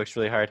first two books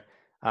really hard.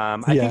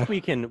 I think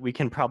we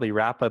can probably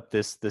wrap up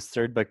this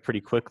third book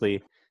pretty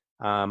quickly.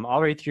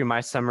 I'll read through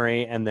my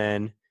summary, and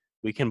then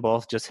we can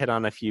both just hit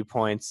on a few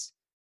points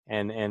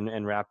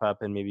and wrap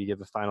up and maybe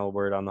give a final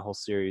word on the whole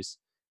series.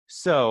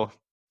 So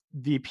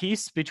the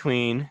peace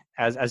between,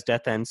 as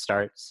Death End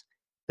starts,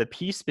 the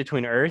peace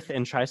between Earth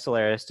and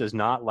Trisolaris does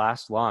not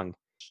last long.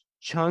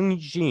 Chung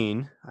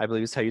Jin, I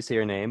believe is how you say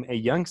her name, a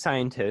young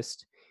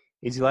scientist,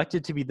 is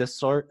elected to be the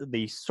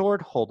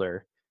sword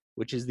holder,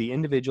 which is the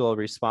individual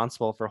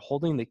responsible for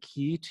holding the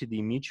key to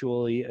the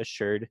mutually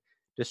assured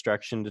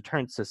destruction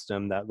deterrent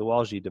system that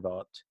Lualji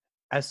developed.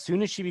 As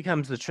soon as she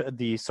becomes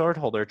the sword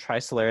holder,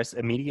 Trisolaris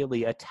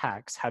immediately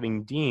attacks,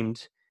 having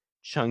deemed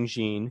Chung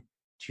Jin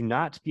to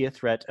not be a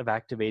threat of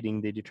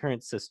activating the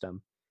deterrent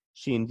system.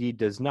 She indeed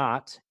does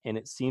not, and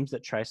it seems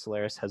that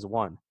Trisolaris has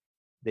won.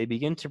 They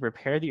begin to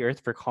prepare the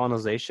Earth for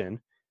colonization,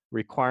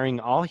 requiring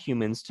all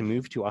humans to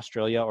move to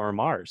Australia or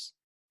Mars.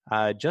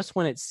 Just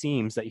when it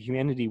seems that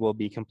humanity will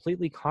be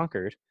completely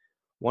conquered,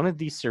 one of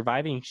these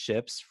surviving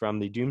ships from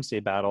the Doomsday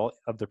Battle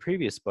of the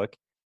previous book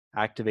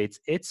activates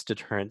its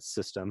deterrence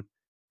system,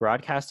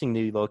 broadcasting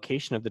the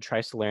location of the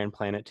Trisolarian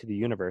planet to the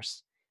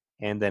universe,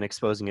 and then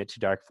exposing it to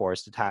Dark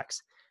Forest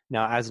attacks.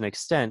 Now, as an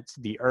extent,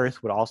 the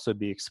Earth would also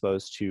be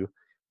exposed to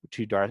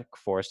Dark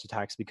Forest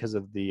attacks because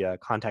of the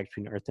contact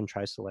between Earth and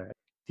Trisolarian.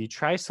 The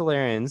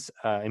Trisolarians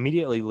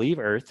immediately leave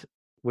Earth,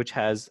 which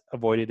has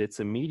avoided its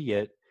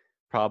immediate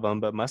problem,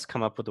 but must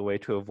come up with a way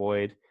to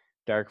avoid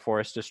Dark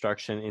Forest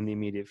destruction in the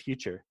immediate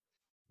future.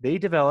 They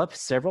develop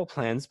several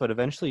plans, but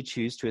eventually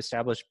choose to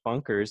establish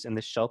bunkers in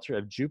the shelter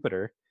of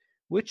Jupiter,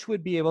 which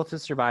would be able to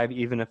survive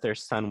even if their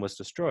sun was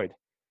destroyed.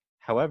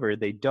 However,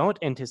 they don't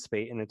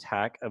anticipate an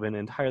attack of an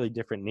entirely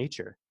different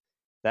nature.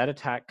 That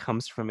attack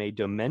comes from a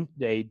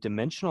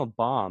dimensional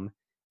bomb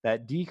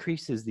that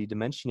decreases the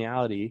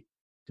dimensionality,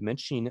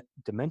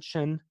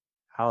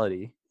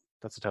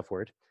 that's a tough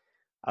word,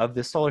 of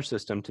the solar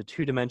system to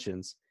 2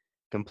 dimensions,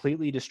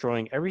 completely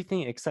destroying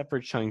everything except for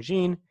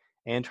Chang-Jin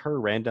and her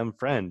random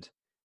friend.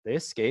 They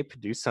escape,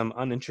 do some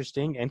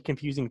uninteresting and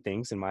confusing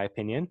things, in my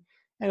opinion,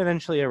 and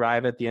eventually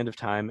arrive at the end of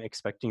time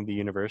expecting the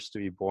universe to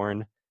be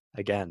born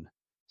again.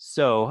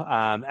 So,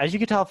 as you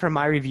can tell from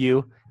my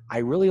review, I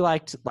really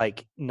liked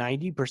like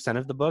 90%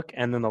 of the book,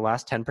 and then the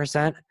last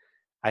 10%,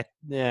 I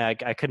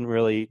couldn't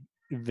really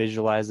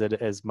visualize it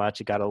as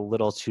much. It got a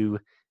little too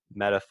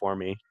meta for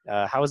me.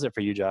 How was it for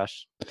you,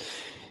 Josh?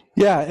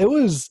 Yeah, it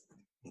was.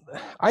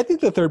 I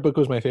think the third book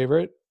was my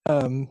favorite,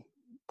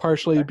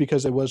 partially Okay.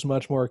 because it was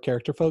much more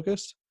character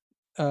focused,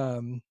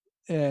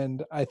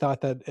 and I thought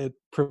that it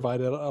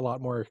provided a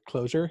lot more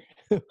closure.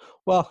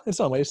 Well, in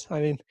some ways, I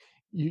mean,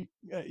 you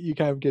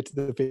kind of get to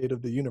the fate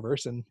of the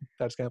universe, and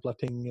that's kind of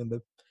left hanging in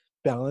the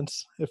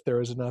balance if there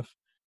was enough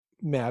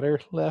matter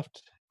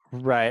left.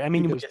 Right. I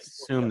mean, we Because people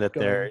assume kept that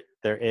going.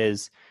 there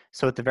is.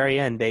 So at the very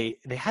end, they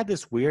had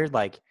this weird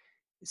like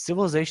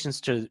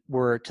civilizations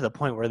were to the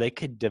point where they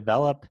could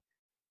develop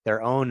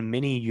their own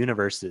mini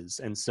universes,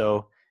 and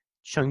so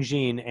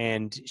Chang-Jin,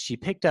 and she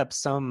picked up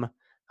some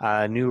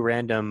new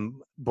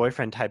random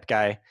boyfriend type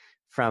guy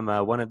from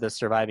one of the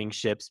surviving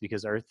ships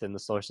because Earth and the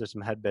solar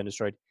system had been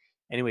destroyed.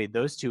 Anyway,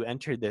 those two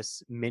entered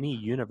this mini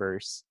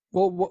universe.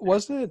 Well,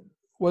 wasn't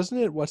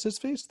it what's his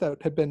face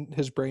that had been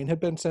his brain had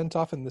been sent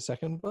off in the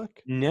second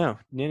book? No.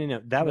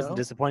 That was the No.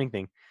 disappointing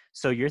thing.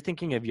 So you're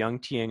thinking of young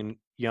Tian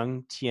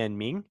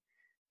Ming,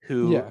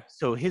 who Yeah.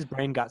 so his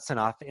brain got sent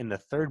off in the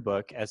third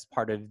book as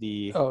part of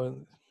the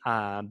Oh,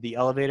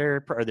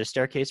 elevator or the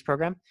staircase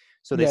program.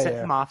 So they yeah, sent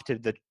yeah, him off to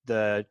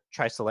the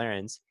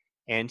Trisolarans,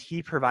 and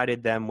he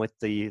provided them with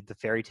the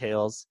fairy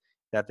tales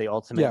that they yeah.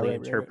 ultimately Right, right,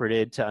 right.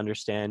 interpreted to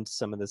understand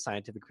some of the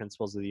scientific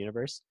principles of the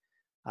universe,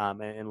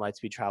 and light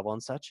speed travel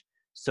and such.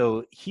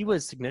 So he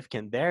was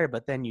significant there,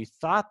 but then you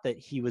thought that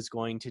he was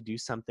going to do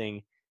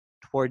something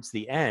towards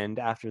the end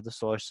after the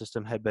solar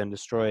system had been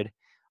destroyed.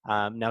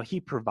 Now he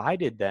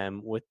provided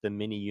them with the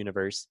mini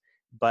universe,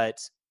 but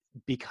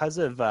because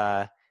of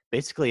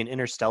basically an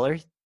interstellar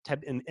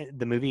type in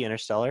the movie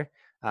Interstellar,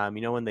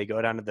 when they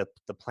go down to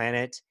the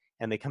planet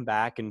and they come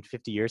back and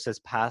 50 years has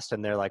passed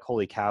and they're like,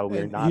 holy cow,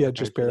 we're And not he had prepared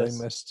just for barely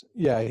this. missed.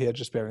 Yeah, he had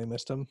just barely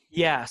missed him.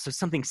 Yeah, so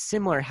something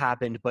similar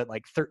happened, but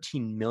like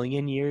 13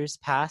 million years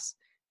pass.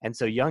 And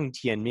so young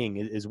Tian Ming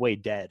is way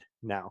dead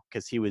now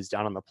because he was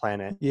down on the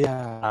planet.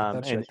 Yeah,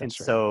 that's And right. That's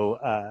right.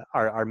 so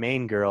our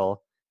main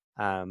girl,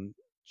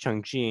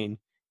 Chung Jin,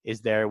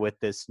 is there with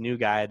this new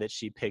guy that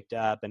she picked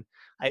up, and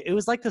it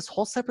was like this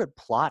whole separate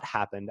plot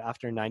happened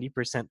after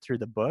 90% through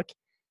the book,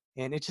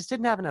 and it just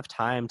didn't have enough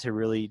time to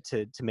really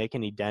to make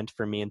any dent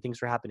for me, and things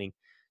were happening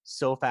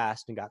so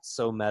fast and got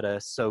so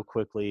meta so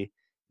quickly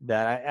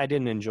that I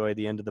didn't enjoy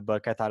the end of the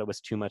book. I thought it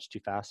was too much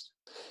too fast.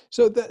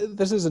 So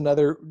this is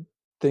another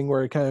thing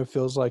where it kind of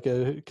feels like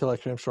a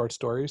collection of short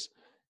stories,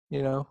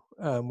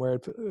 where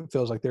it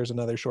feels like there's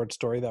another short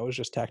story that was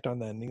just tacked on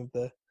the ending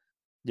of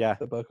Yeah,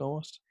 the book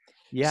almost.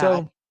 yeah.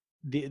 So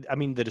I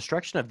mean, the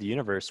destruction of the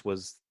universe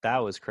was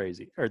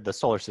crazy, or the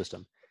solar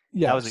system.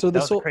 yeah, so That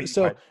was a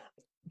crazy part.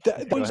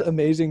 that Go was ahead.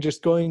 amazing.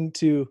 Just going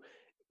to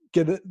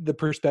get the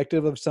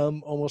perspective of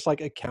some almost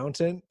like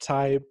accountant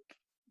type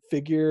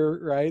figure,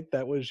 right?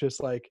 That was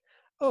just like,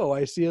 oh,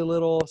 I see a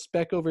little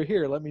speck over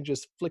here. Let me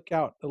just flick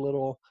out a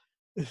little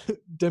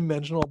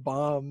dimensional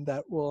bomb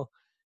that will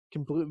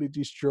completely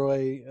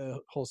destroy a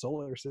whole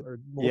solar system or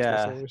multiple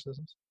Yeah, solar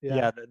systems. Yeah.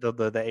 yeah.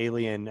 The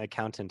alien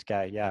accountant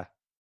guy. Yeah,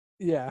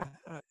 Yeah.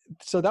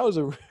 So that was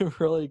a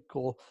really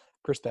cool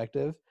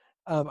perspective.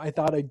 I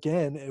thought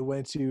again it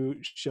went to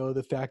show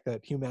the fact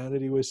that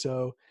humanity was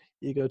so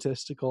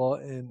egotistical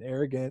and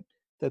arrogant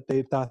that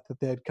they thought that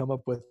they had come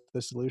up with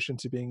the solution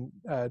to being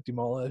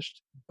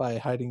demolished by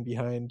hiding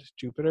behind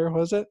Jupiter.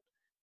 Was it?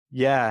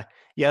 Yeah.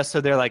 Yeah.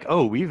 So they're like,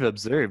 oh, we've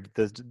observed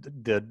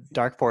the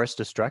dark forest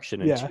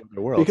destruction in Yeah, two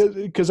other worlds.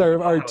 because We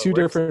know our how it two works.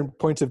 different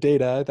points of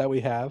data that we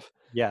have,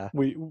 Yeah.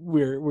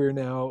 we're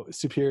now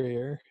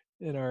superior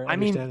in our I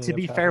mean, understanding to of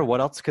be fair, how.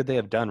 what else could they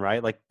have done,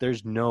 right? Like,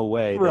 there's no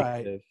way they could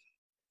Right. have.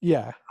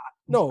 Yeah. I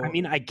No.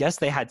 mean, I guess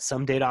they had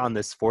some data on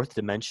this fourth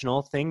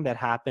dimensional thing that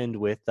happened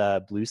with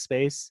Blue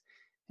Space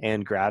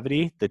and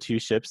Gravity, the two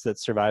ships that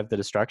survived the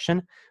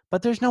destruction.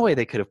 But there's no way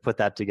they could have put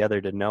that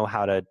together to know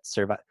how to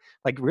survive.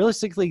 Like,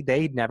 realistically,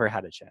 they never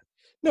had a chance.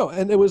 No,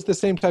 and it was the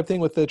same type thing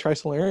with the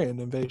Trisolarian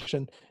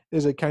invasion.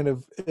 Is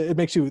it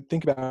makes you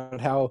think about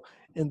how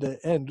in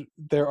the end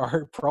there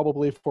are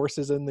probably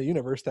forces in the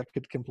universe that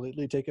could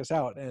completely take us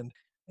out, and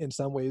in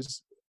some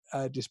ways,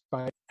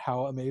 despite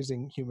how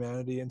amazing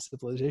humanity and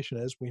civilization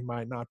is, we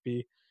might not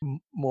be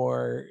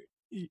more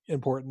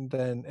important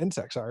than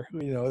insects are.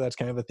 That's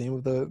kind of a theme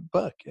of the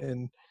book,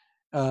 and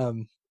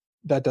um,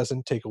 that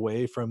doesn't take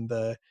away from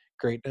the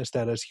greatness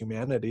that is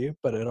humanity,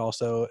 but it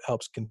also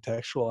helps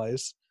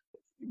contextualize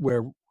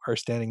where our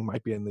standing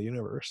might be in the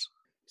universe.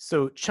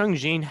 So Chung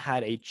Jin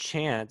had a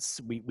chance,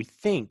 we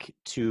think,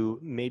 to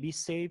maybe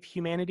save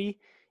humanity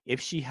if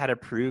she had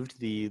approved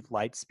the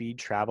light speed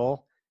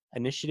travel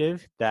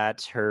initiative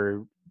that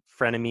her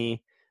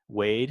frenemy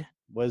Wade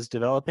was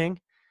developing.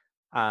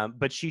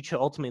 But she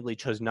ultimately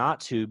chose not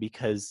to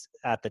because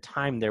at the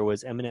time there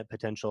was eminent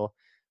potential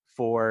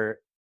for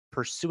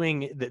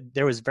pursuing.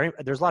 There was a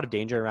lot of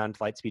danger around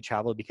light speed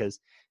travel because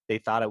they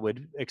thought it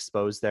would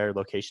expose their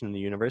location in the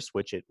universe,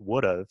 which it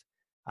would have.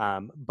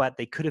 But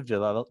they could have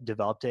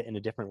developed it in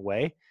a different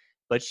way.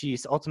 But she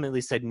ultimately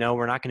said, no,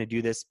 we're not going to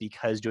do this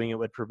because doing it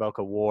would provoke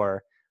a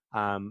war.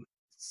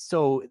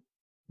 So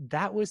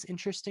that was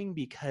interesting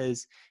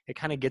because it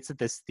kind of gets at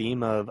this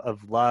theme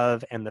of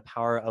love and the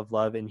power of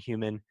love in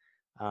human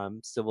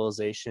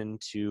civilization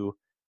to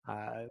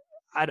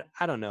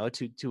I don't know,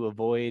 to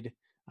avoid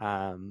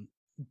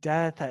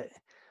death.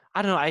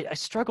 I don't know. I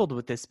struggled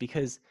with this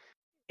because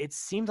it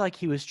seemed like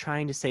he was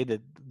trying to say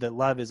that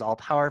love is all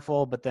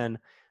powerful, but then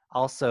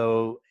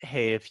also,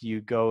 hey, if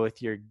you go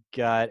with your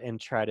gut and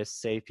try to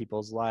save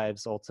people's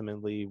lives,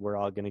 ultimately we're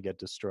all going to get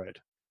destroyed.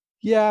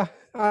 Yeah,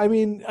 I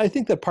mean, I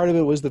think that part of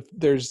it was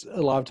there's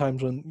a lot of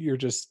times when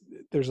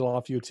there's a lot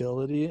of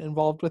utility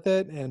involved with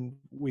it, and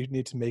we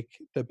need to make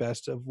the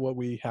best of what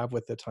we have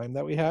with the time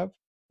that we have.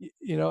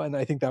 And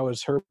I think that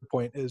was her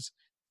point: is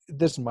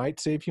this might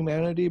save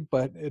humanity,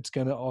 but it's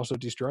going to also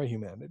destroy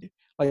humanity.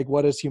 Like,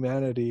 what is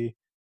humanity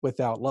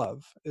without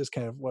love? Is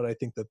kind of what I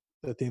think that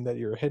the theme that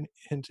you're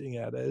hinting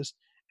at is.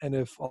 And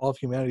if all of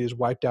humanity is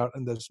wiped out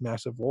in this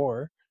massive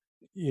war,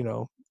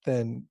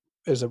 then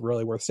is it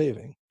really worth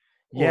saving?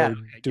 Yeah, Or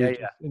do yeah, we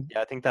yeah,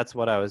 yeah. I think that's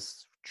what I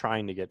was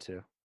trying to get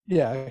to.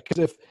 yeah, because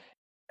if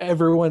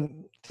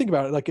everyone, think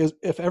about it, like,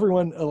 if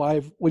everyone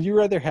alive, would you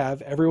rather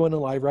have everyone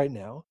alive right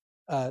now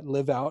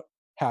live out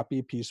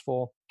happy,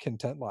 peaceful,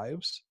 content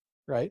lives,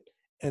 right,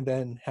 and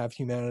then have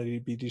humanity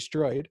be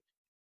destroyed,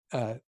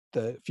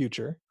 the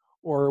future,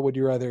 or would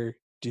you rather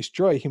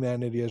destroy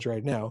humanity as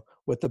right now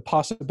with the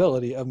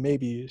possibility of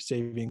maybe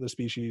saving the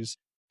species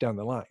down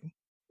the line?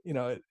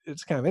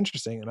 It's kind of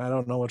interesting, and I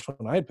don't know which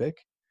one I'd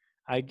pick.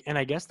 I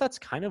guess that's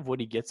kind of what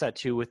he gets at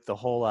too with the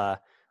whole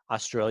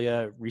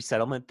Australia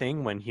resettlement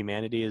thing when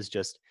humanity is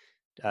just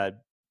uh,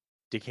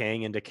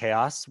 decaying into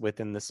chaos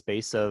within the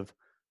space of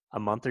a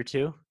month or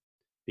two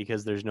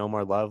because there's no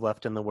more love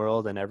left in the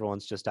world and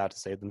everyone's just out to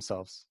save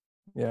themselves.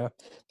 Yeah,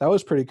 that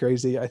was pretty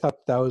crazy. I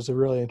thought that was a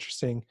really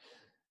interesting,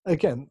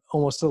 again,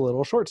 almost a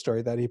little short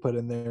story that he put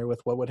in there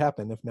with what would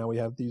happen if now we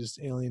have these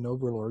alien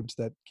overlords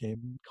that came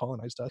and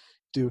colonized us,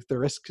 do the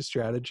risk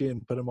strategy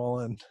and put them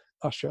all in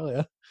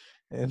Australia.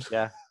 And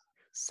Yeah.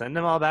 Send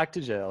them all back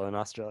to jail in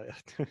Australia.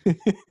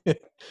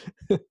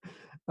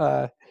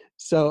 uh,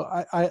 so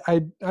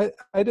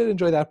I did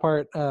enjoy that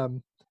part,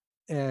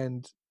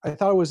 and I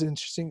thought it was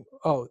interesting.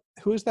 Oh,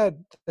 who is that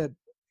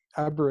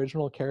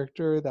Aboriginal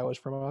character that was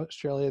from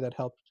Australia that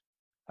helped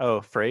Oh,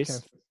 kind phrase?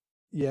 of,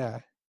 yeah,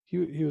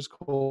 he was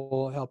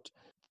cool.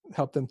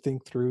 Helped them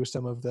think through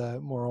some of the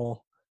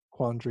moral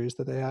quandaries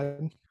that they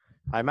had.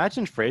 I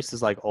imagine phrase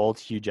is like old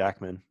Hugh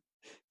Jackman.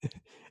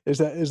 Is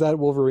that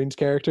Wolverine's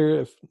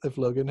character? If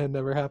Logan had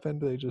never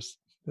happened,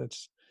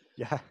 that's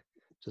Yeah.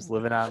 Just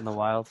living out in the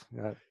wild.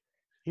 Yeah.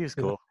 He was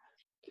cool.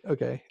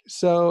 okay.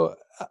 So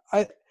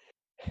I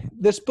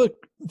this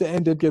book, the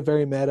end did get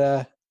very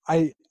meta.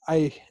 I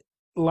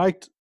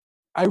liked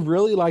I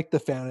really liked the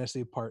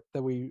fantasy part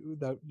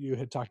that you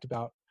had talked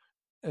about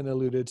and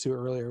alluded to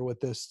earlier with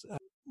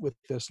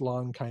this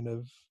long kind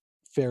of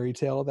fairy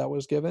tale that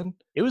was given.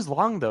 It was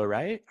long though,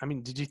 right? I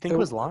mean, did you think It, it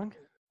was long?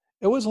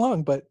 it was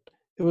long, but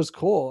it was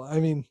cool. I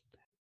mean,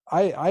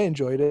 I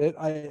enjoyed it.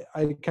 I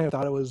kind of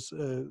thought it was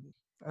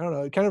I don't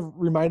know. It kind of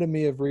reminded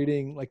me of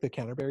reading like the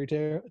Canterbury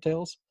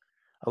Tales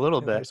A little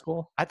in high bit.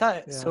 school. I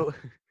thought Yeah. so.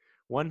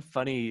 One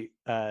funny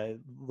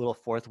little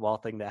fourth wall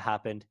thing that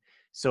happened.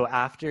 So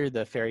after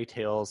the fairy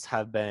tales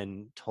have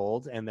been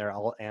told and they're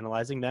all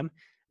analyzing them,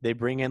 they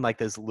bring in like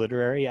this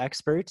literary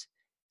expert,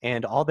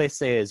 and all they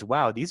say is,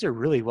 "Wow, these are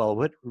really well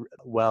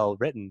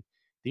written.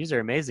 These are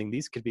amazing.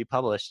 These could be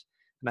published."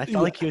 And I felt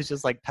Yeah. like he was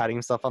just like patting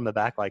himself on the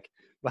back, like,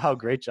 "Wow,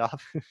 great job."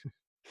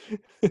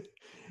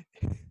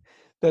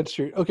 That's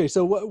true. Okay,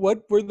 so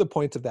what were the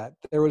points of that?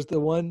 There was the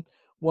one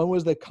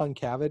was the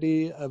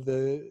concavity of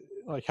the,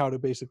 like, how to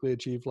basically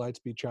achieve light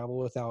speed travel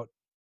without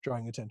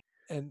drawing attention,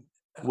 and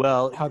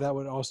Well, how that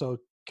would also you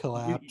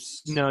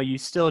collapse. no, you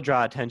still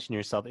draw attention to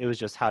yourself. It was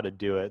just how to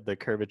do it, the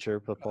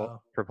curvature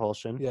Oh,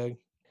 propulsion. yeah.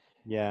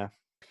 Yeah.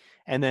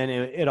 And then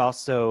it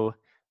also,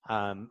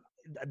 um,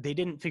 they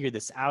didn't figure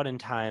this out in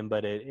time,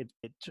 but it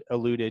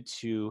alluded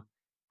to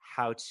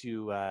how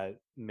to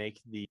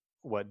make the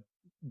what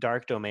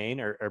dark domain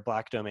or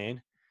black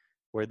domain,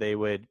 where they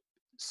would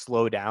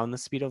slow down the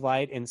speed of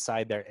light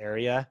inside their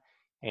area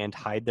and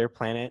hide their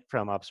planet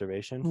from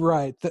observation.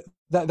 Right.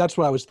 That's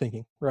what I was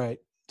thinking. Right.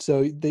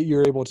 So that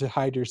you're able to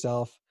hide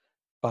yourself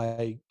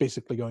by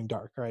basically going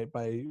dark, right?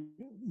 By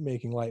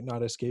making light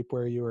not escape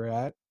where you were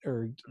at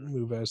or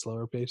move at a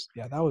slower pace.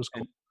 Yeah, that was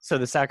cool. And so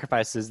the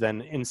sacrifice is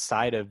then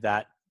inside of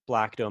that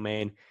black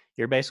domain.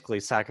 You're basically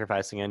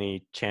sacrificing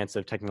any chance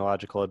of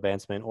technological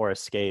advancement or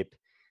escape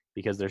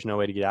because there's no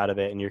way to get out of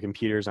it, and your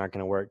computers aren't going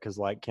to work because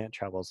light can't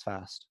travel as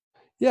fast.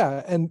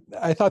 Yeah, and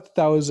I thought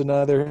that was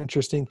another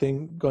interesting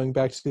thing, going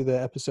back to the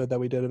episode that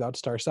we did about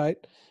Starsight.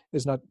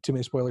 Is not too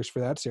many spoilers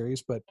for that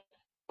series, but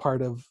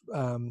part of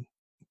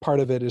part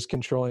of it is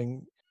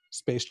controlling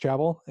space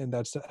travel, and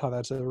that's how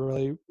that's a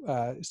really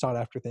sought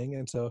after thing.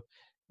 And so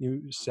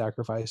you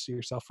sacrifice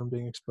yourself from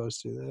being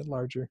exposed to the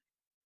larger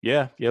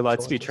Yeah, solar system.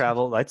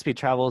 light speed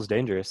travel is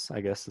dangerous, I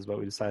guess, is what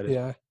we decided.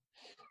 Yeah,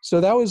 so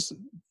that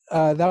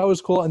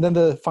was cool. And then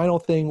the final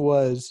thing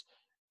was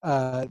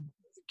uh,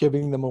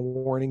 giving them a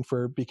warning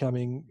for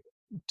becoming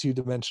two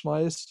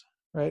dimensionalized,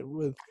 right?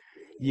 With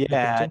the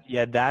Yeah, painting.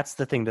 yeah, that's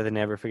the thing that they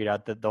never figured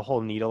out, the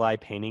whole needle eye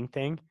painting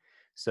thing.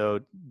 So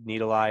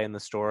needle eye in the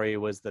story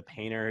was the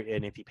painter,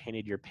 and if he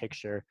painted your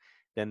picture,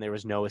 then there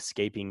was no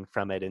escaping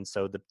from it. And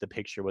so the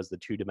picture was the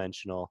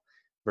two-dimensional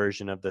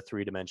version of the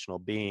three-dimensional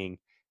being.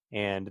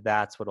 And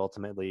that's what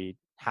ultimately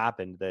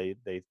happened. They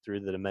threw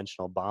the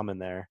dimensional bomb in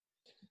there.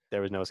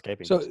 There was no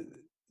escaping. So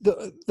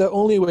the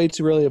only way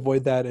to really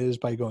avoid that is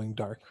by going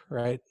dark,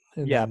 right?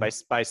 And Yeah, then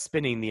by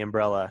spinning the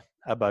umbrella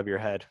above your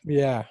head,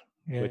 yeah,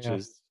 which yeah,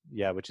 is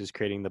which is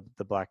creating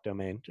the black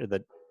domain, or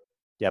the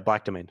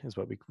black domain is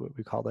what we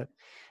called it.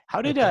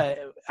 okay,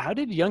 How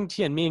did young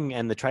Tianming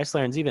and the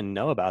Trisolarans even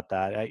know about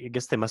that? I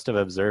guess they must have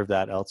observed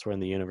that elsewhere in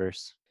the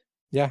universe.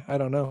 yeah. I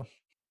don't know.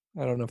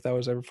 I don't know if that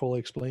was ever fully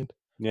explained.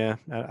 Yeah,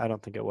 I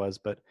don't think it was,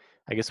 but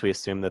I guess we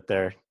assume that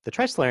the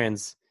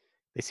Trisolarans.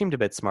 They seemed a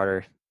bit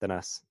smarter than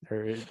us.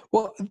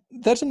 Well,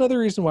 that's another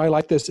reason why I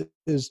like this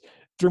is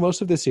through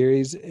most of the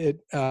series, it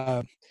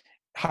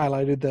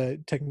highlighted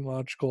the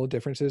technological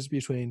differences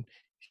between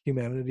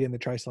humanity and the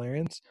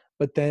Trisolarians.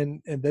 But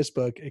then in this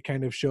book, it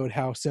kind of showed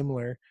how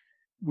similar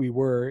we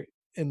were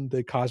in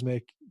the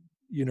cosmic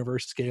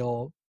universe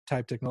scale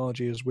type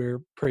technologies.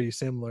 We're pretty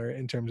similar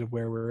in terms of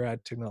where we're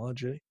at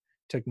technologically,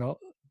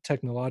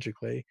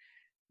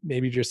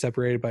 maybe just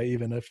separated by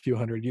even a few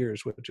hundred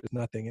years, which is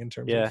nothing in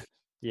terms of Yeah,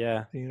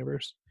 yeah, the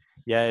universe.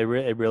 yeah. It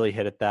really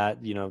hit at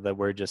that. That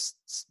we're just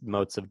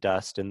motes of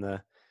dust in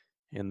the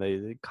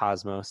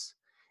cosmos.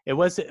 It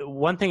was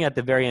one thing at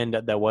the very end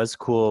that was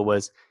cool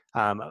was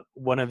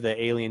one of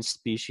the alien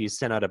species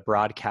sent out a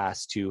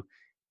broadcast to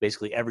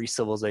basically every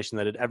civilization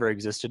that had ever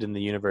existed in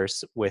the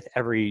universe with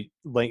every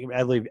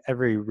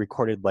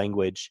recorded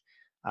language,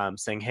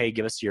 saying, "Hey,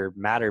 give us your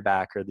matter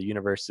back, or the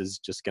universe is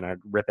just going to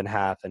rip in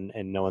half, and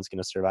no one's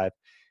going to survive."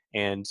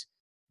 And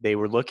they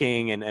were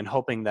looking and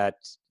hoping that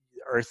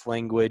Earth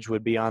language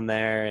would be on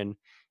there, and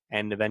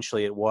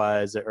eventually it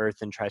was.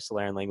 Earth and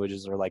Trisolaran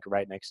languages are like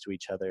right next to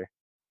each other.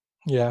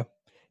 Yeah,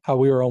 how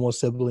we were almost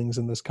siblings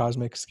in this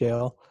cosmic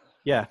scale.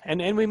 Yeah,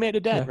 and we made a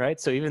dent, Yeah. right?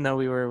 So even though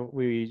we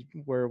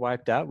were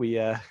wiped out,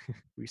 we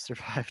we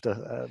survived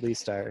at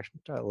least a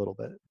little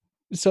bit.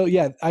 So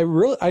yeah,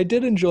 I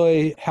did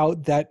enjoy how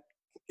that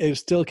it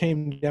still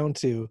came down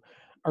to,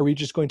 are we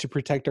just going to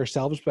protect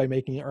ourselves by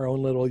making our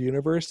own little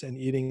universe and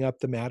eating up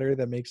the matter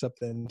that makes up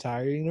the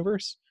entire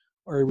universe,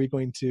 or are we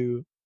going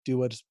to do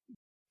what's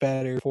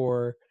better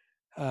for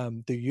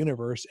the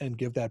universe and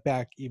give that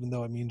back, even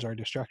though it means our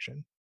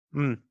destruction?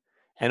 Mm.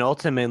 And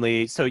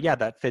ultimately, so yeah,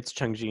 that fits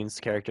Chung Jin's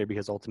character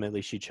because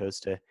ultimately she chose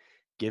to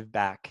give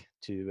back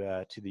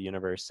to the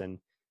universe and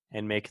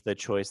make the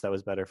choice that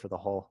was better for the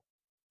whole.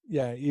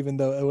 Yeah, even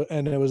though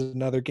and it was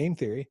another game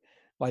theory,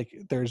 like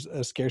there's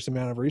a scarce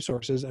amount of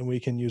resources and we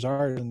can use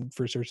ours and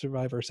for sure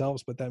survive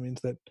ourselves, but that means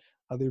that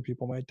other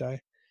people might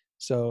die.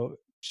 So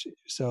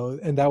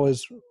and that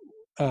was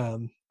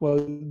well,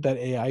 that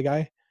AI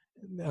guy,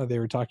 they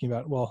were talking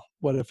about, well,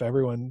 what if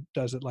everyone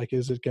does it? Like,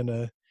 is it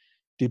gonna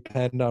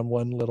depend on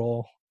one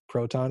little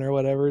proton or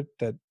whatever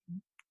that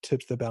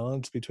tips the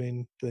balance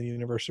between the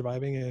universe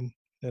surviving and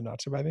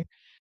not surviving?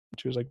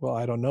 She was like, well,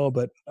 I don't know,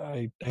 but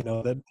I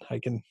know that I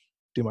can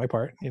do my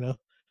part, you know?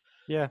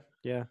 Yeah,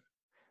 yeah.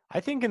 I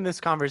think in this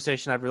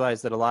conversation, I've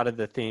realized that a lot of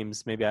the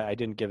themes maybe I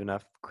didn't give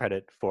enough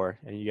credit for,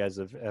 and you guys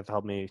have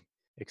helped me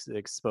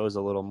expose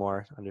a little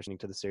more understanding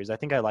to the series. I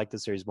think I like the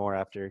series more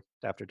after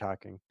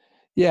talking.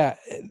 Yeah,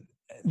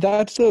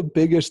 that's the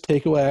biggest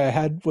takeaway I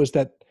had, was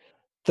that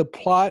the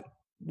plot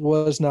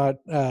was not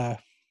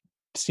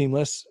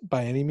seamless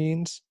by any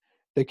means.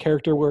 The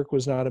character work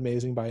was not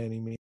amazing by any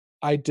means.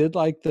 I did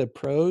like the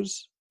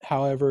prose.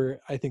 However,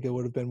 I think it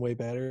would have been way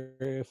better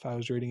if I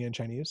was reading in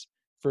Chinese.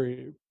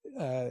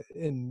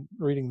 In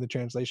reading the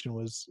translation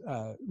was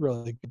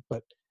really good,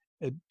 but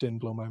it didn't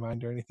blow my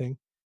mind or anything.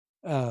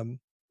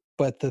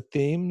 But the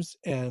themes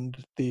and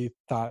the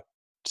thoughts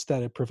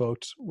that it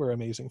provoked were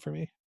amazing for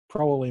me,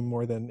 probably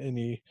more than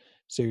any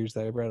series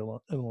that I've read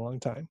in a long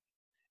time.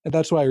 And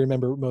that's why I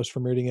remember most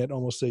from reading it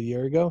almost a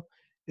year ago,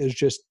 is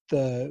just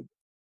the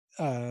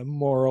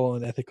moral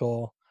and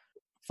ethical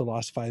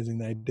philosophizing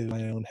that I did in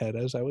my own head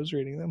as I was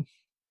reading them.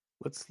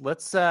 Let's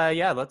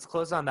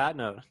close on that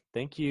note.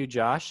 Thank you,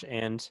 Josh,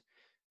 and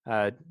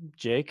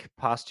Jake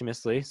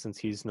posthumously, since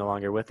he's no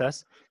longer with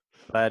us.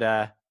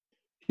 But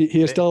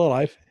he is still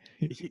alive.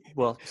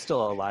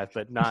 Still alive,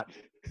 but not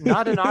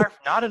in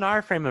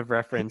our frame of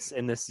reference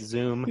in this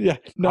Zoom. Yeah,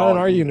 not in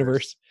our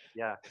universe.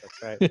 Yeah,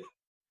 that's right.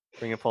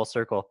 Bring it full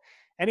circle.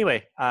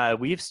 Anyway,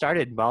 we've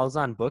started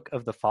Malazan Book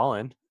of the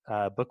Fallen,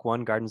 Book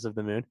 1, Gardens of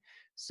the Moon.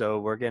 So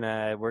we're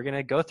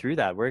gonna go through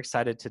that. We're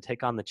excited to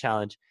take on the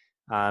challenge.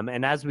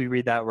 And as we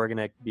read that, we're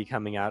gonna be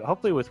coming out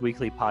hopefully with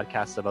weekly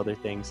podcasts of other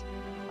things.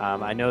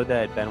 I know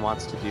that Ben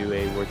wants to do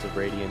a Words of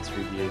Radiance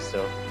review,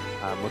 so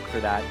look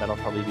for that. That'll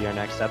probably be our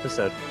next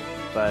episode.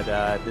 But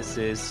this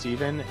is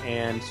Steven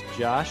and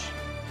Josh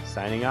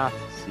signing off.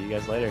 See you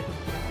guys later.